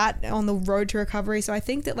element of that on the road to recovery. So I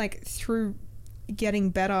think that like through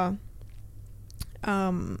getting better,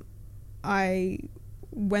 I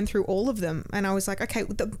went through all of them, and I was like, okay,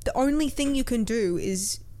 the only thing you can do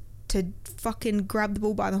is to fucking grab the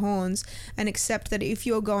bull by the horns and accept that if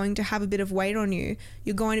you're going to have a bit of weight on you,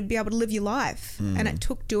 you're going to be able to live your life. And it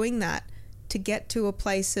took doing that to get to a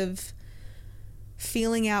place of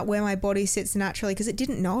feeling out where my body sits naturally, because it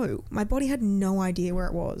didn't know. My body had no idea where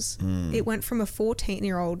it was. It went from a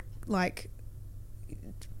 14-year-old like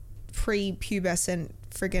pre-pubescent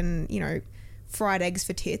friggin', fried eggs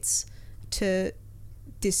for tits, to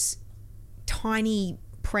this tiny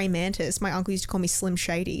praying mantis. My uncle used to call me Slim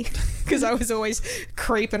Shady because I was always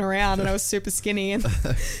creeping around and I was super skinny, and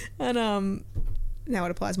now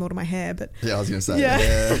it applies more to my hair, but yeah, I was gonna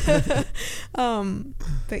say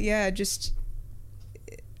but yeah, just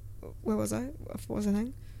where was I? What was I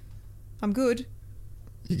saying? I'm good.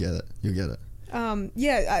 You get it.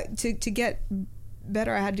 To get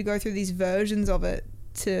better, I had to go through these versions of it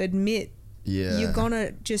to admit you're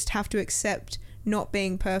gonna just have to accept not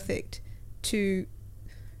being perfect.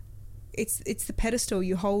 It's the pedestal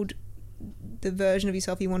you hold the version of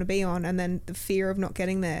yourself you want to be on, and then the fear of not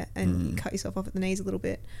getting there, and you cut yourself off at the knees a little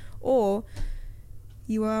bit, or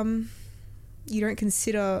you don't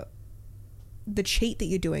consider the cheat that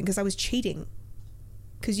you're doing, because I was cheating.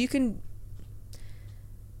 Because you can...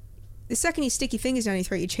 The second you stick your fingers down your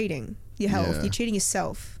throat, you're cheating your health. Yeah. You're cheating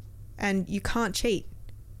yourself. And you can't cheat.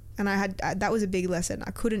 And that was a big lesson.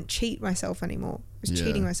 I couldn't cheat myself anymore. I was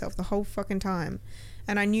cheating myself the whole fucking time.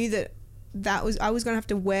 And I knew I was going to have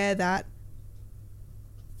to wear that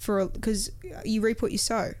because you reap what you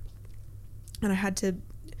sow. And I had to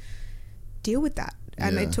deal with that.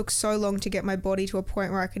 And it took so long to get my body to a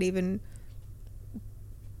point where I could even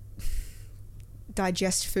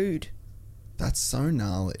digest food. That's so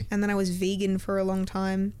gnarly. And then I was vegan for a long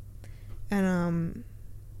time. And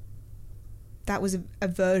that was a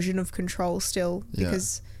version of control still,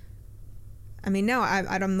 because I mean, now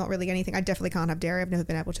I'm not really anything. I definitely can't have dairy. I've never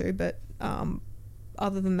been able to, but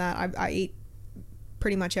other than that, I eat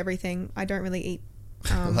pretty much everything. I don't really eat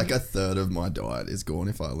like a third of my diet is gone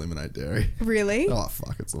if I eliminate dairy. Really? Oh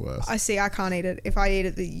fuck, it's the worst. I see. I can't eat it. If I eat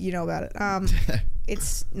it, you know about it.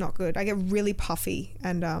 It's not good. I get really puffy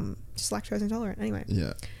and just lactose intolerant. Anyway.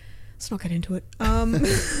 Yeah. Let's not get into it.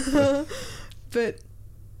 But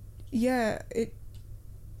yeah,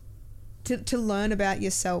 to learn about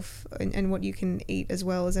yourself and what you can eat as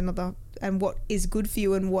well as another, and what is good for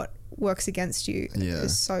you and what works against you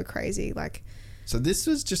is so crazy. Like, so this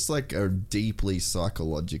was just like a deeply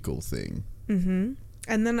psychological thing. Mm-hmm.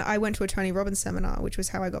 And then I went to a Tony Robbins seminar, which was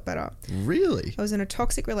how I got better. Really? I was in a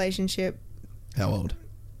toxic relationship. How old?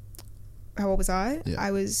 How old was I? Yeah.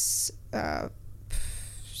 I was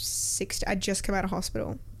 60. I'd just come out of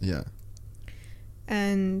hospital. Yeah.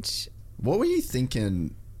 And what were you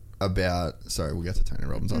thinking about? Sorry, we'll get to Tony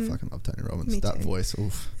Robbins. I fucking love Tony Robbins. That voice.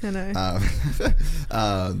 Oof. I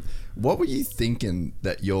know. What were you thinking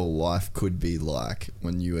that your life could be like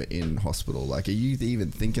when you were in hospital? Like, are you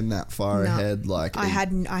even thinking that far ahead? Like, I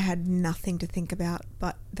had nothing to think about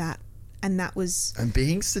but that. And that was... And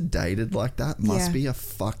being sedated like that must be a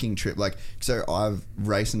fucking trip. Like, so I've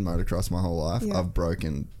raced and motocrossed my whole life. Yeah. I've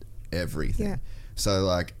broken everything. Yeah. So,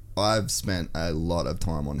 like, I've spent a lot of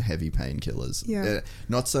time on heavy painkillers. Yeah.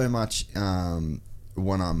 Not so much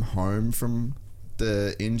when I'm home from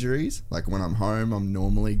the injuries. Like, when I'm home, I'm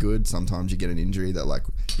normally good. Sometimes you get an injury that, like,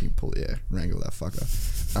 you can wrangle that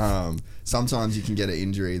fucker. Sometimes you can get an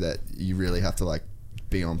injury that you really have to, like,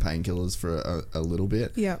 be on painkillers for a little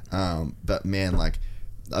bit. Yeah. But man, like,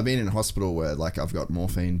 I've been in hospital where, like, I've got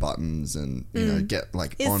morphine buttons and you know, get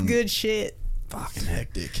like it's good shit. Fucking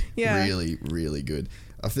hectic. Yeah. Really, really good.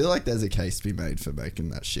 I feel like there's a case to be made for making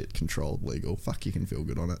that shit controlled legal. Fuck, you can feel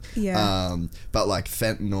good on it. Yeah. But like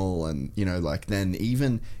fentanyl and, you know, like then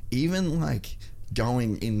even like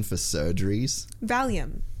going in for surgeries.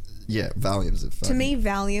 Valium. Yeah, Valium's a fucking... To me,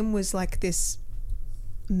 Valium was like this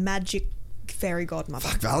magic fairy godmother.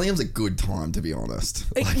 Fuck, Valium's a good time, to be honest.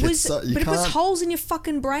 It like, was, but it was holes in your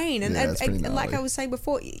fucking brain, and, Yeah, it's pretty and like gnarly. I was saying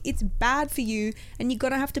before, it's bad for you, and you're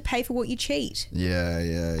gonna have to pay for what you cheat.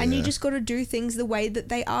 Yeah. And you just got to do things the way that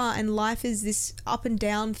they are, and life is this up and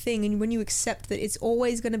down thing, and when you accept that it's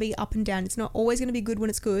always going to be up and down, it's not always going to be good when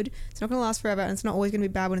it's good, it's not going to last forever, and it's not always going to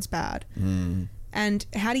be bad when it's bad. And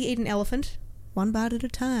how do you eat an elephant? One bite at a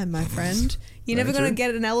time, my friend. You're never going to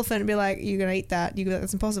get an elephant and be like, you're going to eat that.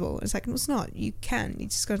 That's impossible. It's like, no, it's not. You can. You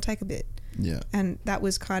just got to take a bit. Yeah. And that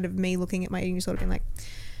was kind of me looking at my eating disorder being like,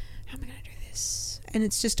 how am I going to do this? And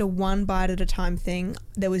it's just a one bite at a time thing.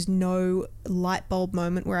 There was no light bulb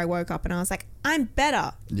moment where I woke up and I was like, I'm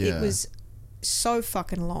better. Yeah. It was so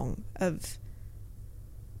fucking long of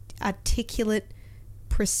articulate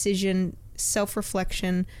precision,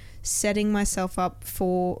 self-reflection, setting myself up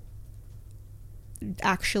for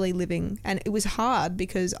actually living. And it was hard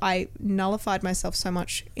because I nullified myself so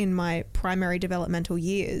much in my primary developmental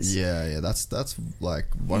years. Yeah. That's like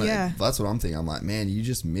that's what I'm thinking. I'm like, man, you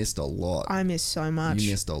just missed a lot. I missed so much.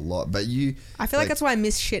 You missed a lot, but I feel like that's why I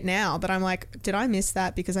miss shit now. That I'm like, did I miss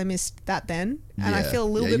that because I missed that then? And I feel a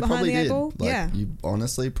little bit you behind the eight ball. Like, yeah, you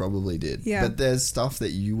honestly probably did. Yeah. But there's stuff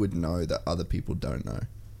that you would know that other people don't know.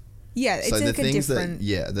 Yeah, it's so like the a things different...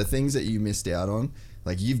 the things that you missed out on,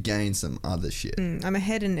 like you've gained some other shit. I'm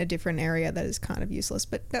ahead in a different area that is kind of useless,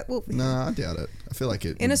 but that will... No, I doubt it. I feel like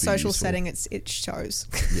it in would a be social useful. setting, it shows.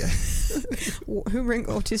 Yeah. Who ring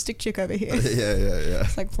autistic chick over here? Yeah.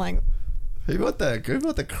 It's like playing... Who bought the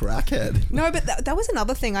crackhead? No, but that was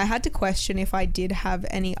another thing. I had to question if I did have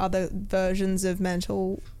any other versions of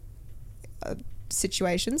mental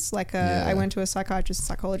situations. Like I went to a psychiatrist and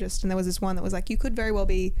psychologist, and there was this one that was like, you could very well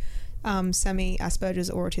be semi-Asperger's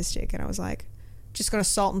or autistic. And I was like, just gonna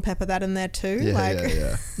salt and pepper that in there too.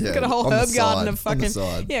 Yeah. Got a whole On the herb garden side, of fucking... on the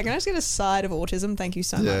side. Yeah, can I just get a side of autism? Thank you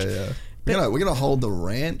so much. Yeah. We're gonna hold the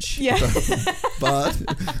ranch. Yeah. But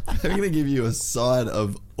we're gonna give you a side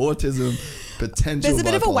of autism potential. There's a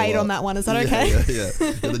bit of a weight bipolar. on that one. Is that okay? Yeah.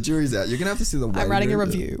 The jury's out. You're gonna have to see the weight. I'm writing a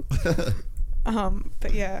review.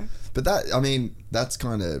 But yeah. But that's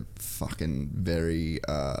kind of fucking very.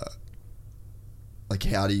 Like,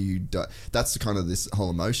 how do you that's kind of this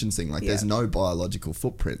whole emotions thing. Like, there's no biological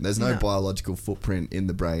footprint. There's no biological footprint in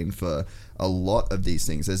the brain for a lot of these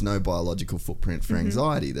things. There's no biological footprint for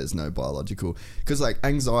anxiety. There's no biological... Because, like,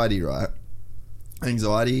 anxiety, right?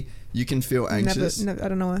 Anxiety, you can feel anxious. I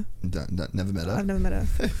don't know her. Never met her. I've never met her.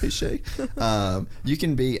 Is she? You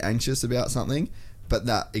can be anxious about something, but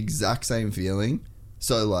that exact same feeling...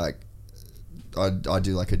 So, like, I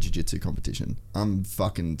do, like, a jiu-jitsu competition. I'm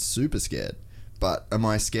fucking super scared. But am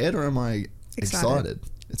I scared or am I excited?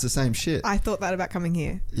 It's the same shit. I thought that about coming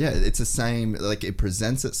here. Yeah, it's the same, like, it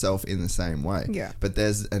presents itself in the same way. Yeah. But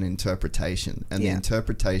there's an interpretation, and the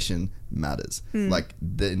interpretation matters. Like,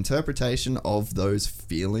 the interpretation of those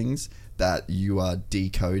feelings that you are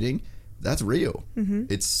decoding, that's real.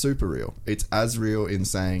 It's super real. It's as real in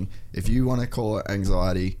saying, if you want to call it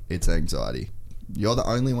anxiety, it's anxiety. You're the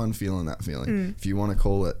only one feeling that feeling. If you want to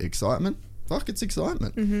call it excitement, fuck, it's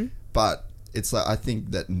excitement. But it's like, I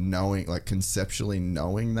think that knowing, like, conceptually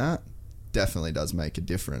knowing that definitely does make a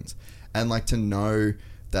difference. And, like, to know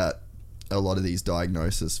that a lot of these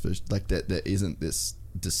diagnoses for, like, that there isn't this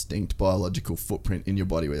distinct biological footprint in your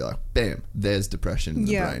body where you're like, bam, there's depression in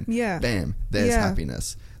the brain. Yeah. Bam, there's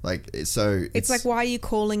happiness. Like, so it's like, why are you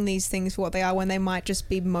calling these things for what they are when they might just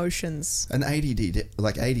be motions? An ADD,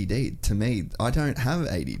 like, ADD, to me, I don't have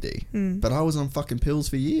ADD, but I was on fucking pills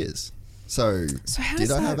for years. So how did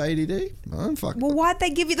does I that... have ADD? I don't fucking... Well, why'd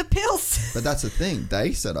they give you the pills? But that's the thing.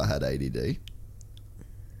 They said I had ADD.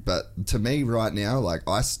 But to me right now, like,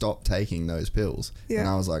 I stopped taking those pills. Yeah. And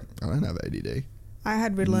I was like, I don't have ADD. I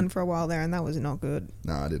had Ritalin for a while there, and that was not good.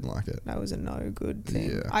 No, I didn't like it. That was a no good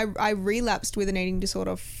thing. Yeah. I relapsed with an eating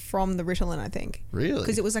disorder from the Ritalin, I think. Really?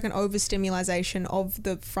 Because it was like an overstimulation of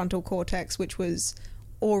the frontal cortex, which was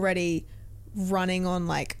already running on,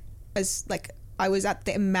 like, as, like... I was at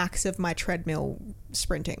the max of my treadmill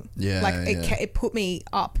sprinting. Yeah, like yeah. It put me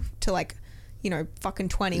up to, like, you know, fucking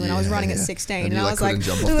 20 when I was running at 16, and I was like,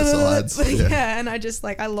 jump off the sides. yeah, and I just,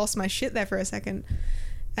 like, I lost my shit there for a second,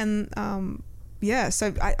 and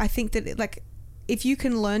so I think that, like, if you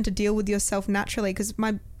can learn to deal with yourself naturally, because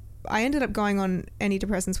I ended up going on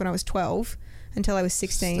antidepressants when I was 12 until I was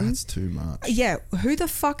 16. That's too much. Yeah, who the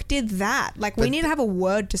fuck did that? Like, we need to have a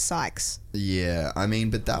word to Sykes. Yeah, I mean,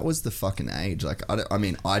 but that was the fucking age. Like,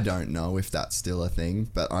 I don't know if that's still a thing,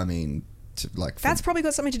 but I mean, that's probably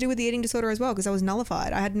got something to do with the eating disorder as well, because I was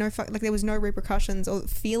nullified. I had no there was no repercussions or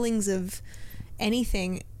feelings of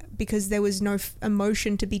anything, because there was no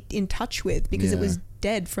emotion to be in touch with, because it was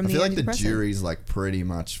dead from the antidepressant. I feel like the jury's, like, pretty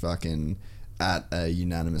much fucking at a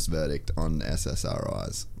unanimous verdict on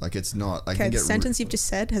SSRIs. Like, it's not... Okay, the sentence you've just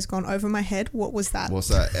said has gone over my head. What was that? Well,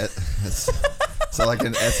 so like,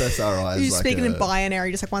 an SSRI is You're like speaking in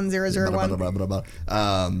binary, just like 1001.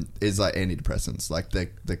 Is like antidepressants, like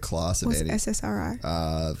the class of What's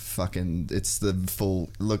SSRI? Fucking, it's the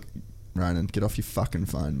full... Look, Ronan, get off your fucking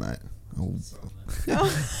phone, mate.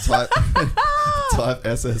 Type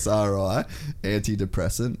SSRI,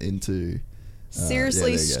 antidepressant, into...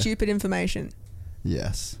 Seriously stupid information.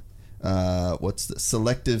 Yes. What's the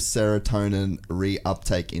selective serotonin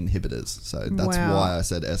reuptake inhibitors? So that's why I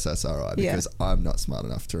said SSRI, because I'm not smart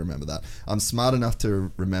enough to remember that. I'm smart enough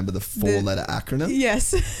to remember the four-letter acronym.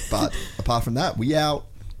 Yes. But apart from that, we out.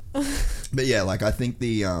 But yeah, like, I think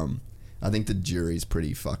the jury's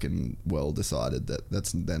pretty fucking well decided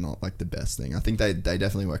that they're not, like, the best thing. I think they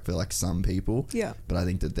definitely work for, like, some people. Yeah. But I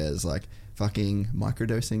think that there's, like, fucking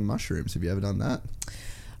microdosing mushrooms. Have you ever done that?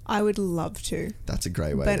 I would love to. That's a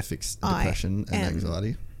great way to fix depression and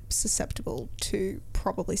anxiety. Susceptible to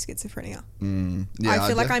probably schizophrenia. Yeah, I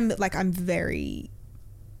feel like I'm very...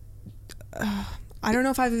 I don't know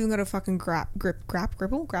if I've even got a fucking grapple. Yeah,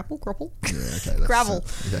 okay. Gravel.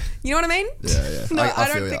 Yeah. You know what I mean? Yeah. No, I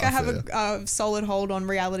don't think I have a solid hold on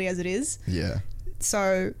reality as it is. Yeah.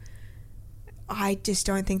 So I just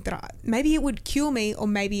don't think that maybe it would cure me, or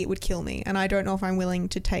maybe it would kill me, and I don't know if I'm willing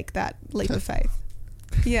to take that leap of faith.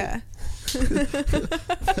 Yeah. All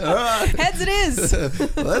right. Heads it is.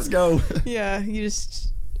 Let's go. Yeah,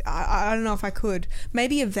 I don't know if I could.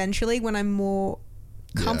 Maybe eventually when I'm more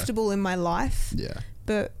comfortable in my life. Yeah.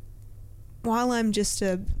 But while I'm just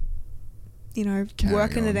working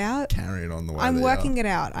it out. Carrying on the way I'm working it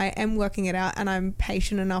out. I am working it out, and I'm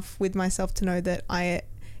patient enough with myself to know that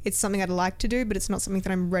it's something I'd like to do, but it's not something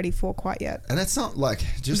that I'm ready for quite yet. And it's not like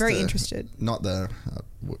just very interested. Not the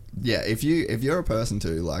yeah, if you're a person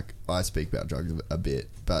too, like, I speak about drugs a bit,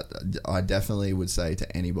 but I definitely would say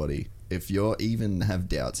to anybody, if you're even have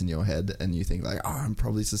doubts in your head and you think like, oh, I'm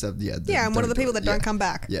probably susceptible. Yeah, I'm one of the people that don't come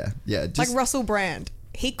back. Yeah. Just, like Russell Brand.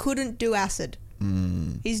 He couldn't do acid.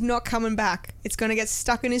 He's not coming back. It's going to get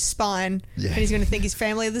stuck in his spine, and he's going to think he's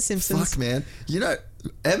family of the Simpsons. Fuck, man. You know,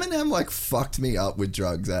 Eminem like fucked me up with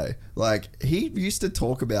drugs, eh? Like, he used to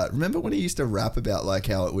talk about, remember when he used to rap about like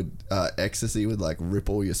how it would, ecstasy would like rip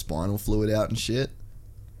all your spinal fluid out and shit?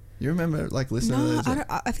 You remember like listening to those?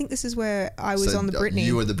 I think this is where I was on the Britney.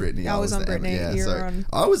 You were the Britney. I was on Britney. Yeah, you so were on...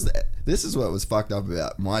 this is what was fucked up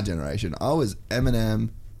about my generation. I was Eminem,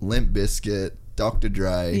 Limp Bizkit, Dr.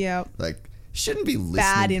 Dre. Yeah. Like, shouldn't be listening.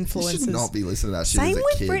 Bad influences. You should not be listening to that shit Same as a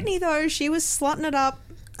with kid. Britney though. She was slutting it up.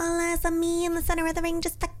 All eyes on me in the center of the ring,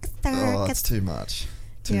 just like a star. Oh, it's too much.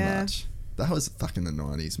 Too Yeah. much. That was fucking the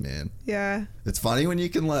 90s, man. Yeah. It's funny when you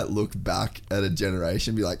can like look back at a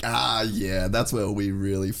generation and be like, yeah, that's where we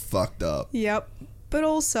really fucked up. Yep. But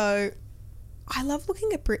also, I love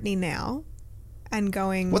looking at Britney now and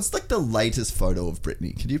going... What's like the latest photo of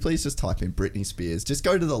Britney? Could you please just type in Britney Spears? Just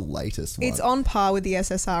go to the latest one. It's on par with the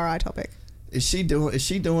SSRI topic. Is she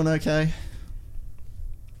doing okay?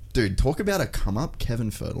 Dude, talk about a come up, Kevin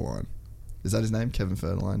Federline. Is that his name? Kevin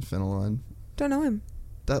Federline? Don't know him.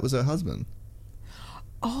 That was her husband.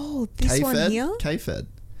 Oh, this K-Fed? one here? K-Fed.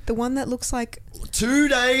 The one that looks like 2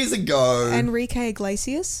 days ago. Enrique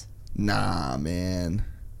Iglesias? Nah, man.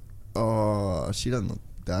 Oh, she doesn't look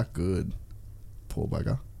that good. Poor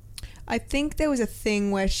bugger. I think there was a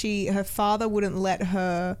thing where her father wouldn't let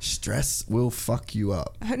her... Stress will fuck you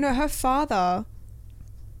up. Her father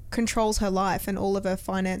controls her life and all of her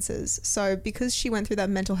finances. So because she went through that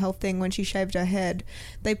mental health thing when she shaved her head,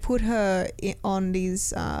 they put her on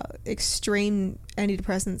these extreme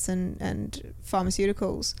antidepressants and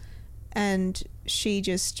pharmaceuticals. And she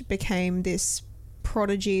just became this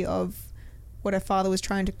prodigy of what her father was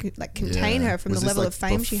trying to contain her from the level of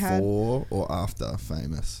fame she had. Before or after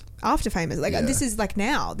famous? After famous. This is like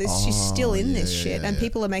now. She's still in this shit. And yeah.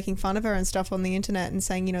 people are making fun of her and stuff on the internet and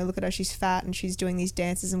saying, look at her, she's fat and she's doing these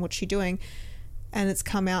dances and what's she doing. And it's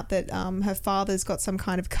come out that her father's got some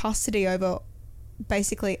kind of custody over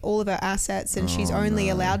basically all of her assets, and she's only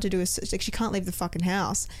allowed to do she can't leave the fucking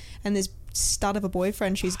house. And this stud of a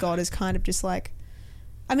boyfriend she's got is kind of just like,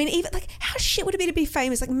 I mean, even like, how shit would it be to be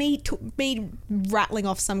famous? Like me rattling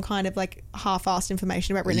off some kind of like half-assed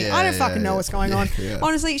information about Britney. I don't fucking know what's going on. Yeah.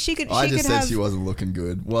 Honestly, she could. I just said have, she wasn't looking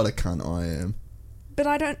good. What a cunt I am. But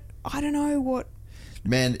I don't know what.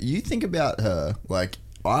 Man, you think about her. Like,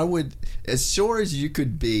 I would, as sure as you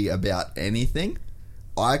could be about anything,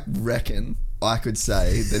 I reckon I could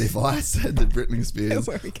say that if I said that Britney Spears,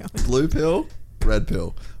 Where are we going? blue pill, red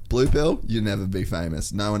pill, blue pill, you'd never be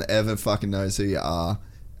famous. No one ever fucking knows who you are.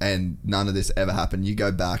 And none of this ever happened. You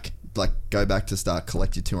go back to start,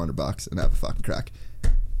 collect your $200 and have a fucking crack.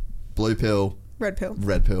 Blue pill. Red pill.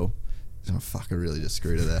 Oh, fuck, I really just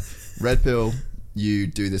screwed her there. Red pill, you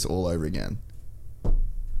do this all over again.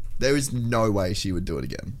 There is no way she would do it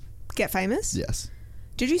again. Get famous? Yes.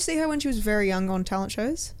 Did you see her when she was very young on talent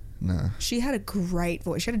shows? No. She had a great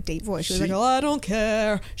voice. She had a deep voice. She was like, oh, I don't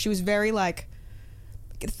care. She was very like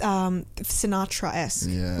Sinatra-esque,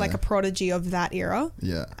 like a prodigy of that era.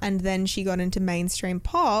 Yeah. And then she got into mainstream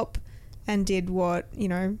pop and did what,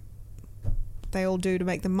 they all do to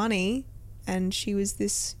make the money. And she was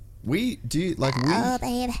this... Oh,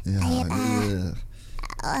 babe.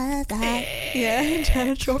 Yeah,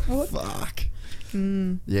 Janet Chalkboard. Fuck.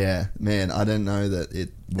 Yeah, man, I didn't know that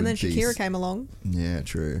it would And then be... Shakira came along. Yeah,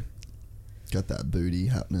 true. Got that booty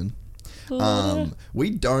happening.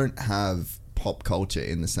 We don't have pop culture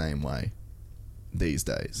in the same way these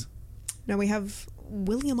days. No, we have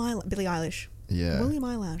Billie Eilish. Yeah. William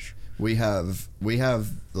Eyelash. We have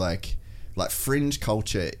like fringe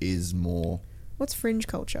culture is more... What's fringe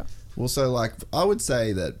culture? Well, so like I would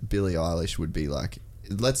say that Billie Eilish would be like,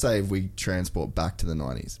 let's say if we transport back to the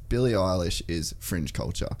 90s, Billie Eilish is fringe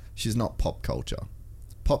culture. She's not pop culture.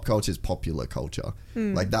 Pop culture is popular culture.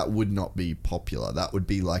 Like, that would not be popular. That would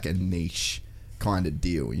be like a niche kind of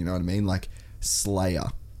deal. You know what I mean? Like, Slayer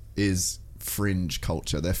is fringe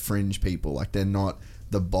culture. They're fringe people. Like, they're not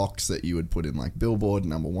the box that you would put in like Billboard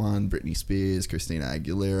 #1, Britney Spears, Christina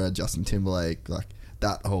Aguilera, Justin Timberlake, like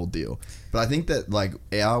that whole deal. But I think that like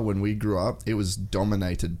when we grew up, it was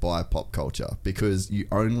dominated by pop culture because you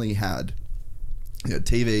only had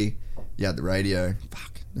TV, you had the radio.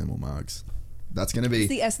 Fuck, no more mugs. That's going to be... It's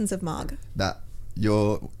the essence of mug. That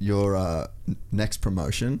your next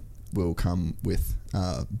promotion will come with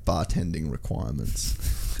bartending requirements.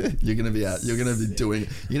 You're gonna be doing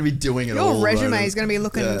it all. Your resume Ronan. is gonna be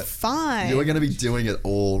looking fine. You're gonna be doing it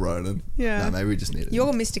all, Ronan. Yeah. No, maybe we just need it.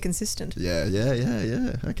 You're Mr. Consistent. Yeah.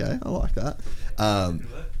 Okay, I like that.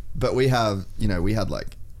 But we have, we had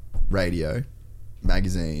like radio,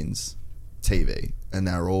 magazines, TV, and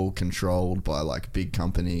they're all controlled by like big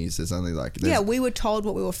companies. There's only like we were told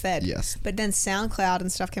what we were fed. Yes. But then SoundCloud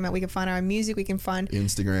and stuff came out. We can find our own music. We can find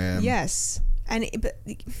Instagram. Yes. But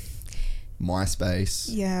MySpace.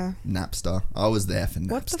 yeah. Napster. I was there for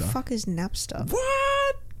Napster. What the fuck is Napster?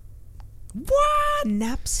 What?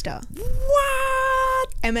 Napster. What?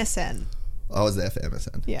 MSN. I was there for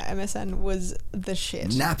MSN. Yeah, MSN was the shit.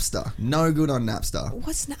 Napster. No good on Napster.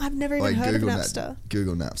 I've never even heard Google of Napster.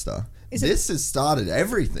 Google Napster. Is this has started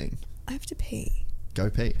everything. I have to pee. Go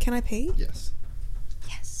pee. Can I pee? Yes.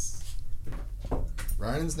 Yes.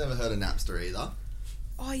 Ronan's never heard of Napster either.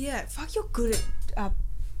 Oh yeah, fuck, you're good at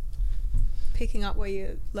picking up where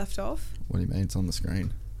you left off. What do you mean? It's on the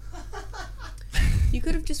screen. You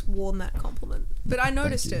could have just worn that compliment, but I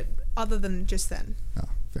noticed it. Other than just then. Oh,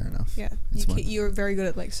 fair enough. Yeah, you're very good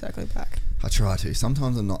at like circling back. I try to.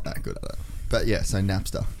 Sometimes I'm not that good at it. But yeah, so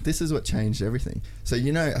Napster. This is what changed everything. So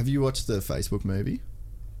have you watched the Facebook movie?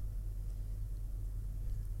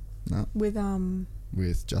 No.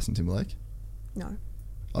 With Justin Timberlake? No.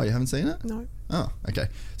 Oh, you haven't seen it? No. Oh, okay.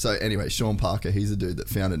 So anyway, Sean Parker, he's the dude that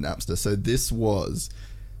founded Napster. So this was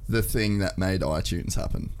the thing that made iTunes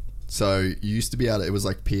happen. So you used to be able to, it was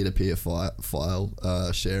like peer-to-peer file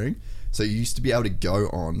sharing. So you used to be able to go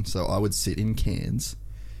on. So I would sit in Cairns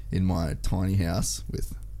in my tiny house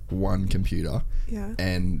with one computer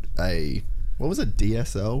and what was a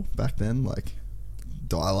DSL back then? Like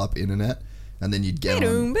dial-up internet. And then you'd get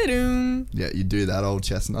on. Yeah, you'd do that old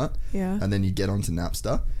chestnut. Yeah. And then you'd get onto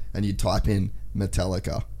Napster and you'd type in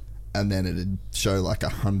Metallica. And then it'd show like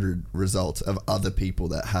 100 results of other people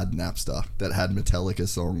that had Napster, that had Metallica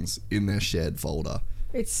songs in their shared folder.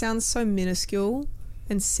 It sounds so minuscule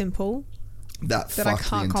and simple that I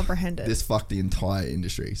can't comprehend it. This fucked the entire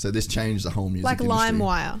industry. So this changed the whole music industry. Like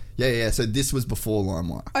LimeWire. Yeah. So this was before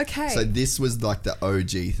LimeWire. Okay. So this was like the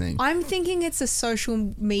OG thing. I'm thinking it's a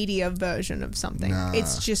social media version of something. Nah.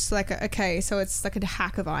 It's just like, so it's like a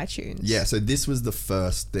hack of iTunes. Yeah, so this was the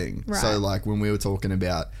first thing. Right. So like when we were talking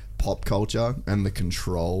about pop culture and the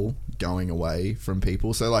control going away from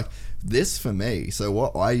people. So like this for me, so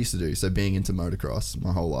what I used to do, so being into motocross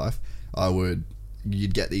my whole life,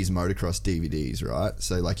 you'd get these motocross DVDs, right?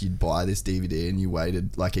 So like you'd buy this DVD and you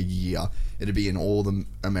waited like a year. It'd be in all the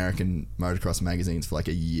American motocross magazines for like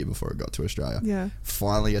a year before it got to Australia. Yeah.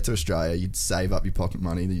 Finally get to Australia, you'd save up your pocket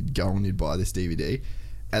money, then you'd go and you'd buy this DVD.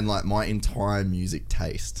 And like my entire music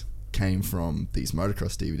taste came from these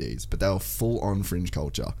motocross DVDs, but they were full on fringe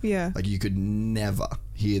culture. Yeah. Like you could never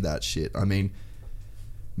hear that shit. I mean,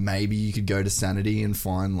 maybe you could go to Sanity and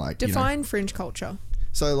find like... Define fringe culture.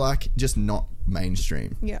 So like just not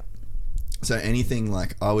mainstream. Yeah. So anything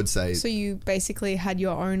like I would say... So you basically had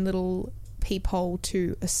your own little peephole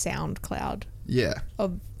to a SoundCloud. Yeah.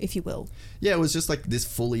 If you will. Yeah, it was just like this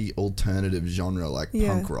fully alternative genre like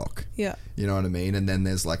punk rock. Yeah. You know what I mean? And then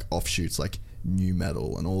there's like offshoots like new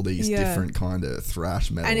metal and all these different kind of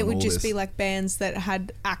thrash metal. And it would all just this. be like bands that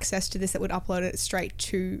had access to this that would upload it straight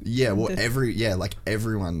to... Yeah, well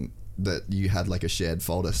everyone that you had like a shared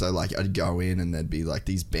folder. So like I'd go in and there'd be like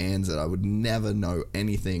these bands that I would never know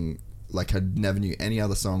anything, like I'd never knew any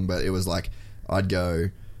other song, but it was like I'd go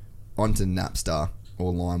onto Napster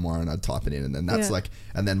or LimeWire and I'd type it in, and then that's like,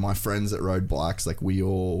 and then my friends that rode bikes, like we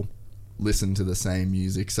all listened to the same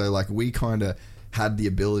music. So like we kind of had the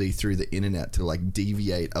ability through the internet to like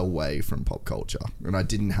deviate away from pop culture, and I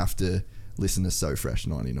didn't have to listen to So Fresh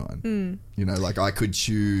 99. You know, like I could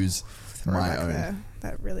choose my own. There.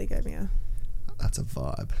 That really gave me a... That's a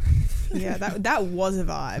vibe. Yeah, that was a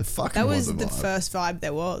vibe. That was the first vibe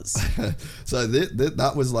there was. So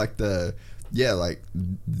that was like like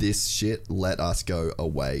this shit let us go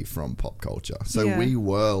away from pop culture. So we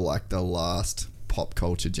were like the last pop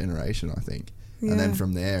culture generation, I think. Yeah. And then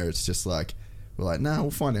from there, it's just like, we're like, nah, we'll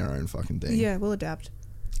find our own fucking thing. Yeah, we'll adapt.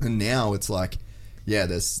 And now it's like,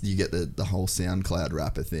 you get the whole SoundCloud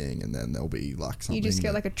rapper thing, and then there'll be like something. You just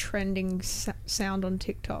get like a trending sound on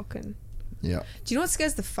TikTok. And yeah. Do you know what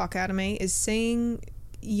scares the fuck out of me is seeing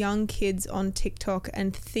young kids on TikTok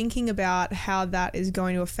and thinking about how that is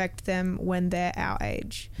going to affect them when they're our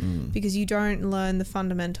age, because you don't learn the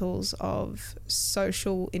fundamentals of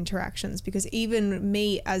social interactions. Because even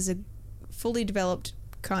me as a fully developed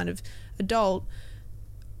kind of adult,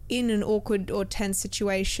 in an awkward or tense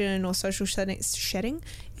situation or social shedding,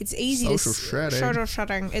 it's easy social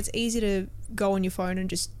shedding. It's easy to go on your phone and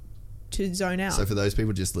just to zone out. So for those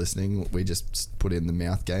people just listening, we just put in the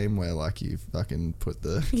mouth game where like you fucking put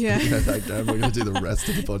the that game. We're gonna do the rest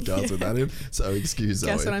of the podcast with that in. So excuse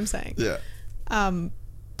Zoe. Guess what I'm saying? Yeah.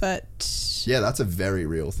 But yeah, that's a very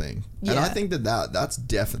real thing, and I think that's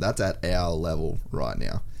that's at our level right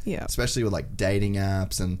now. Yeah, especially with like dating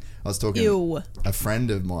apps. And I was talking to a friend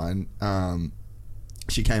of mine.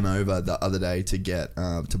 She came over the other day to get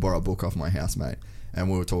to borrow a book off my housemate, and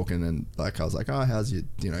we were talking, and like I was like, "Oh, how's your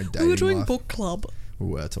dating We were doing life?" book club. We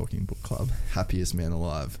were talking book club. Happiest man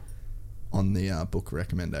alive on the book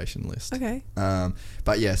recommendation list. Okay.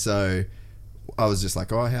 But yeah, so I was just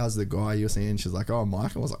like, "Oh, how's the guy you're seeing?" She's like, "Oh,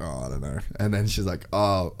 Michael." I was like, "Oh, I don't know." And then she's like,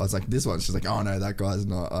 "Oh," I was like, "This one." She's like, "Oh no, that guy's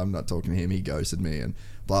not. I'm not talking to him. He ghosted me." And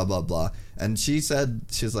blah blah blah. And she's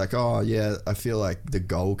like, "Oh yeah, I feel like the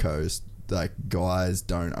Gold Coast, like guys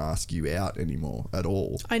don't ask you out anymore at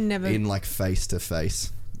all. I never in like face to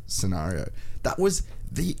face scenario. That was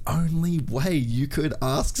the only way you could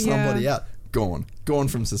ask somebody out. Gone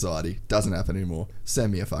from society. Doesn't happen anymore.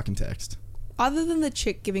 Send me a fucking text." Other than the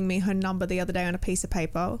chick giving me her number the other day on a piece of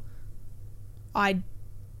paper, I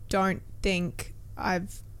don't think I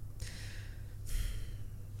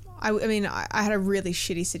mean, I had a really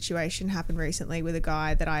shitty situation happen recently with a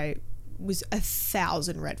guy that I was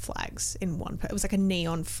 1,000 red flags in one. It was like a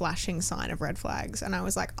neon flashing sign of red flags, and I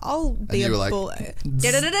was like, "I'll be a bull,"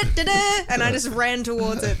 and I just ran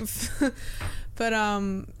towards it. But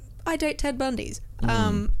I date Ted Bundys.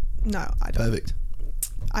 No, I don't. Perfect.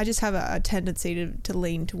 I just have a tendency to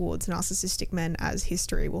lean towards narcissistic men, as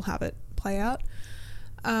history will have it play out.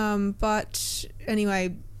 But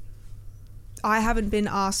anyway, I haven't been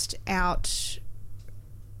asked out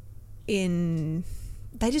in...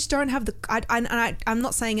 They just don't have the... I'm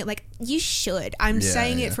not saying it like, you should. I'm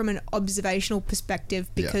saying it from an observational perspective,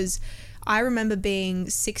 because I remember being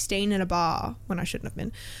 16 in a bar, when I shouldn't have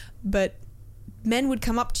been, but men would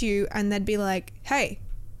come up to you and they'd be like, "Hey,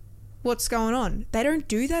 what's going on?" They don't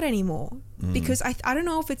do that anymore, because I don't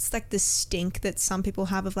know if it's like the stink that some people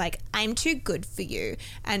have of like, "I'm too good for you,"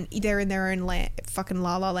 and they're in their own fucking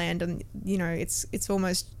la la land, and it's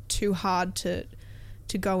almost too hard to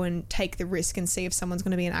go and take the risk and see if someone's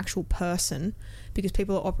going to be an actual person, because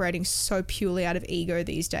people are operating so purely out of ego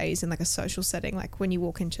these days in like a social setting. Like when you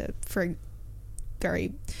walk into, for a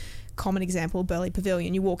very common example, Burley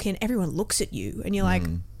Pavilion, you walk in, everyone looks at you and you're like,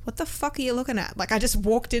 what the fuck are you looking at? Like, I just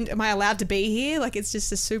walked in, am I allowed to be here? Like, it's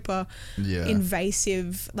just a super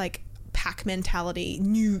invasive, like, pack mentality,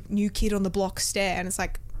 new kid on the block stare. And it's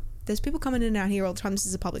like, there's people coming in and out here all the time. This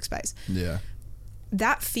is a public space. Yeah.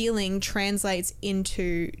 That feeling translates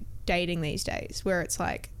into dating these days, where it's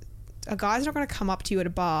like, a guy's not going to come up to you at a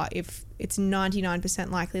bar if it's 99%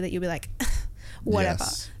 likely that you'll be like, whatever.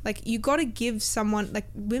 Yes. Like, you got to give someone, like,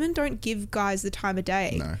 women don't give guys the time of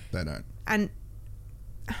day. No, they don't. And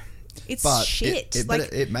it's shit.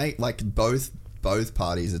 It may, like, both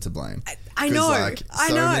parties are to blame. I know. Like,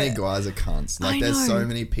 so many guys are cunts. Like, there's so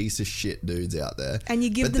many piece of shit dudes out there. And you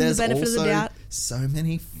give them the benefit of the doubt. So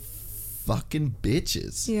many fucking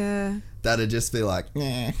bitches. Yeah. That'd just be like,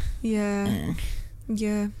 eh. Yeah.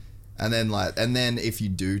 Yeah. And then if you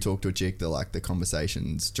do talk to a chick, they're like, the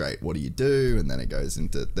conversation's straight, what do you do? And then it goes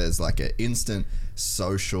into, there's like an instant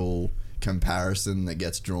social comparison that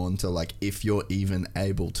gets drawn to, like, if you're even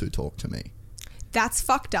able to talk to me. That's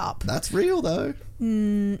fucked up. That's real though.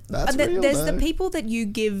 That's real. There's the people that you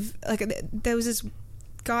give, like, there was this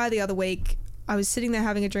guy the other week, I was sitting there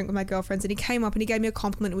having a drink with my girlfriends, and he came up and he gave me a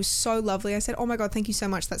compliment. It was so lovely. I said, "Oh my God, thank you so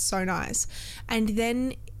much. That's so nice." And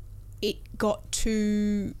then it got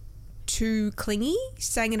too clingy,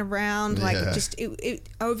 sanging around, like, just it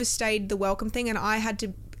overstayed the welcome thing. And I had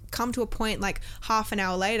to come to a point like half an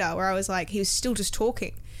hour later where I was like, he was still just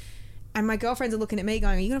talking, and my girlfriends are looking at me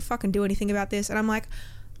going, "Are you gonna fucking do anything about this?" And I'm like,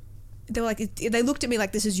 they looked at me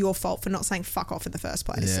like, this is your fault for not saying fuck off in the first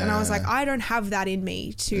place. And I was like, I don't have that in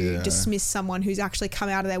me to dismiss someone who's actually come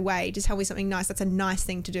out of their way to tell me something nice. That's a nice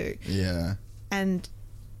thing to do. Yeah. And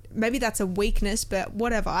maybe that's a weakness, but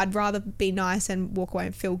whatever. I'd rather be nice and walk away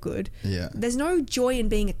and feel good. Yeah. There's no joy in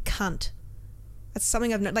being a cunt. That's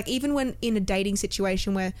something I've known. Like, even when in a dating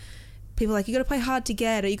situation where people are like, you got to play hard to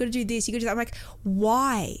get, or you got to do this, you got to do that. I'm like,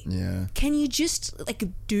 why? Yeah. Can you just, like,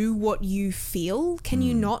 do what you feel? Can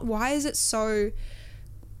you not? Why is it so...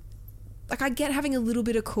 Like, I get having a little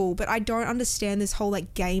bit of cool, but I don't understand this whole,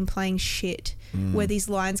 like, game playing shit where these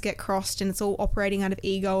lines get crossed and it's all operating out of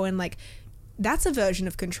ego, and, like, that's a version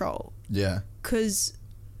of control. Yeah. Because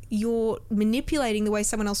you're manipulating the way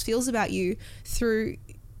someone else feels about you through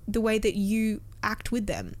the way that you act with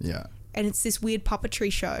them. Yeah. And it's this weird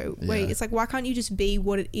puppetry show where Yeah. it's like, why can't you just be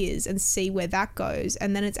what it is and see where that goes?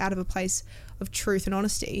 And then it's out of a place of truth and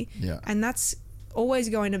honesty. Yeah. And that's always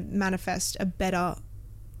going to manifest a better,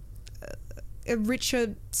 a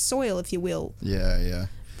richer soil, if you will. Yeah, yeah.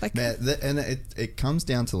 Like, Man, and it comes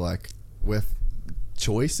down to like with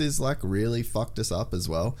choice is like really fucked us up as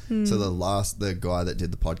well. So the guy that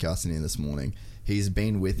did the podcast in here this morning, he's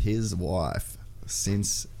been with his wife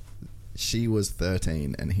since she was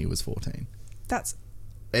 13 and he was 14. that's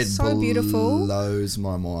It so beautiful, blows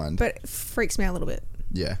my mind. but it freaks me out a little bit.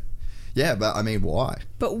 Yeah. Yeah, but I mean, why?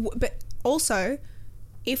 But also,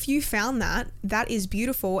 if you found that is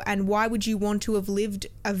beautiful, and why would you want to have lived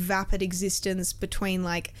a vapid existence between,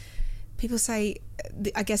 like, people say,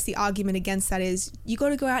 I guess the argument against that is you got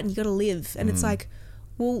to go out and you got to live, and it's like,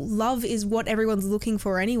 well, love is what everyone's looking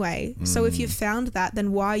for anyway. So if you found that,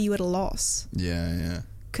 then why are you at a loss? Yeah, yeah.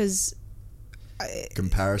 Because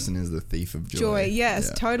Comparison is the thief of joy. yes,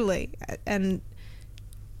 Yeah. totally. And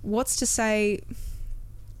what's to say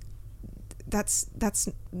that's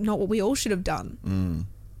not what we all should have done.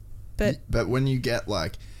 But when you get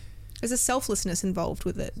like, there's a selflessness involved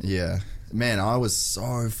with it. yeah, man, I was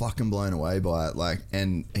so fucking blown away by it. Like,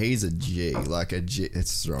 and he's a G, like a G. It's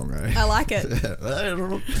strong, right? I like it.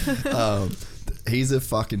 He's a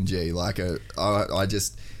fucking G. Like I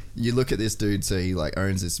just, you look at this dude. So he like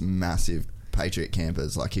owns this massive Patriot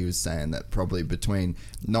campers. Like he was saying that probably between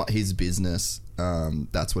not his business,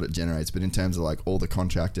 that's what it generates, but in terms of like all the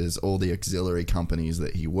contractors, all the auxiliary companies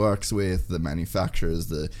that he works with, the manufacturers,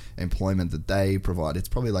 the employment that they provide, it's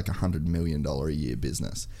probably like $100 million a year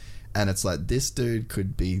business. And it's like, this dude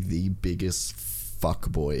could be the biggest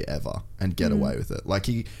fuckboy ever and get away with it. Like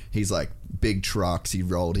he's like big trucks. He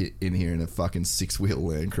rolled in here in a fucking 6-wheel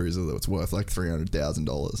Land Cruiser that's worth like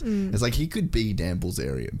 $300,000. It's like he could be Dan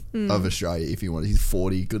Bilzerian of Australia if he wanted. He's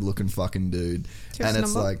 40, good looking fucking dude. And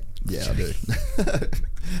it's number? like, yeah, I do.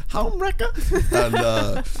 Home wrecker.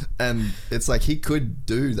 And it's like he could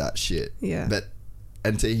do that shit. Yeah.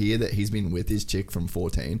 And to hear that he's been with his chick from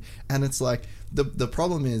 14, and it's like the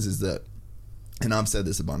problem is that, and I've said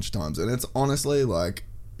this a bunch of times, and it's honestly like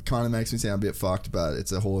kind of makes me sound a bit fucked, but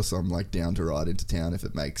it's a horse I'm like down to ride into town if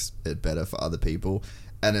it makes it better for other people.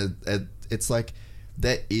 And it's like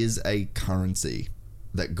there is a currency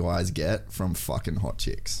that guys get from fucking hot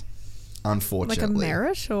chicks, unfortunately. Like a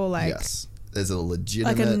merit, or like, yes, there's a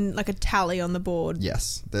legitimate like a tally on the board.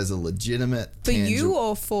 Yes, there's a legitimate For you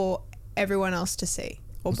or for everyone else to see,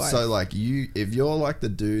 or both? So like if you're like the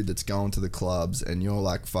dude that's going to the clubs and you're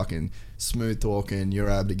like fucking smooth talking, you're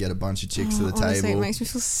able to get a bunch of chicks to the honestly, table. it makes me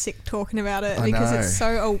feel sick talking about it I because know. it's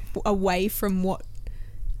so away from what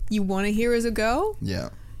you want to hear as a girl. Yeah.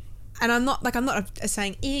 And I'm not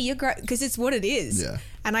saying, yeah, you're great, because it's what it is. Yeah.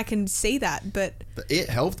 And I can see that, but It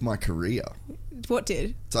helped my career. what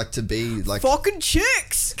did? It's like to be like Fucking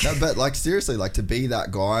chicks! no, but like seriously, like to be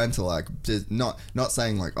that guy and to like not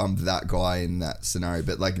saying like I'm that guy in that scenario,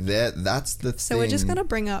 but like that's the So thing. we're just going to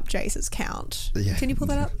bring up Jace's count. Yeah. Can you pull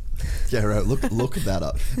that up? Yeah, right. Look that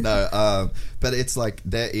up. No, but it's like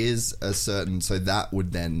there is a certain, so that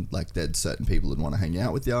would then like there's certain people would want to hang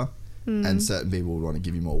out with you, and certain people would want to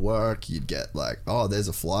give you more work. You'd get like, oh, there's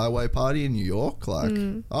a flyaway party in New York. Like,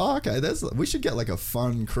 oh, okay, we should get like a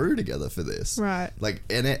fun crew together for this. Right. Like,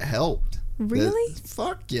 and it helped. Really?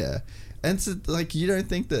 Fuck yeah. And so, like, you don't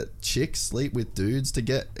think that chicks sleep with dudes to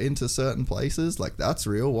get into certain places? Like, that's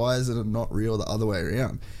real. Why is it not real the other way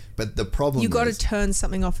around? But the problem You got to is, turn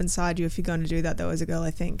something off inside you if you're going to do that, though, as a girl,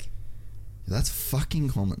 I think. that's fucking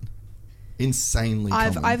common. Insanely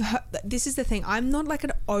common. I've heard, this is the thing. I'm not like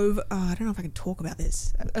an over. Oh, I don't know if I can talk about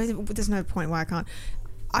this. There's no point why I can't.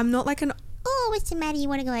 I'm not like an. Oh, what's the matter? You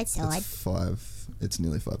want to go outside? It's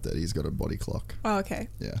nearly 5:30. He's got a body clock. Oh, okay.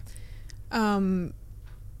 Yeah. I'm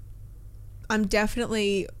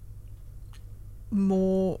definitely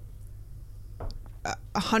more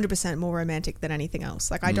 100% more romantic than anything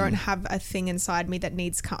else. Like, I don't have a thing inside me that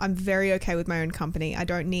needs I'm very okay with my own company. I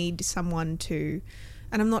don't need someone to,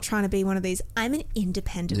 and I'm not trying to be one of these, I'm an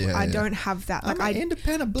independent. Yeah, I yeah. don't have that. Like, I'm an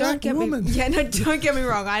independent black don't get woman. Don't get me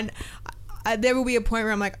wrong. I there will be a point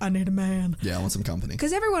where I'm like, I need a man. Yeah, I want some company.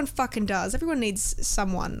 Because everyone fucking does. Everyone needs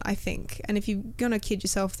someone, I think. And if you're going to kid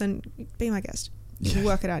yourself, then be my guest. You can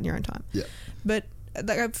work it out in your own time. Yeah. But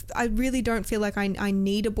like, I really don't feel like I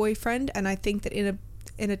need a boyfriend. And I think that in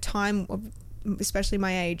a time of, especially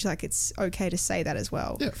my age, like, it's okay to say that as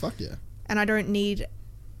well. Yeah, fuck yeah. And I don't need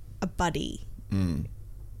a buddy.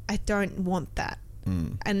 I don't want that.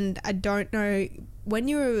 And I don't know, when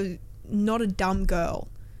you're not a dumb girl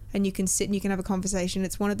and you can sit and you can have a conversation,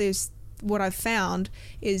 it's one of those what I've found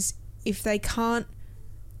is if they can't,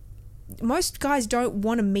 most guys don't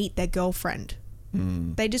want to meet their girlfriend.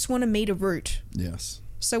 They just want to meet a root. Yes.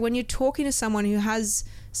 So when you're talking to someone who has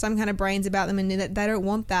some kind of brains about them and that they don't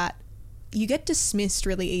want that, you get dismissed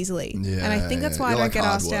really easily. Yeah, and I think that's why I don't get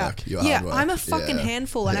asked out. I'm a fucking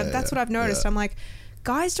handful, and that's what I've noticed. I'm like,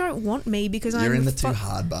 guys don't want me because you're in the too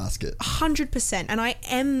hard basket. 100%, and I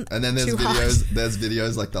am. And then there's too videos. hard. There's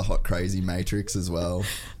videos like the hot crazy Matrix as well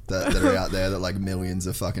that are out there that like millions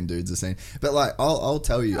of fucking dudes are seeing. But like, I'll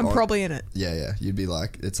tell you, I'm probably in it. Yeah. You'd be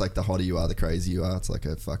like, it's like the hotter you are, the crazier you are. It's like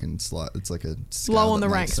a fucking slight. It's like a scale low on the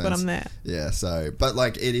makes ranks, sense. but I'm there. Yeah. So, but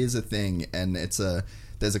like, it is a thing, and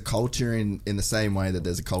there's a culture in the same way that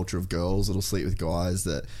there's a culture of girls that'll sleep with guys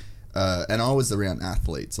that, and I was around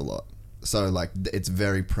athletes a lot. So like it's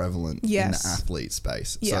very prevalent in the athlete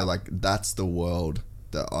space. Yeah. So like that's the world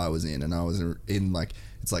that I was in, and I was in like,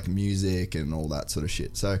 it's like music and all that sort of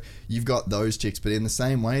shit. So you've got those chicks, but in the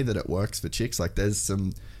same way that it works for chicks, like there's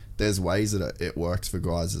ways that it works for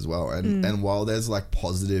guys as well. And while there's like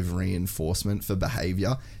positive reinforcement for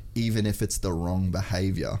behavior, even if it's the wrong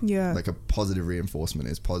behavior, like a positive reinforcement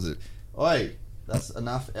is positive. Oi, that's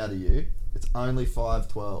enough out of you. It's only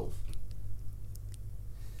 5:12.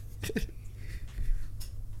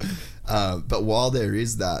 But while there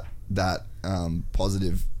is that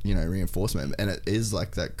positive, reinforcement, and it is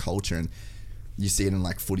like that culture, and you see it in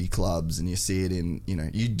like footy clubs, and you see it in,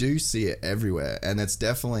 you do see it everywhere, and it's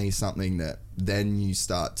definitely something that then you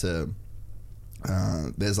start to,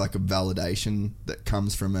 there's like a validation that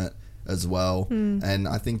comes from it as well. And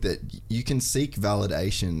I think that you can seek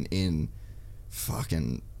validation in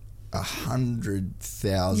fucking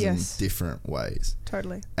 100,000 different ways.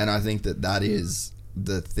 Totally. And I think that is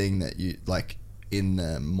the thing that you like in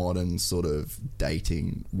the modern sort of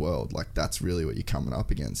dating world. Like that's really what you're coming up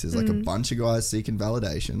against is like a bunch of guys seeking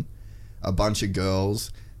validation, a bunch of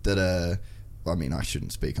girls that are, I mean, I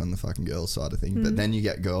shouldn't speak on the fucking girls side of things, but then you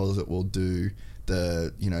get girls that will do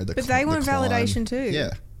the but they want validation too.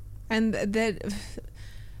 Yeah. And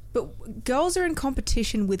but girls are in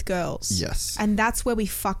competition with girls. Yes. And that's where we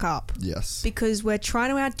fuck up. Yes. Because we're trying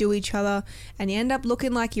to outdo each other, and you end up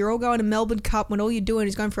looking like you're all going to Melbourne Cup when all you're doing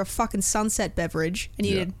is going for a fucking sunset beverage, and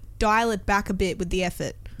you need to dial it back a bit with the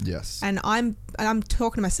effort. Yes. And I'm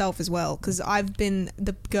talking to myself as well, because I've been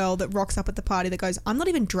the girl that rocks up at the party that goes, I'm not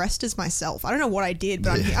even dressed as myself. I don't know what I did,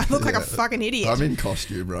 but I look like a fucking idiot. I'm in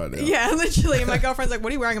costume right now. Yeah, literally. And my girlfriend's like, what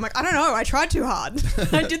are you wearing? I'm like, I don't know. I tried too hard.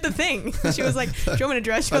 I did the thing. She was like, do you want me to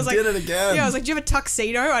dress? She was I did it again. Yeah, I was like, do you have a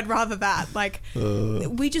tuxedo? I'd rather that. Like,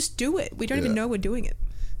 we just do it. We don't even know we're doing it.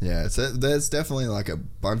 Yeah, so there's definitely like a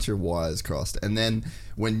bunch of wires crossed. And then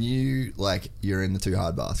when you're in the too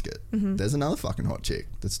hard basket, there's another fucking hot chick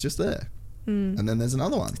that's just there. And then there's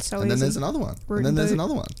another one. So and then easy. there's another one. Root and then and there's boot.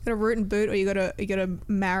 another one. You got to root and boot, or you got to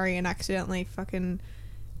marry and accidentally fucking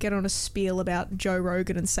get on a spiel about Joe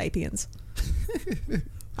Rogan and Sapiens.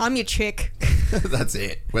 I'm your chick. That's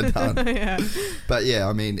it. We're done. Yeah. But yeah,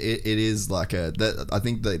 I mean, it is like I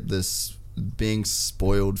think that this being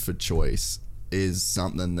spoiled for choice is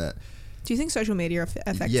something that. Do you think social media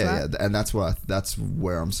affects that? Yeah, and that's where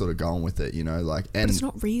I'm sort of going with it, like, and but it's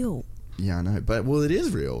not real. Yeah, I know, but well, it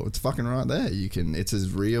is real. It's fucking right there. It's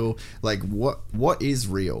as real. Like, what is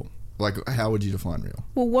real? Like, how would you define real?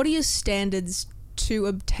 Well, what are your standards to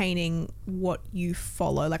obtaining what you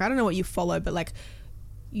follow? Like, I don't know what you follow, but like,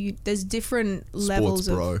 there's different levels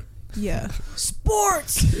of. Bro. Yeah.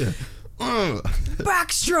 Sports. Yeah.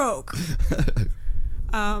 Backstroke.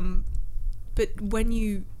 But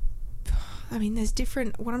when there's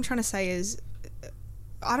different. What I'm trying to say is,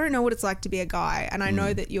 I don't know what it's like to be a guy, and I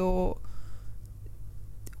know that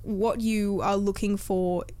what you are looking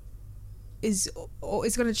for is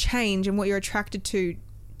going to change, and what you're attracted to.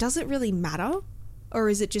 Does it really matter, or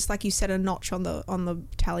is it just like you set a notch on the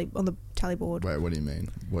tally board? Wait, what do you mean?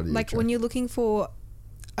 What do you like when you're looking for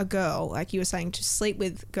a girl, like you were saying, to sleep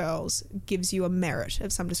with girls gives you a merit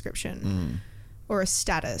of some description or a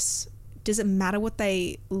status. Does it matter what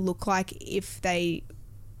they look like if they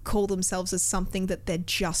call themselves as something that they're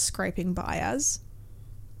just scraping by as?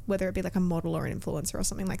 Whether it be like a model or an influencer or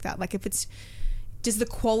something like that. Like does the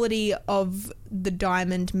quality of the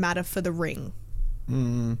diamond matter for the ring?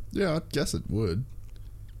 Yeah, I guess it would.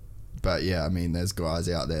 But yeah, I mean, there's guys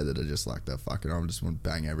out there that are just like, they're fucking, I just want to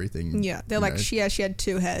bang everything. Yeah, they're like, she had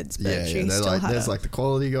two heads, but she still like, had there's like the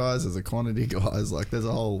quality guys, there's the quantity guys, like there's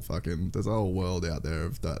a whole world out there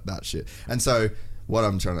of that shit. And so what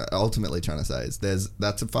I'm ultimately trying to say is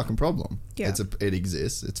that's a fucking problem. Yeah. It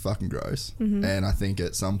exists. It's fucking gross. And I think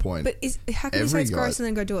at some point, but how can you say it's gross and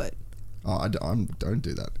then go do it? Oh, I don't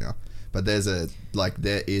do that now. But that's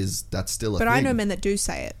still a But thing. I know men that do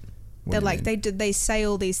say it. What They're do you like mean? they say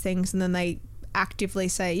all these things and then they actively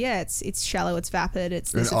say, yeah, it's shallow, it's vapid,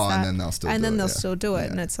 it's this, it's that, and then they'll still and do then it, they'll yeah. still do it,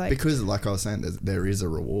 Yeah. and it's like, because like I was saying, there is a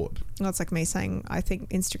reward. well, it's like me saying I think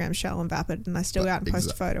Instagram's shallow and vapid, and I still go out and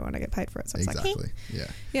post a photo and I get paid for it. So it's Exactly. like,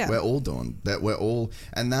 Yeah. We're all doing that.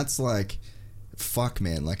 And that's like, fuck,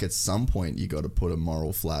 man. Like at some point you got to put a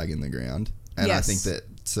moral flag in the ground. And Yes. I think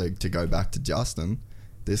that to go back to Justin,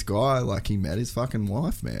 this guy, like he met his fucking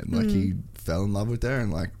wife, man. Like he fell in love with her,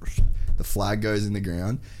 and like the flag goes in the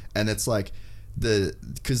ground, and it's like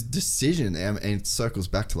because decision, and it circles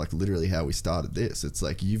back to like literally how we started this. It's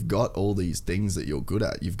like you've got all these things that you're good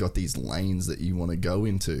at. You've got these lanes that you want to go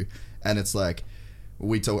into, and it's like I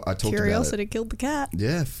talked curiosity about it. killed the cat.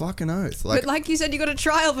 Yeah, fucking oath. But like you said, you got to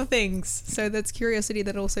try other things. So that's curiosity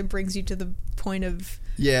that also brings you to the point of...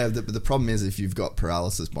 Yeah, the problem is if you've got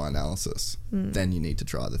paralysis by analysis, then you need to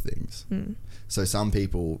try the things. So some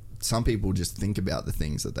people just think about the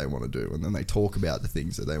things that they want to do, and then they talk about the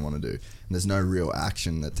things that they want to do, and there's no real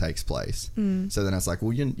action that takes place. So then it's like,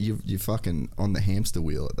 well, you're fucking on the hamster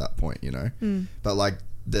wheel at that point, you know? But like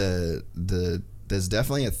there's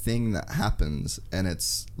definitely a thing that happens, and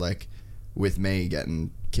it's like with me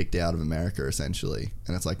getting kicked out of America essentially,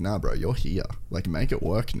 and it's like, nah bro, you're here, like make it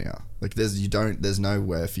work now. Like there's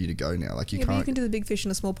nowhere for you to go now. Like you But can't. you can do the big fish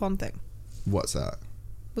in a small pond thing. What's that?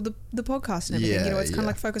 Well, the podcast and everything, you know, it's kind of Yeah.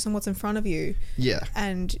 like focus on what's in front of you. Yeah.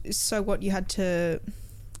 And so what, you had to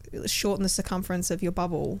shorten the circumference of your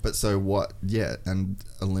bubble. But so what? Yeah, and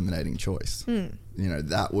eliminating choice. You know,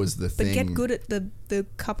 that was the But thing. get good at the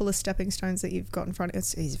couple of stepping stones that you've got in front.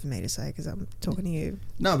 It's easy for me to say because I'm talking to you.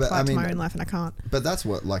 No, but I to mean, my own life, and I can't. But that's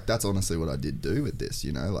honestly what I did do with this,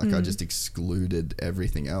 you know, like I just excluded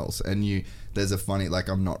everything else. And there's a funny, like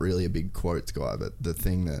I'm not really a big quotes guy, but the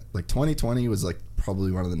thing that like 2020 was like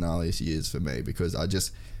probably one of the gnarliest years for me because I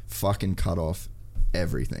just fucking cut off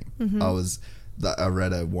everything. I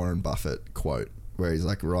read a Warren Buffett quote where he's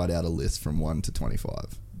like, write out a list from 1 to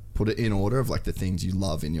 25. Put it in order of like the things you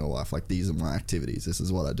love in your life. Like these are my activities. This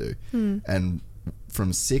is what I do. And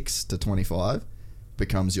from 6 to 25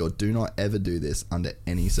 becomes your do not ever do this under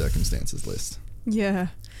any circumstances list. Yeah.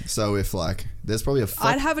 So if like there's probably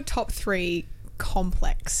I'd have a top 3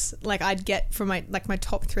 complex. Like I'd get from my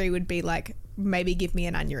top 3 would be like maybe give me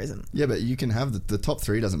an aneurysm. Yeah, but you can have the top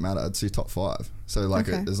 3 doesn't matter. It's your top 5. So like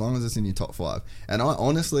as long as it's in your top 5. And I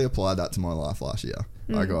honestly applied that to my life last year.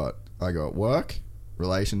 I got work,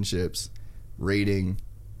 relationships, reading,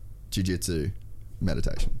 jiu-jitsu,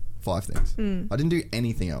 meditation. 5 things. I didn't do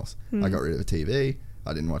anything else. I got rid of a TV.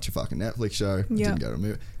 I didn't watch a fucking Netflix show. Yeah. Didn't go to a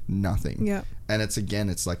movie. Nothing. Yeah. And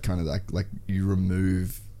it's like kind of like you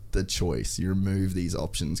remove the choice. You remove these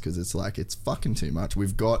options because it's like it's fucking too much.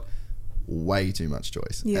 We've got way too much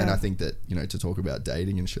choice. Yeah. And I think that, you know, to talk about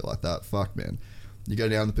dating and shit like that, fuck man. You go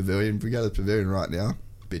down the pavilion. If we go to the pavilion right now,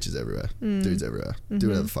 bitches everywhere, dudes everywhere. Do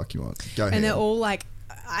whatever the fuck you want. Go ahead. And they're all like,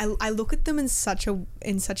 I look at them in such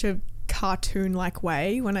a cartoon like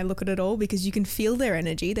way when I look at it all because you can feel their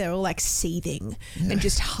energy. They're all like seething and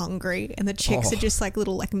just hungry, and the chicks are just like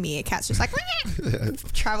little like meerkats, just like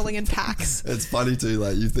traveling in packs. It's funny too,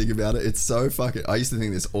 like you think about it, it's so fucking, I used to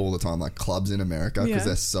think this all the time, like clubs in America, because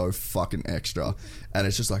they're so fucking extra, and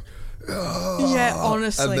it's just like, yeah,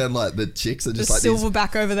 honestly. and then like the chicks are just the like these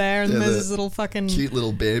silverback over there, and there's this little fucking cute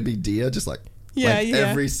little Bambi deer, just like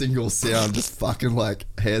every single sound, just fucking like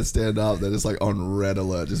hair stand up. They're just like on red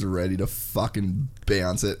alert, just ready to fucking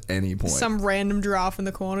bounce at any point. Some random giraffe in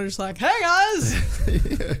the corner, just like, hey guys.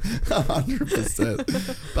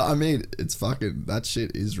 100%. But I mean, it's fucking, that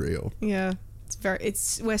shit is real. Yeah.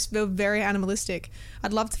 We're very animalistic.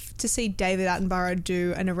 I'd love to see David Attenborough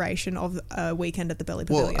do a narration of a weekend at the Billy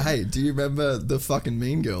Pavilion. Well, hey, do you remember the fucking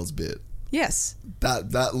Mean Girls bit? Yes.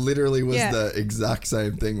 That literally was the exact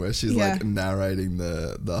same thing where she's like narrating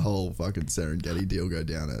the whole fucking Serengeti deal go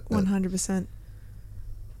down at 100%.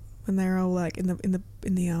 When they're all like in the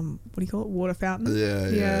what do you call it, water fountain?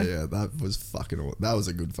 Yeah. That was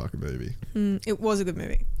a good fucking movie. It was a good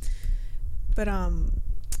movie. But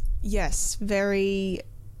yes, very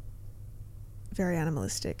very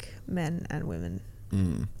animalistic, men and women.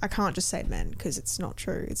 I can't just say men because it's not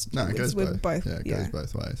true. It goes both. Yeah, it goes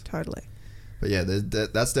both ways. Totally. But yeah,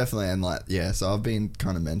 that's definitely, and like, yeah, so I've been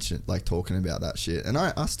kind of talking about that shit, and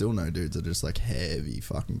I still know dudes that are just like heavy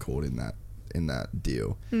fucking caught in that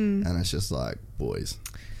deal, and it's just like, boys,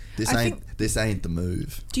 this ain't the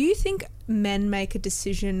move. Do you think men make a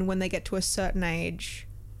decision when they get to a certain age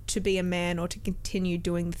to be a man or to continue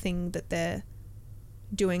doing the thing that they're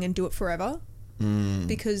doing and do it forever?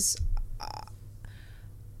 Because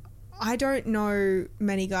I don't know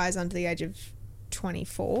many guys under the age of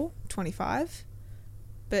 24, 25,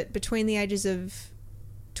 but between the ages of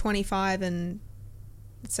 25 and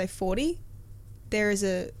let's say 40, there is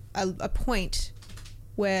a point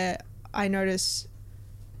where I notice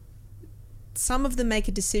some of them make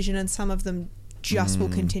a decision and some of them just will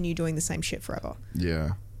continue doing the same shit forever.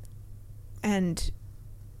 Yeah. And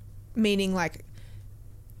meaning like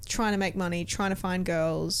trying to make money, trying to find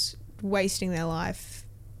girls, wasting their life,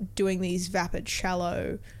 doing these vapid,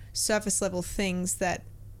 shallow, surface level things that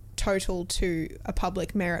total to a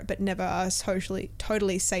public merit but never are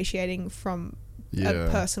totally satiating from a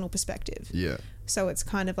personal perspective. Yeah. So it's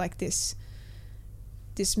kind of like this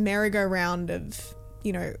merry-go-round of,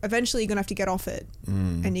 you know, eventually you're going to have to get off it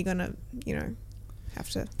and you're going to, you know, have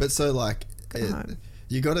to. But so like, home.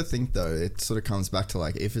 you got to think though, it sort of comes back to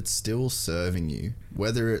like, if it's still serving you,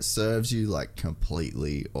 whether it serves you like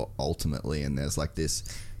completely or ultimately, and there's like this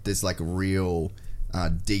like real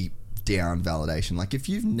deep down validation. Like if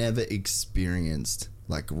you've never experienced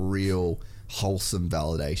like real wholesome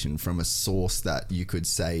validation from a source that you could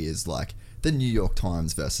say is like the New York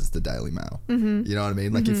Times versus the Daily Mail. Mm-hmm. You know what I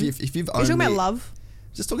mean? Like if you've only... You're talking about love?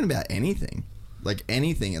 Just talking about anything. Like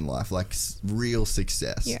anything in life, like real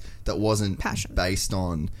success that wasn't passion based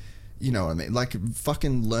on, you know what I mean? Like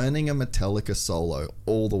fucking learning a Metallica solo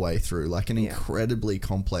all the way through, like an incredibly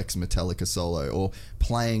complex Metallica solo, or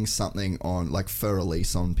playing something on like for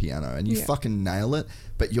release on piano and you fucking nail it,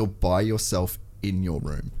 but you're by yourself in your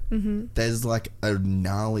room. Mm-hmm. There's like a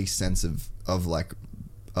gnarly sense of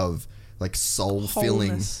soul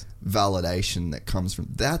filling validation that comes from,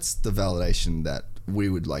 that's the validation that we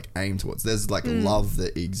would like aim towards. There's like love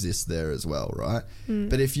that exists there as well, right?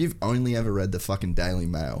 But if you've only ever read the fucking Daily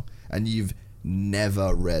Mail and you've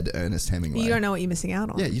never read Ernest Hemingway, you don't know what you're missing out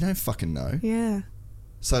on. Yeah, you don't fucking know. Yeah.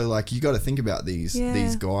 So like you got to think about these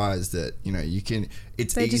guys that, you know, you can,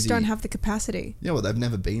 it's they easy. just don't have the capacity. Yeah, well, they've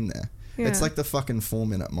never been there. Yeah. It's like the fucking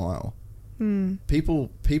 4-minute mile. People,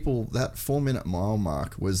 that 4-minute mile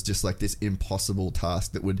mark was just like this impossible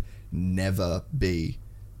task that would never be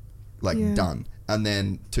like done. And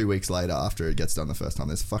then 2 weeks later, after it gets done the first time,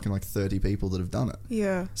 there's fucking like 30 people that have done it.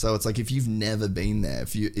 Yeah. So it's like, if you've never been there,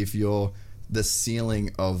 if you're the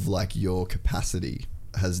ceiling of like your capacity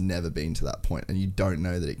has never been to that point and you don't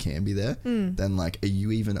know that it can be there, then like, are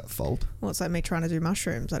you even at fault? Well, it's like me trying to do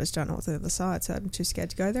mushrooms. I just don't know what's on the other side, so I'm too scared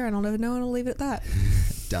to go there, and I'll never know, and I'll leave it at that.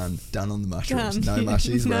 Done on the mushrooms. Done. No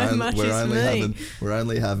mushies. No We're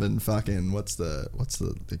only having fucking what's the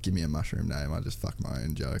give me a mushroom name. I just fucked my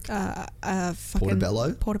own joke.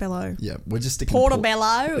 Fucking Portobello. Yeah, we're just sticking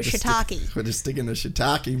Portobello shiitake. We're just sticking to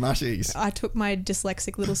shiitake mushies. I took my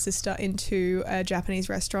dyslexic little sister into a Japanese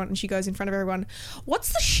restaurant, and she goes in front of everyone,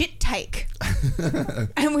 "What's the shit take?"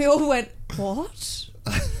 And we all went, "What?"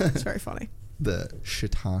 It's very funny. The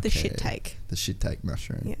shiitake. The shit take. The shiitake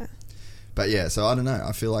mushroom. Yeah. But yeah, so I don't know.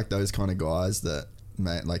 I feel like those kind of guys that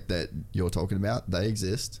you're talking about, they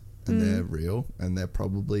exist and they're real and they're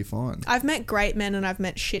probably fine. I've met great men and I've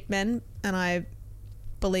met shit men, and I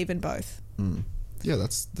believe in both. Yeah,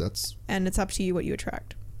 that's. And it's up to you what you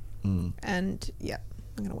attract. And yeah,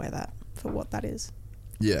 I'm gonna wear that for what that is.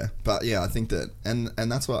 Yeah, but yeah, I think that, and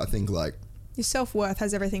that's what I think, like, your self-worth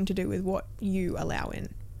has everything to do with what you allow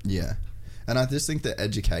in. Yeah. And I just think that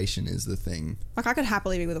education is the thing. Like, I could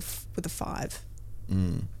happily be with a 5.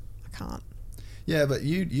 I can't. Yeah, but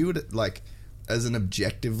you would, like, as an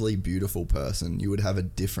objectively beautiful person, you would have a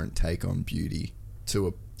different take on beauty to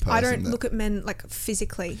a person. I don't look at men, like,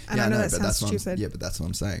 physically. And I know that sounds stupid. Yeah, but that's what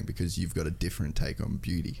I'm saying, because you've got a different take on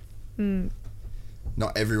beauty.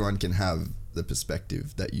 Not everyone can have the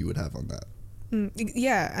perspective that you would have on that.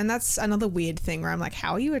 Yeah, and that's another weird thing where I'm like,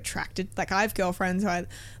 how are you attracted? Like, I have girlfriends who I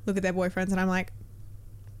look at their boyfriends and I'm like,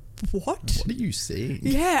 what are you seeing?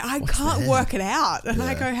 Yeah, I can't work it out. And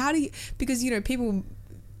I go, how do you, because, you know, people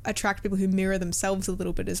attract people who mirror themselves a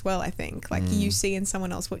little bit as well, I think. Like, you see in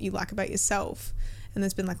someone else what you like about yourself, and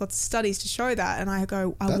there's been like lots of studies to show that, and I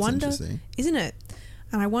go, I wonder, isn't it?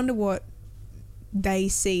 And I wonder what they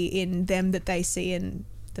see in them that they see in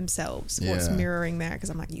themselves, what's mirroring there, because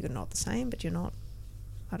I'm like, you're not the same, but you're not,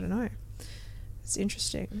 I don't know, it's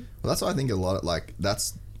interesting. Well, that's why I think a lot of, like,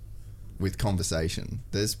 that's with conversation,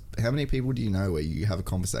 there's, how many people do you know where you have a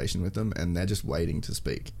conversation with them and they're just waiting to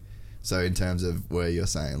speak? So in terms of where you're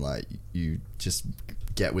saying, like, you just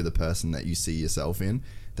get with a person that you see yourself in,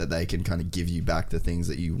 that they can kind of give you back the things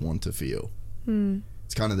that you want to feel.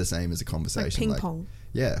 It's kind of the same as a conversation, like ping pong.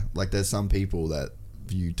 Yeah, like there's some people that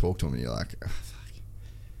you talk to them and you're like, oh, fuck.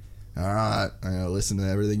 all right, I'm going to listen to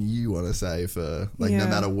everything you want to say for, like, no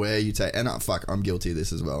matter where you take... And, I'm guilty of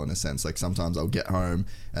this as well, in a sense. Like, sometimes I'll get home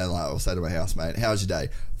and, like, I'll say to my housemate, how's your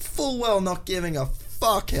day? Full well not giving a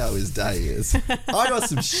fuck how his day is. I got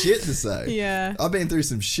some shit to say. Yeah. I've been through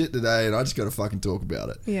some shit today, and I just got to fucking talk about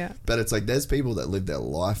it. Yeah. But it's like, there's people that live their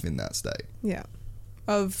life in that state. Yeah.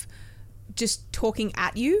 Of just talking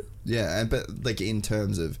at you. Yeah, but, like, in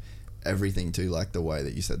terms of everything too, like the way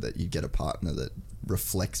that you said that you get a partner that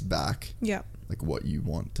reflects back like what you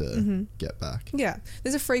want to get back. Yeah,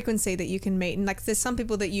 there's a frequency that you can meet, and like there's some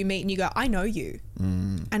people that you meet and you go, I know you,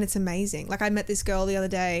 and it's amazing. Like I met this girl the other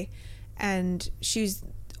day and she's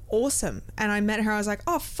awesome, and I met her, I was like,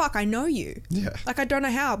 oh fuck, I know you. Like I don't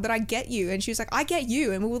know how, but I get you. And she was like, I get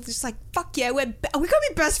you. And we were just like, fuck yeah, we gonna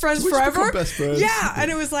be best friends forever. Best friends. Yeah, and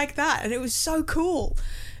it was like that, and it was so cool.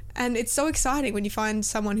 And it's so exciting when you find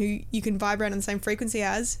someone who you can vibrate on the same frequency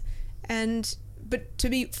as. But to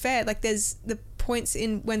be fair, like there's the points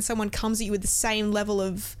in when someone comes at you with the same level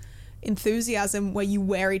of enthusiasm where you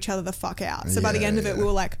wear each other the fuck out. So by the end of it, we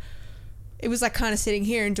were like, it was like kind of sitting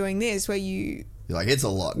here and doing this where you're like, it's a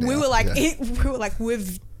lot now. We were like,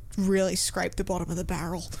 we've really scraped the bottom of the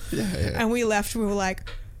barrel. And we left and we were like,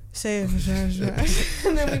 and then we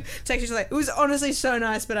texted each other. It was honestly so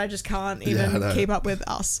nice, but I just can't even keep up with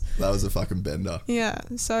us. That was a fucking bender. Yeah.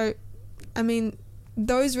 So, I mean,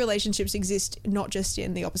 those relationships exist not just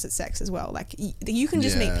in the opposite sex as well. Like you can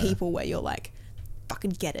just meet people where you're like,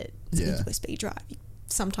 fucking get it. It's a USB drive.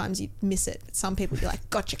 Sometimes you miss it. But some people you're like,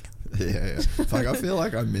 gotcha. Like I feel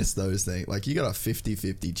like I miss those things. Like you got a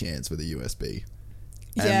 50-50 chance with a USB.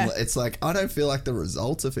 And it's like, I don't feel like the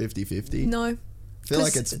results are 50-50. No. I feel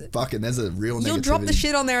like it's fucking, there's a real negativity. You'll drop the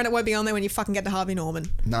shit on there and it won't be on there when you fucking get to Harvey Norman.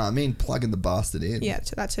 No, I mean plugging the bastard in. Yeah,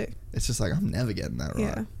 that too. It's just like, I'm never getting that right.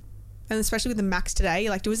 Yeah. And especially with the Macs today,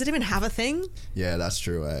 you're like, does it even have a thing? Yeah, that's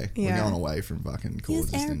true, eh? Yeah. We're going away from fucking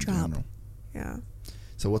calls just in general. Yeah.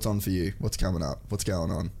 So what's on for you? What's coming up? What's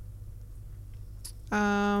going on?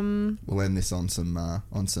 We'll end this on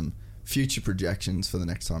some future projections for the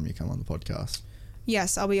next time you come on the podcast.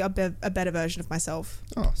 Yes, I'll be a better version of myself.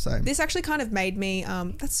 Oh, same. This actually kind of made me...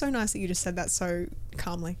 that's so nice that you just said that so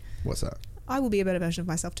calmly. What's that? I will be a better version of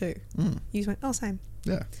myself too. You just went, oh, same.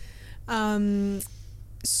 Yeah.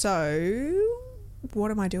 So,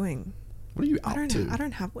 what am I doing? What are you up to? I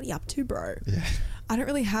don't have... What are you up to, bro? Yeah. I don't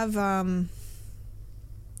really have... I'm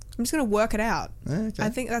just going to work it out. Okay. I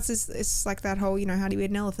think that's just, it's like that whole, how do you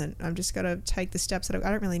eat an elephant? I've just got to take the steps. I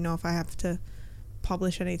don't really know if I have to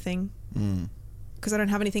publish anything. Because I don't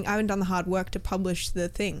have anything. I haven't done the hard work to publish the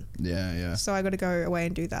thing. Yeah. So I got to go away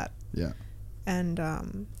and do that. Yeah. And I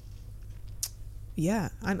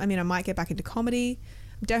mean, I might get back into comedy.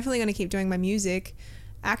 I'm definitely going to keep doing my music.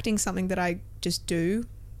 Acting, something that I just do.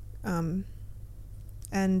 And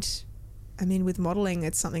I mean, with modeling,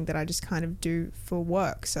 it's something that I just kind of do for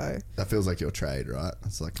work. So that feels like your trade, right?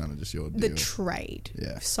 That's like kind of just your deal. The trade.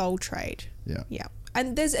 Yeah. Soul trade. Yeah. Yeah.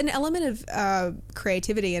 And there's an element of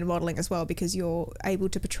creativity in modeling as well, because you're able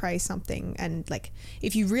to portray something, and like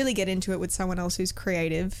if you really get into it with someone else who's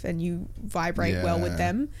creative and you vibrate well with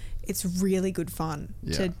them, it's really good fun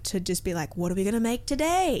to just be like, what are we going to make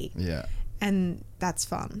today? Yeah. And that's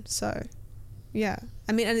fun. So yeah,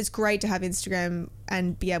 I mean, and it's great to have Instagram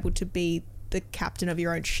and be able to be the captain of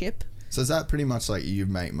your own ship. So is that pretty much like you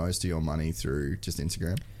make most of your money through just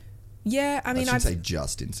Instagram? Yeah, I mean, I shouldn't say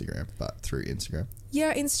just Instagram, but through Instagram.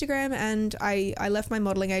 Yeah, Instagram, and I left my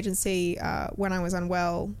modelling agency when I was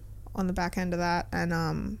unwell on the back end of that, and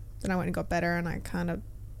then I went and got better, and I kind of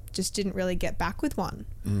just didn't really get back with one.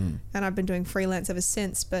 And I've been doing freelance ever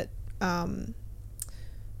since, but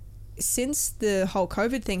since the whole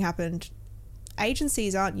COVID thing happened,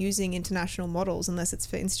 agencies aren't using international models unless it's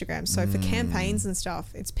for Instagram. So for campaigns and stuff,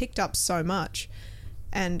 it's picked up so much.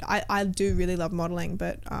 And I do really love modeling,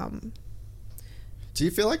 but... Do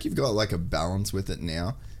you feel like you've got like a balance with it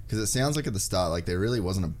now? Because it sounds like at the start, like there really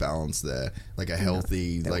wasn't a balance there. Like a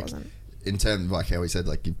healthy, like... Wasn't. In terms of like how we said,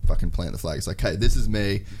 like you fucking plant the flag. It's like, hey, this is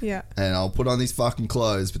me. Yeah. And I'll put on these fucking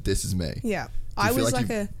clothes, but this is me. Yeah. I was like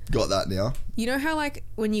you've got that now? You know how like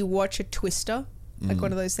when you watch a Twister, like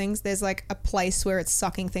one of those things, there's like a place where it's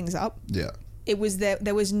sucking things up? Yeah. It was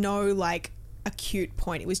there was no like acute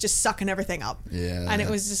point. It was just sucking everything up. Yeah. And it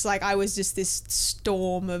was just like I was just this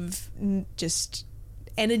storm of just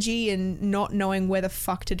energy and not knowing where the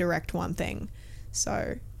fuck to direct one thing.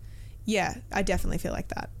 So yeah, I definitely feel like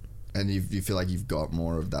that. And you feel like you've got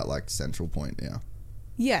more of that like central point now?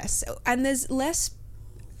 Yes. And there's less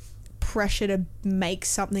pressure to make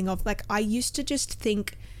something of, like I used to just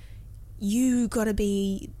think you gotta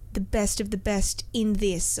be the best of the best in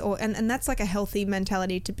this, and that's like a healthy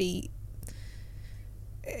mentality to be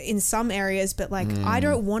in some areas, but like I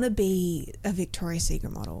don't want to be a Victoria's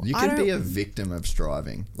Secret model. You can be a victim of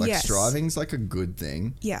striving. Like Yes. striving's like a good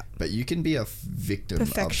thing. Yeah. But you can be a victim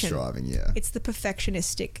Perfection. of striving, yeah. It's the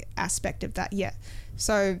perfectionistic aspect of that, yeah.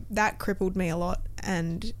 So that crippled me a lot,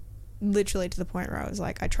 and literally to the point where I was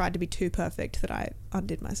like, I tried to be too perfect that I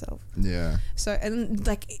undid myself. Yeah. So, and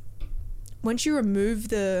like, once you remove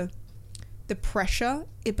the pressure,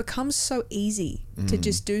 it becomes so easy to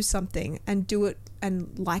just do something and do it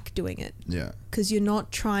and like doing it. Yeah. Because you're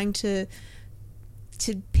not trying to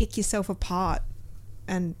pick yourself apart.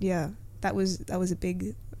 And yeah, that was a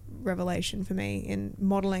big revelation for me in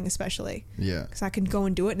modeling, especially. Yeah. Because I can go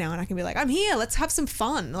and do it now, and I can be like, I'm here, let's have some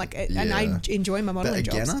fun. Like, and Yeah. I enjoy my modeling But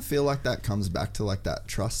again, jobs. I feel like that comes back to like that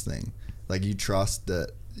trust thing. Like you trust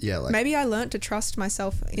that, yeah, like Maybe I learned to trust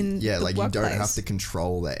myself in the like workplace. you don't have to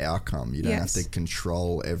control the outcome. You don't Yes. have to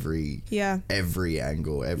control every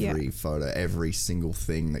angle, every photo, every single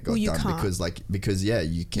thing that got Well, you done can't. because yeah,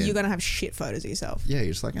 you can. You're gonna have shit photos of yourself. Yeah,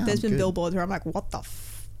 you're just like, oh, There's I'm been good. billboards where I'm like, what the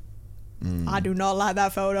I do not like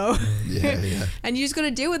that photo. Yeah, yeah. And you just got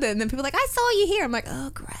to deal with it. And then people are like, I saw you here. I'm like,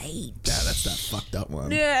 oh, great. Yeah, that's that fucked up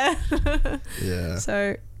one. Yeah. Yeah.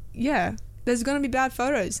 So, yeah. There's going to be bad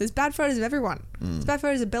photos. There's bad photos of everyone. There's bad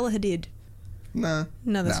photos of Bella Hadid. Nah.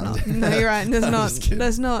 No, there's Nah. not. No, you're right. There's No, I'm not. just kidding.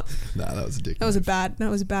 There's not. Nah, that was a dick. That was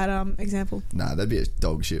a bad example. Nah, that'd be a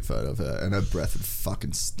dog shit photo of her, and her breath would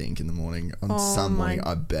fucking stink in the morning. On some morning,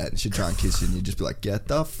 I bet. She'd try and kiss you, and you'd just be like, "Get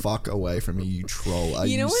the fuck away from me, you troll!" Are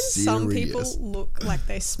You know when serious? some people look like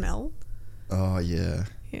they smell? Oh yeah.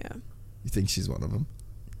 Yeah. You think she's one of them?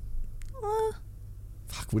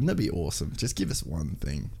 Fuck, wouldn't that be awesome? Just give us one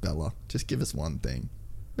thing, Bella. Just give us one thing.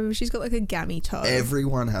 Maybe she's got like a gammy toe.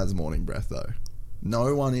 Everyone has morning breath though.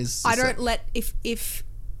 No one is. I don't let if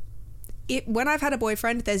when I've had a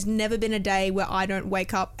boyfriend, there's never been a day where I don't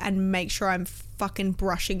wake up and make sure I'm fucking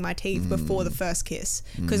brushing my teeth before the first kiss,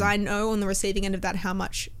 because I know on the receiving end of that how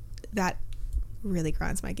much that really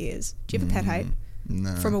grinds my gears. Do you have a pet hate?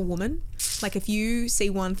 No. From a woman? Like if you see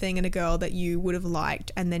one thing in a girl that you would have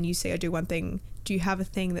liked and then you see her do one thing, do you have a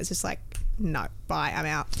thing that's just like, no, bye, I'm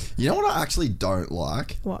out? You know what I actually don't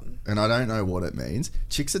like? What? And I don't know what it means.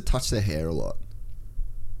 Chicks that touch their hair a lot.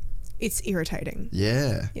 It's irritating.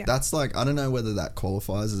 Yeah. Yeah. That's like, I don't know whether that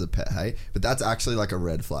qualifies as a pet hate, but that's actually like a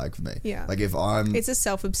red flag for me. Yeah. Like if I'm... It's a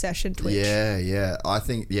self-obsession twitch. Yeah. I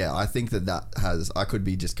think that has... I could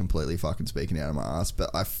be just completely fucking speaking out of my ass, but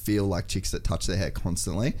I feel like chicks that touch their hair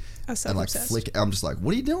constantly Are and like self-obsessed. flick... I'm just like,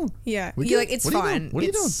 what are you doing? Yeah. We You're good? like, it's What are you fine. doing? What are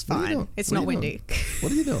you doing? It's What are you fine. doing? It's What are not you windy. doing?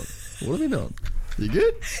 What are you doing? What are we doing? You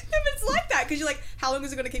good? Yeah, but it's like that because you're like, how long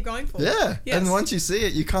is it going to keep going for? Yeah. Yes. And once you see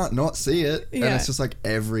it, you can't not see it. And Yeah. it's just like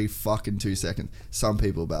every fucking 2 seconds. Some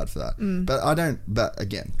people are bad for that. But I don't, but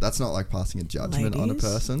again, that's not like passing a judgment on a Ladies?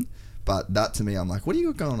 person. But that to me, I'm like, what do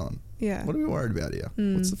you got going on? Yeah. What are we worried about here?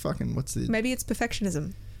 What's the... Maybe it's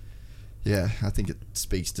perfectionism. Yeah, I think it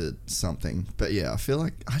speaks to something. But yeah, I feel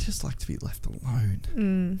like I just like to be left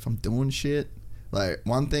alone. If I'm doing shit. Like,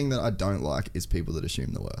 one thing that I don't like is people that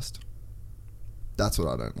assume the worst. That's what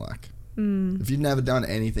I don't like. If you've never done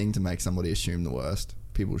anything to make somebody assume the worst,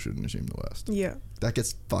 people shouldn't assume the worst. Yeah. That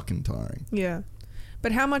gets fucking tiring. Yeah.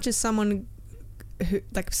 But how much is someone who,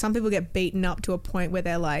 like, some people get beaten up to a point where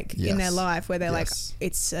they're like, in their Yes. life, where they're Yes. like,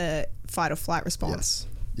 it's a fight or flight response.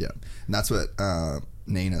 Yes. Yeah. And that's what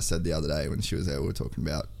Nina said the other day when she was there. We were talking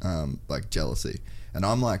about like jealousy. And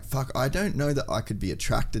I'm like, fuck, I don't know that I could be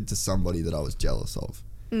attracted to somebody that I was jealous of.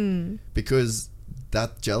 Because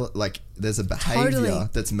that there's a behavior Totally.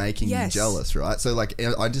 that's making you Yes. jealous, right? So like,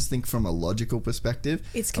 I just think from a logical perspective,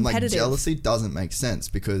 It's I'm like, competitive. jealousy doesn't make sense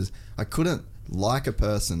because I couldn't like a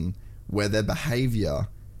person where their behavior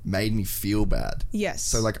made me feel bad. Yes.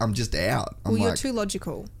 So like, I'm just out. I'm Well, you're like, too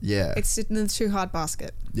logical. yeah. It's in the too hard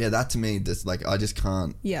basket. Yeah, that to me, just like, I just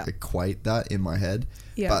can't Yeah. equate that in my head.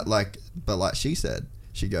 Yeah. But like she said,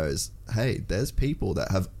 she goes, hey, there's people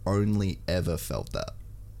that have only ever felt that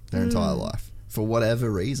their entire life for whatever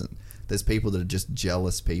reason. There's people that are just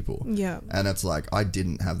jealous people. Yeah. And it's like, I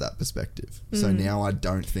didn't have that perspective. So now I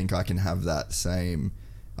don't think I can have that same,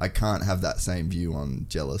 I can't have that same view on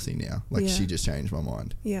jealousy now. Like, Yeah. she just changed my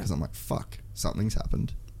mind. Yeah. Because I'm like, fuck, something's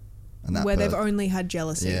happened. And that Where they've only had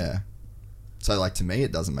jealousy. yeah. So like, to me,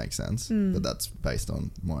 it doesn't make sense, but that's based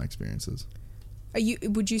on my experiences.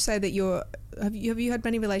 Would you say that have you had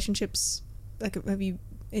many relationships, like, have you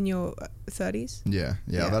in your 30s? Yeah.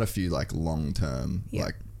 Yeah. I've had a few like long term, Yeah.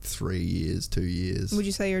 like 3 years, 2 years. Would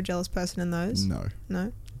you say you're a jealous person in those? No,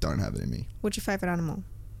 No? don't have it in me. What's your favourite animal?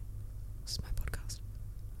 This is my podcast.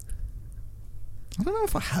 I don't know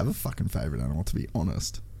if I have a fucking favourite animal, to be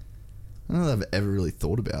honest. I don't know that I've ever really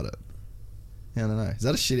thought about it. Yeah, I don't know. Is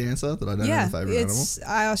that a shit answer that I don't have a favourite animal?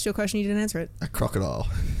 I asked you a question, you didn't answer it. A crocodile.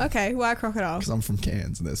 Okay, why a crocodile? Because I'm from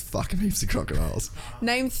Cairns and there's fucking heaps of crocodiles.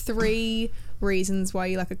 Name 3 reasons why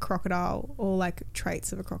you like a crocodile, or like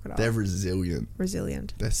traits of a crocodile. They're resilient.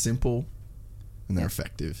 Resilient. They're simple and they're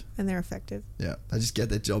effective. And they're effective. Yeah, they just get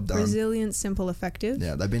their job done. Resilient, simple, effective.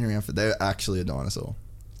 Yeah, they've been around they're actually a dinosaur.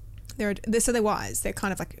 So they're wise. They're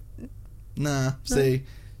kind of like... Nah, see...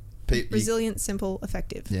 Resilient, simple,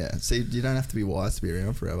 effective. Yeah, see, you don't have to be wise to be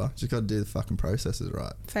around forever. Just got to do the fucking processes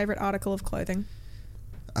right. Favorite article of clothing?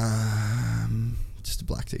 Just a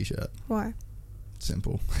black t-shirt. Why?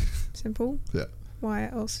 Simple. Simple? Yeah. Why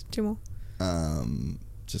else? 2 more.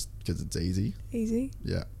 Just because it's easy. Easy?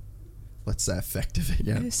 Yeah. Let's say effective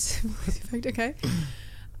again. Yes. Okay.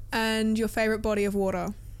 And your favorite body of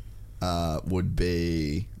water? Would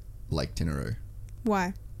be Lake Tinaroo.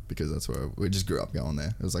 Why? Because that's where we just grew up going there.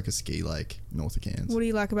 It was like a ski lake north of Cairns. What do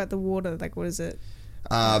you like about the water? Like, what is it?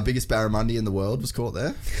 Biggest barramundi in the world was caught there.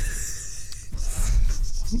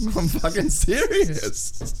 I'm fucking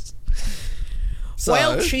serious. So,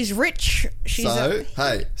 well, she's rich. So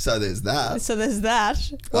there's that. So there's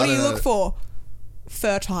that. What do you look for?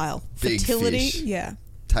 Fertile. Big fertility. Fish. Yeah.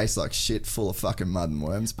 Tastes like shit, full of fucking mud and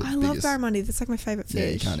worms. But I love barramundi. That's like my favourite fish. Yeah,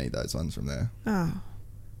 you can't eat those ones from there. Oh.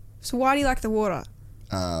 So why do you like the water?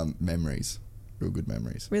 Memories. Real good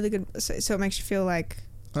memories. Really good. So it makes you feel like...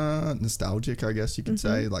 nostalgic, I guess you could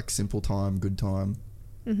say. Like simple time, good time.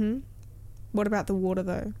 Mm-hmm. What about the water,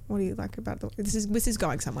 though? What do you like about the... This is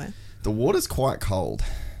going somewhere. The water's quite cold.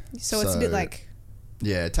 So it's a bit like...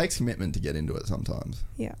 Yeah, it takes commitment to get into it sometimes.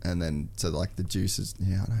 Yeah. And then, so like the juices...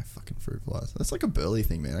 Yeah, I know, fucking fruit flies. That's like a Burley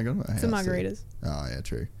thing, man. I got my house. The margaritas. Oh, yeah,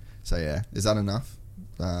 true. So yeah, is that enough?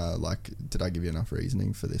 Did I give you enough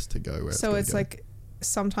reasoning for this to go where so it's like...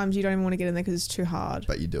 Sometimes you don't even want to get in there because it's too hard.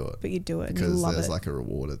 But you do it. But you do it. Because and you love there's it. like a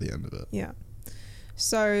reward at the end of it. Yeah.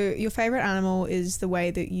 So your favourite animal is the way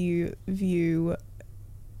that you view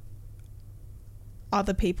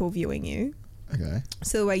other people viewing you. Okay.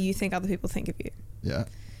 So the way you think other people think of you. Yeah.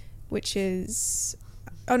 Which is...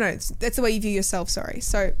 Oh, no. That's the way you view yourself, sorry.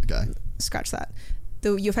 So scratch that.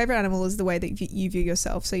 Your favourite animal is the way that you view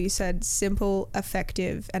yourself. So you said simple,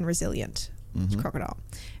 effective and resilient. Mm-hmm. Crocodile.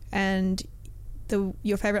 And...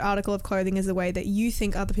 your favourite article of clothing is the way that you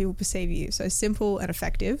think other people perceive you. So simple and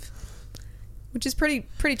effective, which is pretty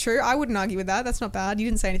true. I wouldn't argue with that. That's not bad. You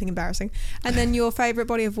didn't say anything embarrassing. And then your favourite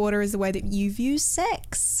body of water is the way that you view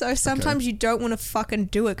sex. So sometimes you don't want to fucking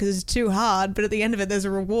do it because it's too hard, but at the end of it there's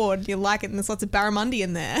a reward. You like it and there's lots of barramundi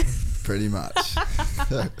in there. Pretty much.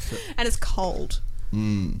 And it's cold.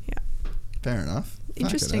 Yeah. Fair enough.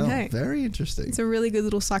 Interesting, hey? Very interesting. It's a really good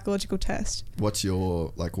little psychological test. What's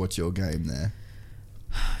your game there?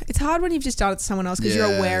 It's hard when you've just done it to someone else because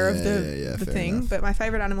you're aware of the thing. Enough. But my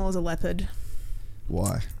favourite animal is a leopard.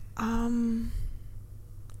 Why?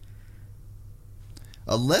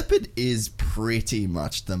 A leopard is pretty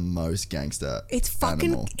much the most gangster. It's fucking...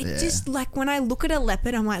 animal. Just like when I look at a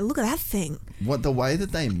leopard, I'm like, look at that thing. What the way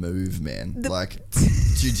that they move, man. Like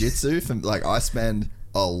jiu-jitsu, I spend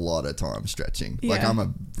a lot of time stretching. Yeah. Like I'm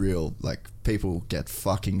a real, people get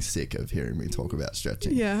fucking sick of hearing me talk about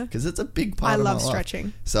stretching. Yeah. Because it's a big part of my life. I love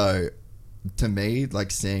stretching. So to me,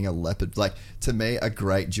 seeing a leopard, to me, a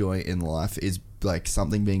great joy in life is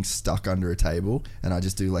something being stuck under a table and I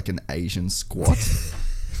just do an Asian squat.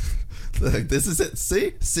 This is it.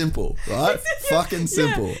 See? Simple, right? Fucking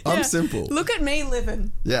simple. Yeah, I'm simple. Look at me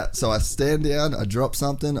living. Yeah. So I stand down, I drop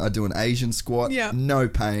something, I do an Asian squat. Yeah. No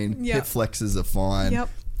pain. Yep. Hip flexors are fine. Yep.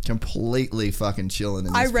 Completely fucking chilling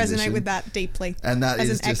in this resonate position. with that deeply. And that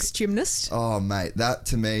is an ex-gymnast. Oh, mate. That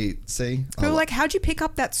to me, see? People are how'd you pick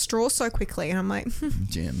up that straw so quickly? And I'm like...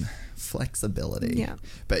 Gym. Flexibility. Yeah.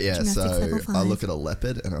 But yeah, so I look at a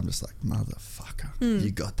leopard and I'm just like, motherfucker,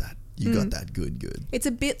 you got that. You got that good. It's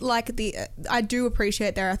a bit like I do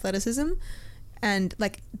appreciate their athleticism and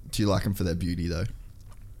Do you like them for their beauty though?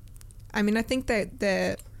 I mean, I think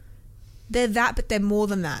they're that, but they're more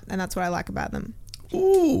than that. And that's what I like about them.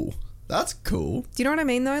 Ooh, that's cool. Do you know what I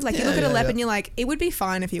mean though? You look at a leopard and you're like, it would be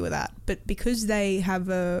fine if you were that. But because they have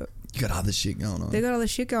you got other shit going on. They got other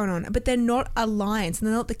shit going on. But they're not a lion. So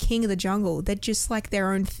they're not the king of the jungle. They're just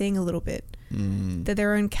their own thing a little bit. They're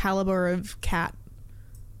their own caliber of cat.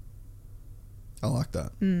 I like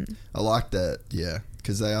that. I like that, yeah,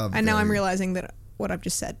 because they are. And now I'm realizing that what I've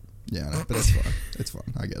just said. Yeah, I know, but it's fine. It's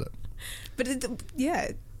fine. I get it. But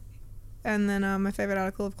yeah. And then my favorite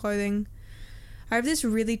article of clothing. I have this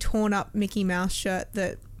really torn up Mickey Mouse shirt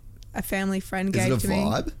that a family friend gave to me. Is it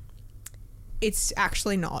a vibe? It's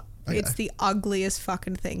actually not. Okay. It's the ugliest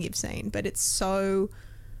fucking thing you've seen, but it's so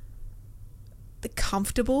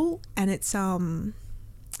comfortable, and it's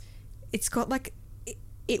got like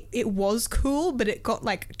it was cool, but it got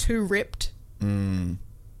like too ripped.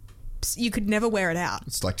 You could never wear it out.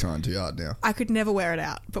 It's like trying too hard now. I could never wear it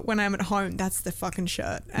out, but when I'm at home, that's the fucking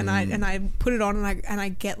shirt, and I put it on, and I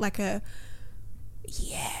get like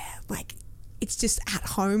like it's just at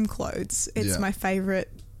home clothes. It's my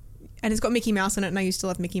favorite, and it's got Mickey Mouse in it, and I used to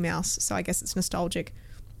love Mickey Mouse, so I guess it's nostalgic.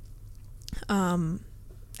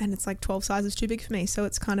 And it's like 12 sizes too big for me, so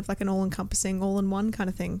it's kind of like an all-encompassing, all-in-one kind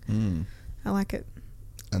of thing. I like it.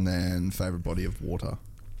 And then favorite body of water.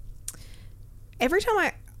 Every time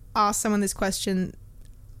I ask someone this question,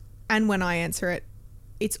 and when I answer it,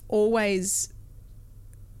 it's always,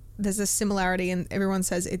 there's a similarity, and everyone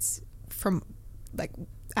says it's from like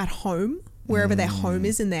at home, wherever their home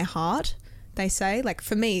is in their heart. They say, like,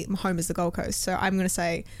 for me, my home is the Gold Coast, so I'm going to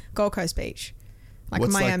say Gold Coast Beach, like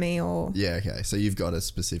What's Miami or... Yeah, okay. So you've got a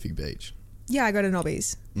specific beach. Yeah, I go to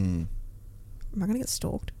Nobby's. Am I going to get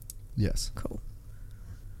stalked? Yes. Cool.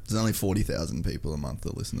 There's only 40,000 people a month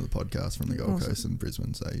that listen to the podcast from the Gold Coast and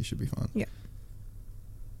Brisbane, so you should be fine. Yeah.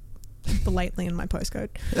 Blatantly in my postcode.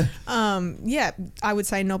 Yeah, I would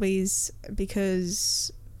say Nobby's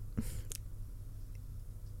because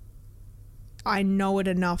I know it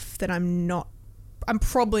enough that I'm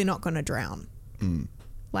probably not going to drown.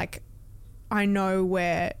 Like, I know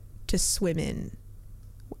where to swim in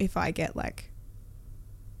if I get like,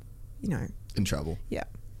 you know. In trouble. Yeah.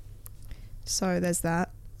 So there's that.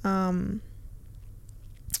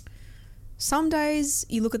 Some days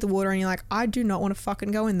you look at the water and you're like, I do not want to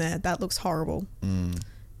fucking go in there. That looks horrible.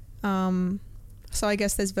 So I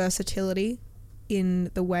guess there's versatility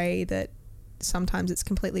in the way that sometimes it's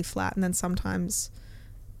completely flat and then sometimes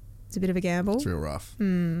it's a bit of a gamble. It's real rough.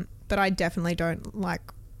 But I definitely don't like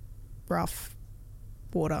rough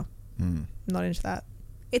water. I'm not into that.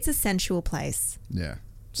 It's a sensual place. Yeah.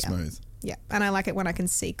 Smooth. Yeah. And I like it when I can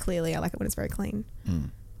see clearly. I like it when it's very clean.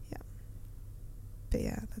 Yeah. But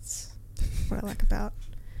yeah, that's what I like about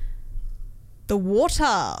the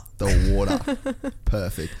water. The water.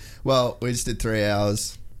 Perfect. Well, we just did 3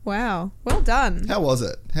 hours. Wow. Well done. How was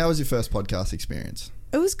it? How was your first podcast experience?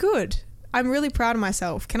 It was good. I'm really proud of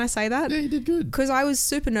myself. Can I say that? Yeah, you did good. Because I was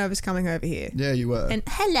super nervous coming over here. Yeah, you were. And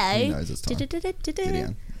hello. He knows it's time.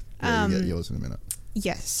 Gideon. Yeah, you get yours in a minute.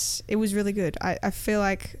 Yes. It was really good. I feel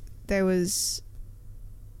like there was...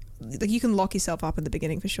 Like, you can lock yourself up in the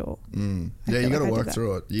beginning for sure. Yeah, you got to work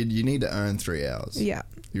through it. You need to earn 3 hours. Yeah.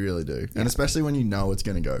 You really do. And especially when you know it's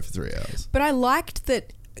going to go for 3 hours. But I liked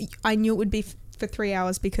that I knew it would be for 3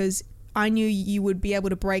 hours because I knew you would be able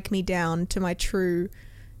to break me down to my true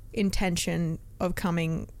intention of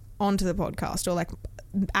coming onto the podcast, or like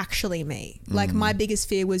actually me. Like, my biggest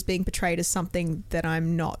fear was being portrayed as something that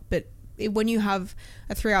I'm not. But when you have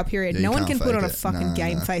a 3 hour period, no one can put on a fucking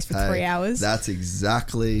game face for 3 hours. That's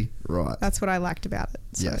exactly right. That's what I liked about it.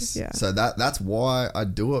 So, yes. Yeah. So that's why I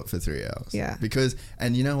do it for 3 hours. Yeah. Because,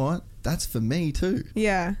 and you know what? That's for me too.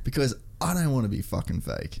 Yeah. Because I don't want to be fucking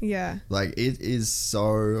fake. Yeah. Like, it is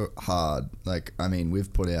so hard. Like, I mean,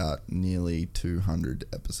 we've put out nearly 200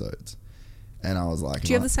 episodes. And I was like... Do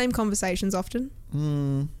you have the same conversations often?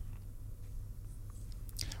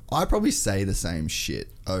 I probably say the same shit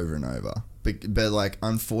over and over. But like,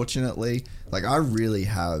 unfortunately, like, I really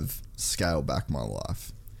have scaled back my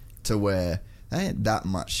life to where there ain't that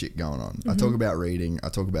much shit going on. I talk about reading. I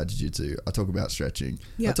talk about jiu-jitsu. I talk about stretching.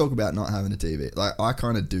 Yep. I talk about not having a TV. Like, I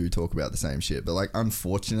kind of do talk about the same shit. But like,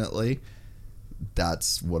 unfortunately,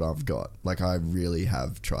 that's what I've got. Like, I really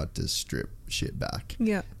have tried to strip shit back.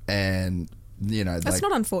 Yeah. And, you know... That's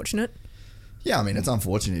not unfortunate. Yeah, I mean, it's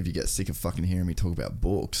unfortunate if you get sick of fucking hearing me talk about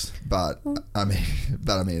books, but I mean,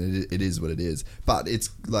 it is what it is. But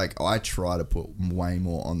it's like, I try to put way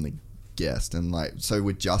more on the guest, and like, so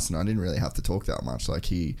with Justin, I didn't really have to talk that much. Like,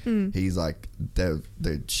 he's like, the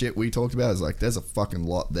shit we talked about is like, there's a fucking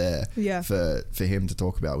lot there for him to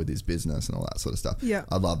talk about with his business and all that sort of stuff. Yeah,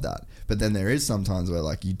 I love that. But then there is sometimes where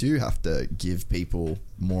like, you do have to give people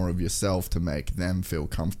more of yourself to make them feel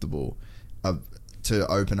comfortable to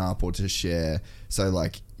open up or to share. So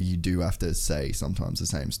like, you do have to say sometimes the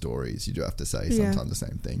same stories, you do have to say sometimes the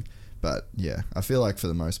same thing. But yeah, I feel like for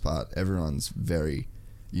the most part everyone's very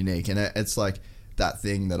unique, and it's like that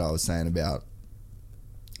thing that I was saying about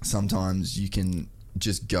sometimes you can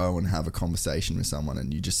just go and have a conversation with someone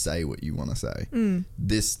and you just say what you want to say.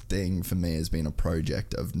 This thing for me has been a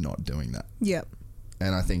project of not doing that. Yep.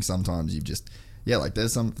 And I think sometimes you've just yeah, like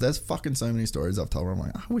there's fucking so many stories I've told her. I'm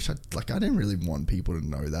like, I wish I didn't really want people to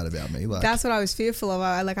know that about me. Like, that's what I was fearful of.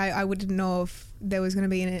 I wouldn't know if there was going to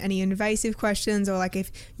be any invasive questions, or like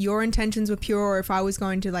if your intentions were pure, or if I was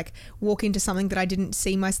going to like walk into something that I didn't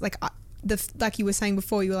see like you were saying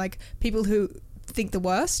before, you were like, people who think the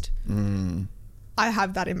worst. I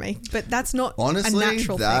have that in me, but that's not honestly, a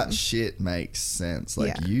natural that thing. shit makes sense.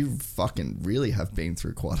 Like, you fucking really have been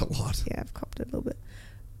through quite a lot. Yeah, I've copped it a little bit.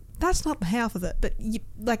 That's not the half of it, but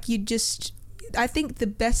I think the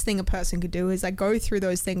best thing a person could do is like go through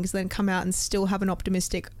those things, then come out and still have an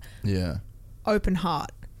optimistic, open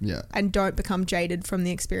heart. Yeah. And don't become jaded from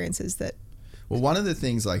the experiences that. Well, one of the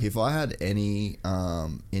things, like, if I had any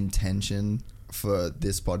intention for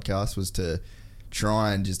this podcast was to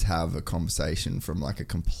try and just have a conversation from like a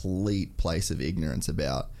complete place of ignorance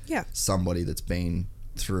about somebody that's been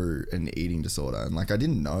through an eating disorder, and like I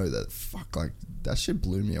didn't know that. Fuck, like that shit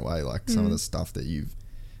blew me away, like some of the stuff that you've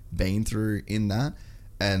been through in that.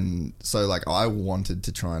 And so like I wanted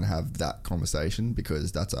to try and have that conversation,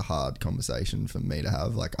 because that's a hard conversation for me to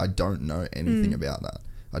have. Like, I don't know anything about that.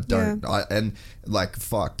 I don't. And like,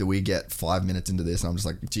 fuck, do we get 5 minutes into this and I'm just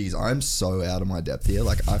like, geez, I'm so out of my depth here.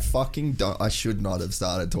 Like, I fucking don't. I should not have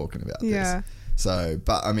started talking about this. So,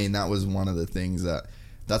 but I mean, that was one of the things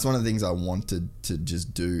that's one of the things I wanted to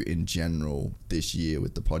just do in general this year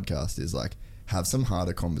with the podcast, is like have some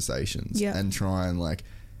harder conversations and try and like,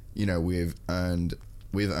 you know, we've earned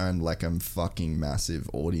like a fucking massive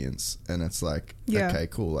audience, and it's like, okay,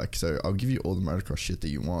 cool. Like, so I'll give you all the motocross shit that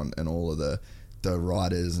you want and all of the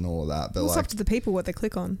riders and all of that, but it's like, up to the people what they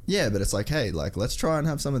click on. Yeah, but it's like, hey, like let's try and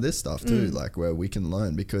have some of this stuff too, like where we can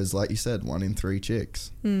learn, because like you said, 1 in 3 chicks,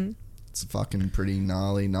 it's a fucking pretty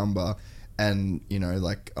gnarly number. And you know,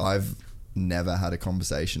 like I've never had a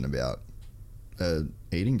conversation about a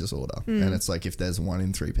eating disorder, and it's like, if there's 1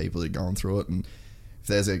 in 3 people that are going through it, and if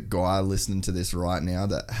there's a guy listening to this right now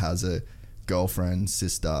that has a girlfriend,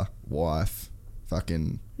 sister, wife,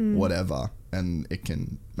 fucking whatever, and it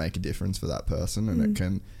can make a difference for that person, and it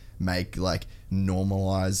can make like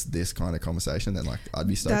normalize this kind of conversation, then like I'd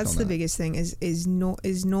be stoked on that. That's the biggest thing is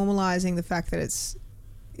normalizing the fact that it's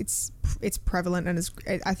prevalent, and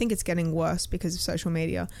I think it's getting worse because of social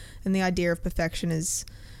media, and the idea of perfection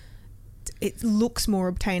it looks more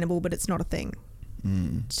obtainable, but it's not a thing.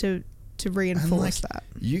 To reinforce that,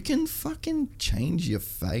 you can fucking change your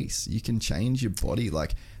face, you can change your body,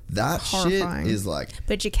 like that horrifying shit is like,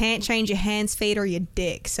 but you can't change your hands, feet, or your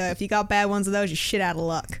dick. So if you got bad ones of those, you're shit out of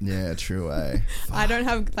luck. Yeah, true. I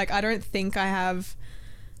don't think I have.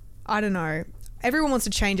 I don't know. Everyone wants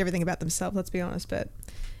to change everything about themselves, let's be honest, but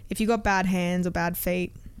if you got bad hands or bad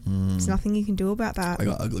feet, there's nothing you can do about that. I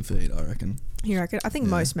got ugly feet, I reckon. You reckon? I think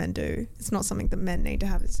most men do. It's not something that men need to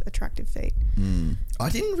have, is attractive feet. I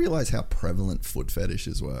didn't realise how prevalent foot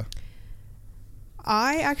fetishes were.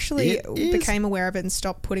 I actually became aware of it and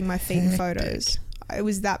stopped putting my feet in photos. It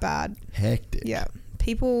was that bad. Hectic. Yeah.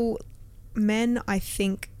 Men, I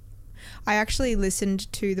think... I actually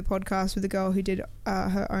listened to the podcast with the girl who did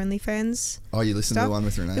her OnlyFans. Oh, you listened to the one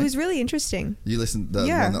with Renee? It was really interesting. You listened to the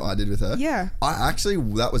one that I did with her? Yeah.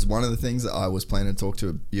 That was one of the things that I was planning to talk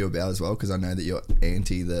to you about as well, because I know that you're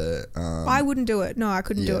anti the... I wouldn't do it. No, I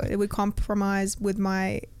couldn't do it. It would compromise with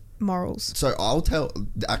my morals. So I'll tell...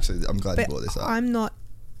 Actually, I'm glad you brought this up. I'm not...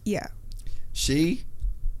 Yeah. She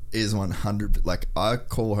is 100... Like, I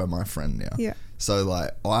call her my friend now. Yeah. So, like,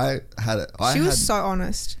 she was so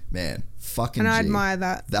honest. Man, fucking G. And I G. admire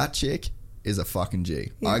that. That chick is a fucking G.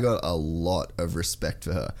 Yeah. I got a lot of respect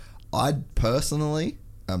for her. I personally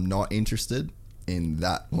am not interested in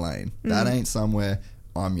that lane. That ain't somewhere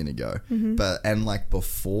I'm going to go. But, and like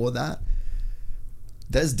before that,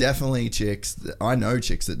 there's definitely chicks, I know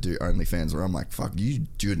chicks that do OnlyFans where I'm like, fuck, you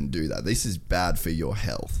shouldn't do that. This is bad for your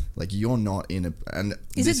health. Like, you're not in a... And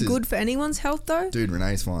is it good for anyone's health though? Dude,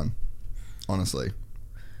 Renee's fine. Honestly,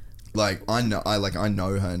 like I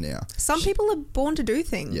know her now. Some people are born to do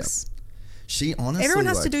things. Yeah. She honestly, everyone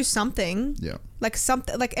has to do something. Yeah. Like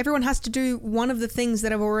something, like everyone has to do one of the things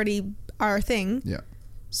that are a thing. Yeah.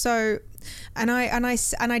 So, I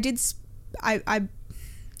did.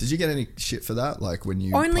 Did you get any shit for that? Like when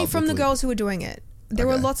you only from the girls who were doing it. There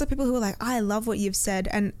were lots of people who were like, "I love what you've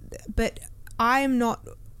said," but I'm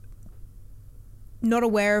not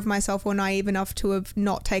aware of myself or naive enough to have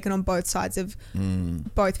not taken on both sides of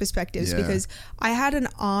both perspectives, because I had an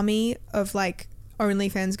army of like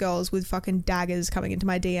OnlyFans girls with fucking daggers coming into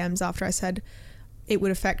my DMs after I said it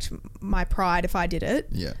would affect my pride if I did it.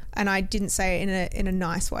 Yeah. And I didn't say it in a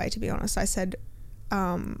nice way, to be honest. I said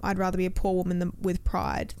I'd rather be a poor woman with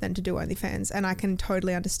pride than to do OnlyFans. And I can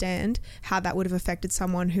totally understand how that would have affected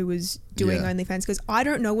someone who was doing OnlyFans, because I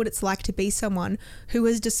don't know what it's like to be someone who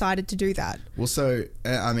has decided to do that. Well, so,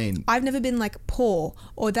 I mean... I've never been like poor,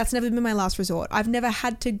 or that's never been my last resort. I've never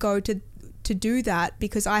had to go to do that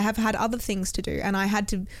because I have had other things to do, and I had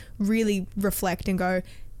to really reflect and go,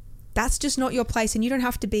 that's just not your place, and you don't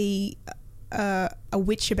have to be a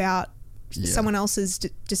witch about someone else's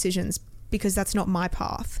decisions, because that's not my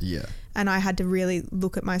path. Yeah. And I had to really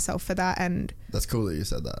look at myself for that. And that's cool that you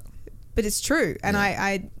said that. But it's true. And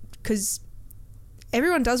I because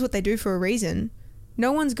everyone does what they do for a reason.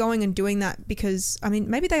 No one's going and doing that because, I mean,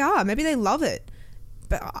 maybe they are. Maybe they love it.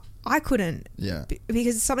 But I couldn't. Yeah.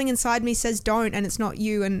 Because something inside me says don't, and it's not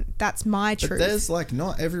you, and that's my truth. But there's like,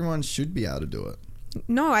 not everyone should be able to do it.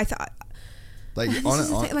 No, I thought... Like,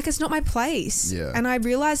 like, it's not my place. Yeah. And I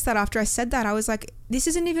realized that after I said that, I was like, this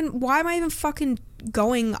isn't even, why am I even fucking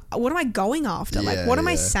going, what am I going after? Like, what am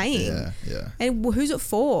I saying? Yeah. And who's it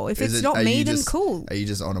for? If it's not me, then cool. Are you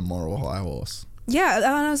just on a moral high horse? Yeah. And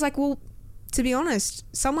I was like, well, to be honest,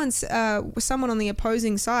 someone on the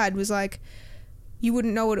opposing side was like, you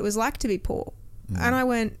wouldn't know what it was like to be poor. And I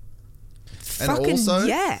went, fucking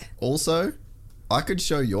Also, I could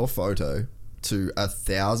show your photo to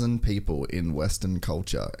 1,000 people in Western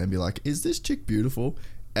culture and be like, is this chick beautiful?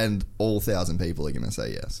 And all 1,000 people are going to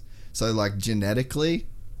say yes. So, like, genetically,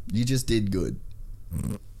 you just did good.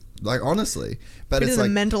 Like, honestly. But it's the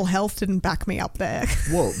like... mental health didn't back me up there.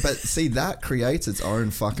 Well, but see, that creates its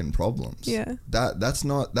own fucking problems. Yeah. That's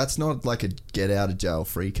not like a get out of jail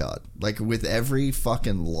free card. Like, with every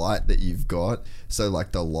fucking light that you've got, so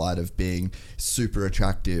like the light of being super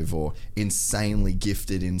attractive or insanely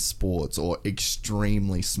gifted in sports or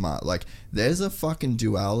extremely smart, like, there's a fucking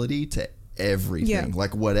duality to everything. Yeah.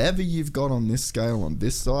 Like, whatever you've got on this scale on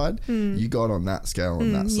this side, you got on that scale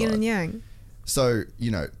on that side. Yin and yang. So,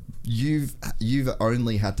 you know, you've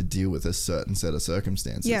only had to deal with a certain set of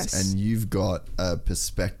circumstances, and you've got a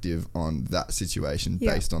perspective on that situation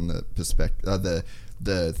based on the perspective,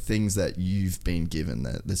 the things that you've been given,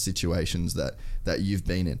 the situations that you've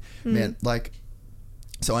been in. Man, like,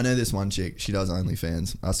 so I know this one chick, she does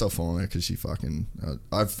OnlyFans. I stopped following her because she fucking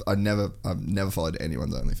I've never followed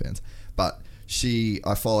anyone's OnlyFans, but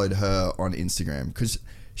I followed her on Instagram because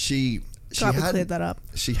she cleared that up.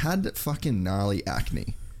 She had fucking gnarly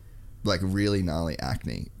acne. Like, really gnarly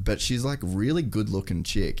acne. But she's like really good looking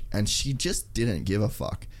chick, and she just didn't give a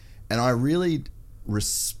fuck. And I really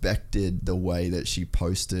respected the way that she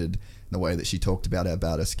posted, the way that she talked about how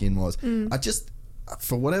bad her skin was. I just,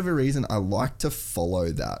 for whatever reason, I like to follow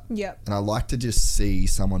that. Yeah. And I like to just see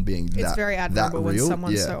someone being it's very admirable when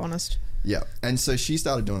someone's so honest. Yeah. And so she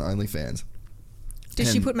started doing OnlyFans. Did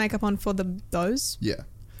she put makeup on for those? Yeah.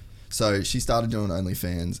 So she started doing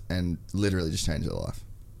OnlyFans and literally just changed her life.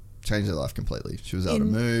 Changed her life completely. She was able to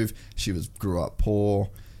move. She grew up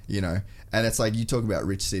poor, you know. And it's like, you talk about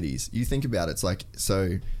rich cities. You think about it, it's like,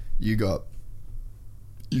 so you got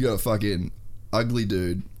a fucking ugly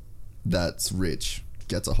dude that's rich,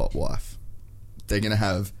 gets a hot wife. They're going to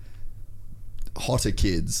have hotter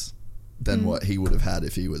kids than what he would have had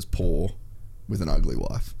if he was poor with an ugly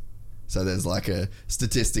wife. So there's like a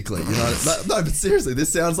statistically, you know, no, but seriously,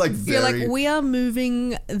 this sounds like very... You're like, we are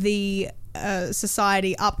moving the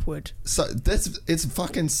society upward. So it's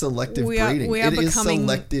fucking selective breeding. We are becoming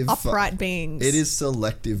upright beings. It is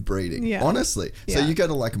selective breeding. Yeah. Honestly. Yeah. So you go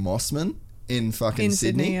to like Mossman in fucking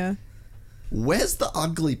Sydney. Yeah. Where's the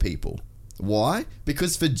ugly people? Why?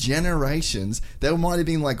 Because for generations, there might have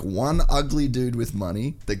been like one ugly dude with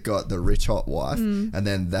money that got the rich hot wife, and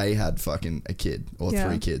then they had fucking a kid or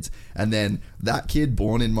 3 kids. And then that kid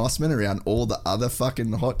born in Mossman around all the other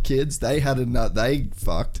fucking hot kids, they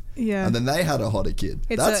fucked. Yeah. And then they had a hotter kid.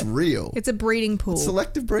 That's real. It's a breeding pool. It's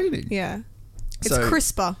selective breeding. Yeah. It's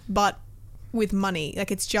CRISPR, but with money.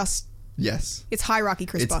 Like, it's just... Yes. It's hierarchy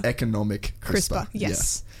CRISPR. It's economic CRISPR.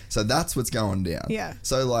 Yes. So that's what's going down. Yeah.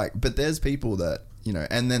 So like, but there's people that, you know,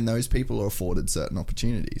 and then those people are afforded certain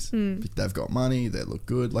opportunities. They've got money, they look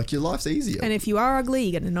good. Like, your life's easier. And if you are ugly,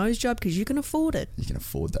 you get a nose job because you can afford it. You can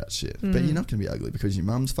afford that shit. But you're not going to be ugly because your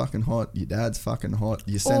mum's fucking hot, your dad's fucking hot.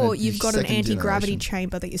 Or you've got an anti-gravity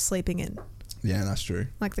chamber that you're sleeping in. Yeah, that's true.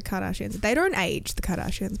 Like the Kardashians. They don't age, the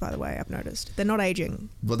Kardashians, by the way, I've noticed. They're not aging.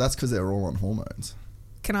 Well, that's because they're all on hormones.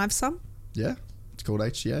 Can I have some? Yeah. It's called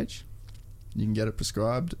HGH. You can get it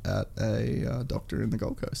prescribed at a doctor in the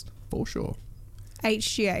Gold Coast, for sure.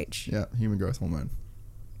 HGH? Yeah, human growth hormone.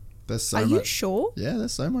 There's so Are much, you sure? Yeah,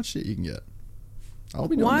 there's so much shit you can get. I'll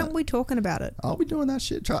be doing Why that. aren't we talking about it? I'll be doing that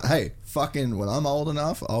shit. Hey, fucking when I'm old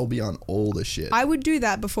enough, I'll be on all the shit. I would do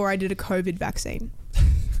that before I did a COVID vaccine.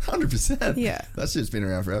 100%. Yeah. That shit's been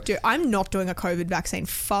around forever. Dude, I'm not doing a COVID vaccine.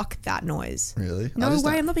 Fuck that noise. Really? No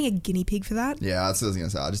way. I'm not being a guinea pig for that. Yeah, that's what I was going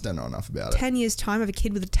to say. I just don't know enough about it. 10 years time, I have a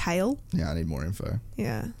kid with a tail. Yeah, I need more info.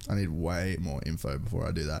 Yeah. I need way more info before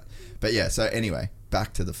I do that. But yeah, so anyway,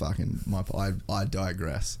 back to the fucking I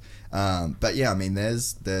digress. But yeah, I mean,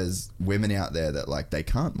 there's women out there that like they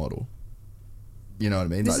can't model. You know what I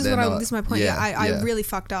mean? This like, is my point. Yeah, I really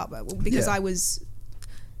fucked up because I was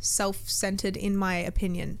self-centered in my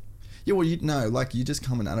opinion. Yeah, well, you're just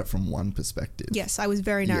coming at it from one perspective. Yes, I was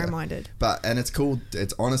very narrow-minded. And it's cool.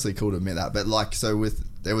 It's honestly cool to admit that. But like, so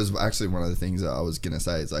there was actually one of the things that I was gonna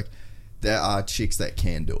say is like, there are chicks that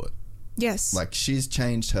can do it. Yes. Like, she's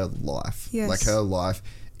changed her life. Yes. Like, her life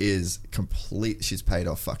is complete. She's paid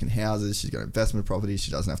off fucking houses. She's got investment properties.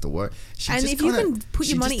 She doesn't have to work. And if you can put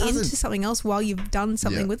your money into something else while you've done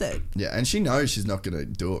something with it. Yeah, and she knows she's not going to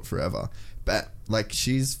do it forever. But, like,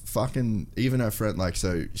 she's fucking... Even her friend, like,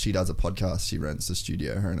 so she does a podcast. She rents a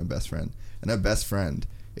studio, her and her best friend. And her best friend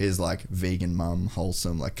is, like, vegan mum,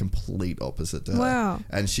 wholesome, like, complete opposite to her. Wow.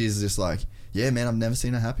 And she's just like, yeah, man, I've never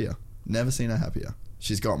seen her happier. Never seen her happier.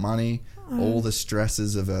 She's got money. All the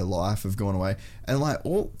stresses of her life have gone away. And like,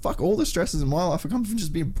 all the stresses in my life have come from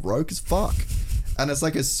just being broke as fuck. And it's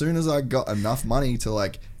like, as soon as I got enough money to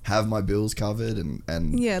like have my bills covered and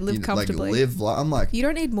live comfortably. I'm like, you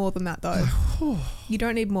don't need more than that though. You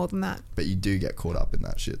don't need more than that. But you do get caught up in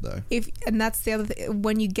that shit though. And that's the other thing.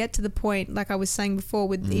 When you get to the point, like I was saying before,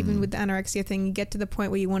 with even with the anorexia thing, you get to the point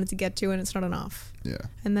where you wanted to get to and it's not enough. Yeah.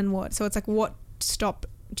 And then what? So it's like, what stop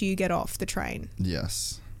do you get off the train?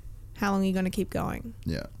 Yes. How long are you going to keep going?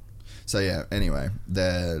 Yeah. So yeah, anyway,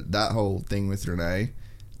 that whole thing with Renee,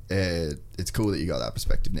 it's cool that you got that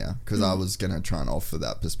perspective now, because I was going to try and offer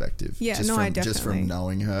that perspective. Yeah, just from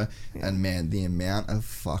knowing her. Yeah. And man, the amount of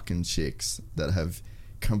fucking chicks that have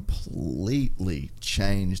completely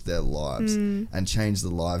changed their lives and changed the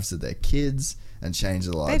lives of their kids and changed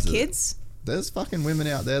the lives of kids? There's fucking women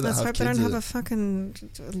out there that have kids. Let's hope they don't have a fucking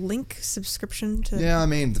link subscription to... Yeah, I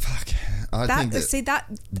mean, fuck. I think that...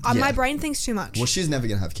 my brain thinks too much. Well, she's never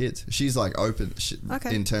going to have kids. She's like open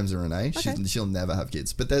in terms of Renee. Okay. She'll never have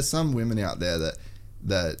kids. But there's some women out there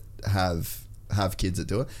that have kids that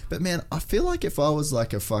do it. But man, I feel like if I was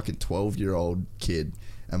like a fucking 12-year-old kid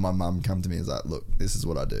and my mum come to me and was like, look, this is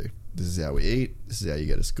what I do. This is how we eat. This is how you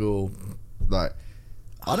go to school. Like,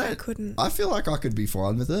 I couldn't. I feel like I could be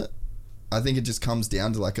fine with it. I think it just comes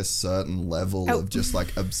down to like a certain level of just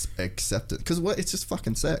like acceptance. Because it's just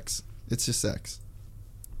fucking sex. It's just sex.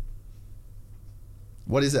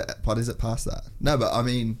 What is it? What is it past that? No, but I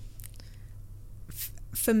mean...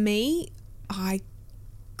 For me, I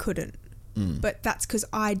couldn't. But that's because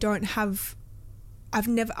I don't have... I've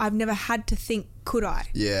never had to think, could I?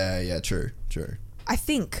 Yeah, true. I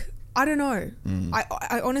think. I don't know.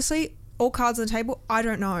 I honestly, all cards on the table, I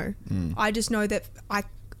don't know. I just know that I...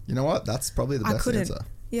 You know what? That's probably the best answer.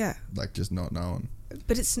 Yeah. Like, just not knowing.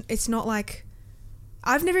 But it's not like...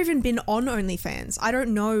 I've never even been on OnlyFans. I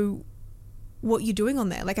don't know what you're doing on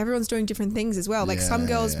there. Like, everyone's doing different things as well. Like, some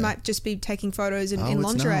girls might just be taking photos in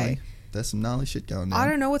lingerie. Gnarly. There's some gnarly shit going on. I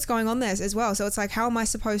don't know what's going on there as well. So it's like, how am I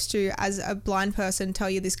supposed to, as a blind person, tell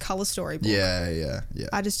you this colour story book? Yeah.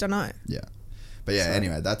 I just don't know. Yeah. But yeah,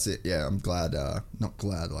 anyway, that's it. Yeah, I'm glad, not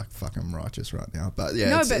glad, like, fuck, I'm righteous right now. But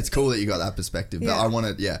yeah, it's cool that you got that perspective. Yeah. But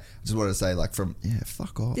I just wanted to say, like,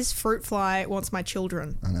 fuck off. This fruit fly wants my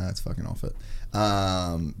children. I know, it's fucking off it.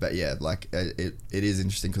 But yeah, like, it is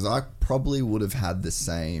interesting because I probably would have had the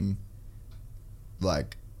same,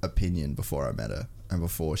 like, opinion before I met her and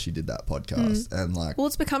before she did that podcast. And like... Well,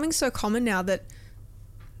 it's becoming so common now that,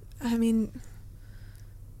 I mean...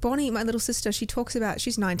 Bonnie, my little sister,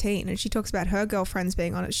 she's 19 and she talks about her girlfriends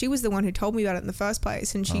being on it. She was the one who told me about it in the first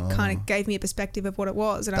place, and she kind of gave me a perspective of what it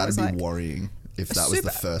was. And I was like... That'd be worrying if that was the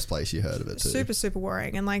first place you heard of it too. Super, super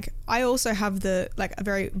worrying. And like, I also have a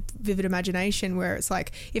very vivid imagination where it's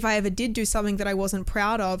like, if I ever did do something that I wasn't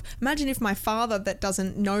proud of, imagine if my father that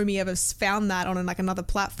doesn't know me ever found that on like another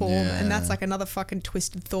platform, and that's like another fucking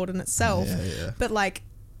twisted thought in itself. Yeah. But like,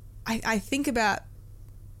 I think about...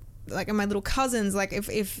 like, and my little cousins, like,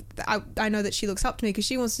 if I know that she looks up to me because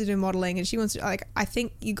she wants to do modeling and she wants to, like, I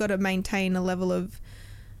think you got to maintain a level of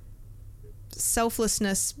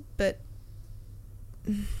selflessness, but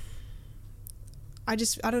I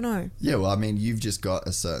don't know. Yeah, well, I mean, you've just got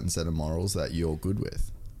a certain set of morals that you're good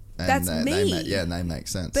with. And that's me. And they make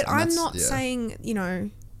sense. But I'm not saying, you know,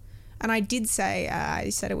 and I did say, I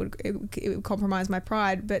said it would compromise my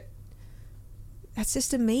pride, but that's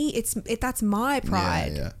just me. That's my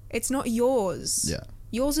pride. Yeah. It's not yours. Yeah.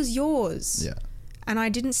 Yours is yours. Yeah. And I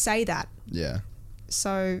didn't say that. Yeah.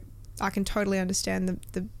 So I can totally understand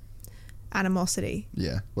the animosity.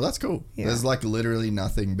 Yeah. Well, that's cool. Yeah. There's like literally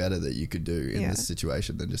nothing better that you could do in Yeah. this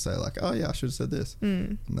situation than just say like, oh yeah, I should have said this.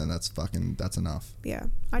 And then that's enough. Yeah,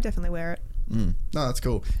 I definitely wear it. No, that's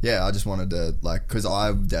cool. Yeah, I just wanted to like, because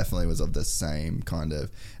I definitely was of the same kind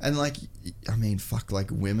of, and like, I mean, fuck, like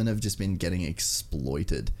women have just been getting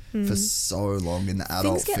exploited for so long in the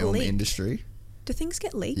adult film industry. Do things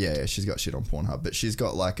get leaked? Yeah, she's got shit on Pornhub, but she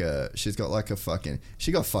got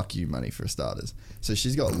fuck you money for starters. So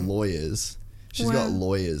she's got lawyers. She's got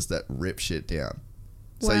lawyers that rip shit down.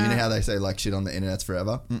 So you know how they say like shit on the internet's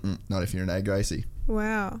forever? Not if you're an A. Gracie.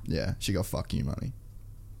 Wow. Yeah, she got fuck you money.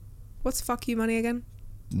 What's fuck you money again?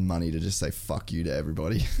 Money to just say fuck you to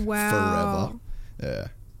everybody. Wow. Forever. Yeah.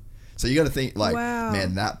 So you got to think like,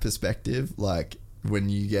 man, that perspective, like when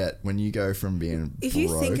you go from being if broke,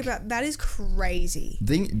 you think about that, is crazy.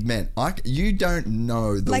 Man, you don't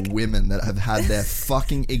know the Like, women that have had their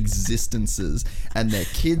fucking existences and their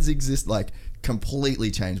kids exist like completely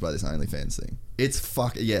changed by this OnlyFans thing. It's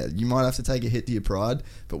you might have to take a hit to your pride,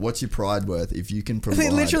 but what's your pride worth if you can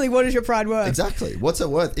provide? Literally, what is your pride worth? Exactly. What's it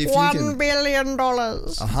worth if $1 you can? $1 billion.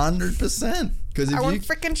 100%. Because if I you want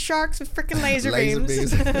freaking sharks with freaking laser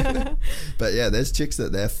beams. But yeah, there's chicks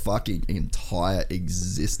that their fucking entire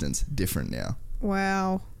existence different now.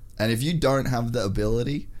 Wow. And if you don't have the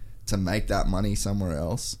ability to make that money somewhere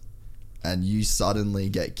else, and you suddenly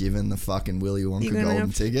get given the fucking Willy Wonka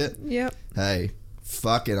golden ticket, Yep. hey,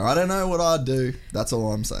 fucking, I don't know what I'd do. That's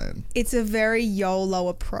all I'm saying. It's a very YOLO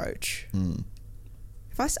approach.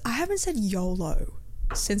 I haven't said YOLO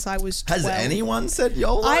since I was 12. Has anyone said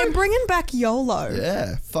YOLO? I am bringing back YOLO.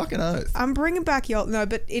 Yeah, fucking oath. I'm bringing back YOLO. No,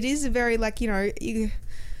 but it is very like, you know,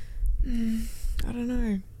 I don't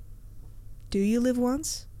know. Do you live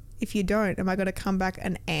once? If you don't, am I going to come back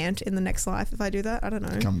an ant in the next life if I do that? I don't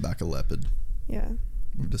know. Come back a leopard. Yeah.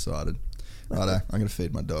 We've decided. Righto, I'm going to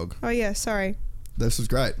feed my dog. Oh, yeah, sorry. This was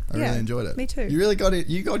great. I Yeah, really enjoyed it. me too. You really got it.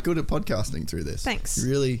 You got good at podcasting through this. Thanks.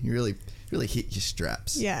 You really hit your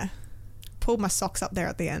straps. Yeah. Pulled my socks up there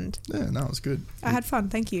at the end. Yeah, no, it was good. I had fun.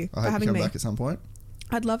 Thank you I for hope having you come me. back at some point.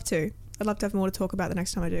 I'd love to. I'd love to have more to talk about the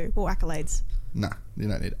next time I do. Or accolades. Nah, you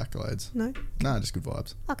don't need accolades. No? Nah, just good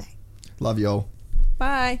vibes. Okay. Love y'all.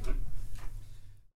 Bye.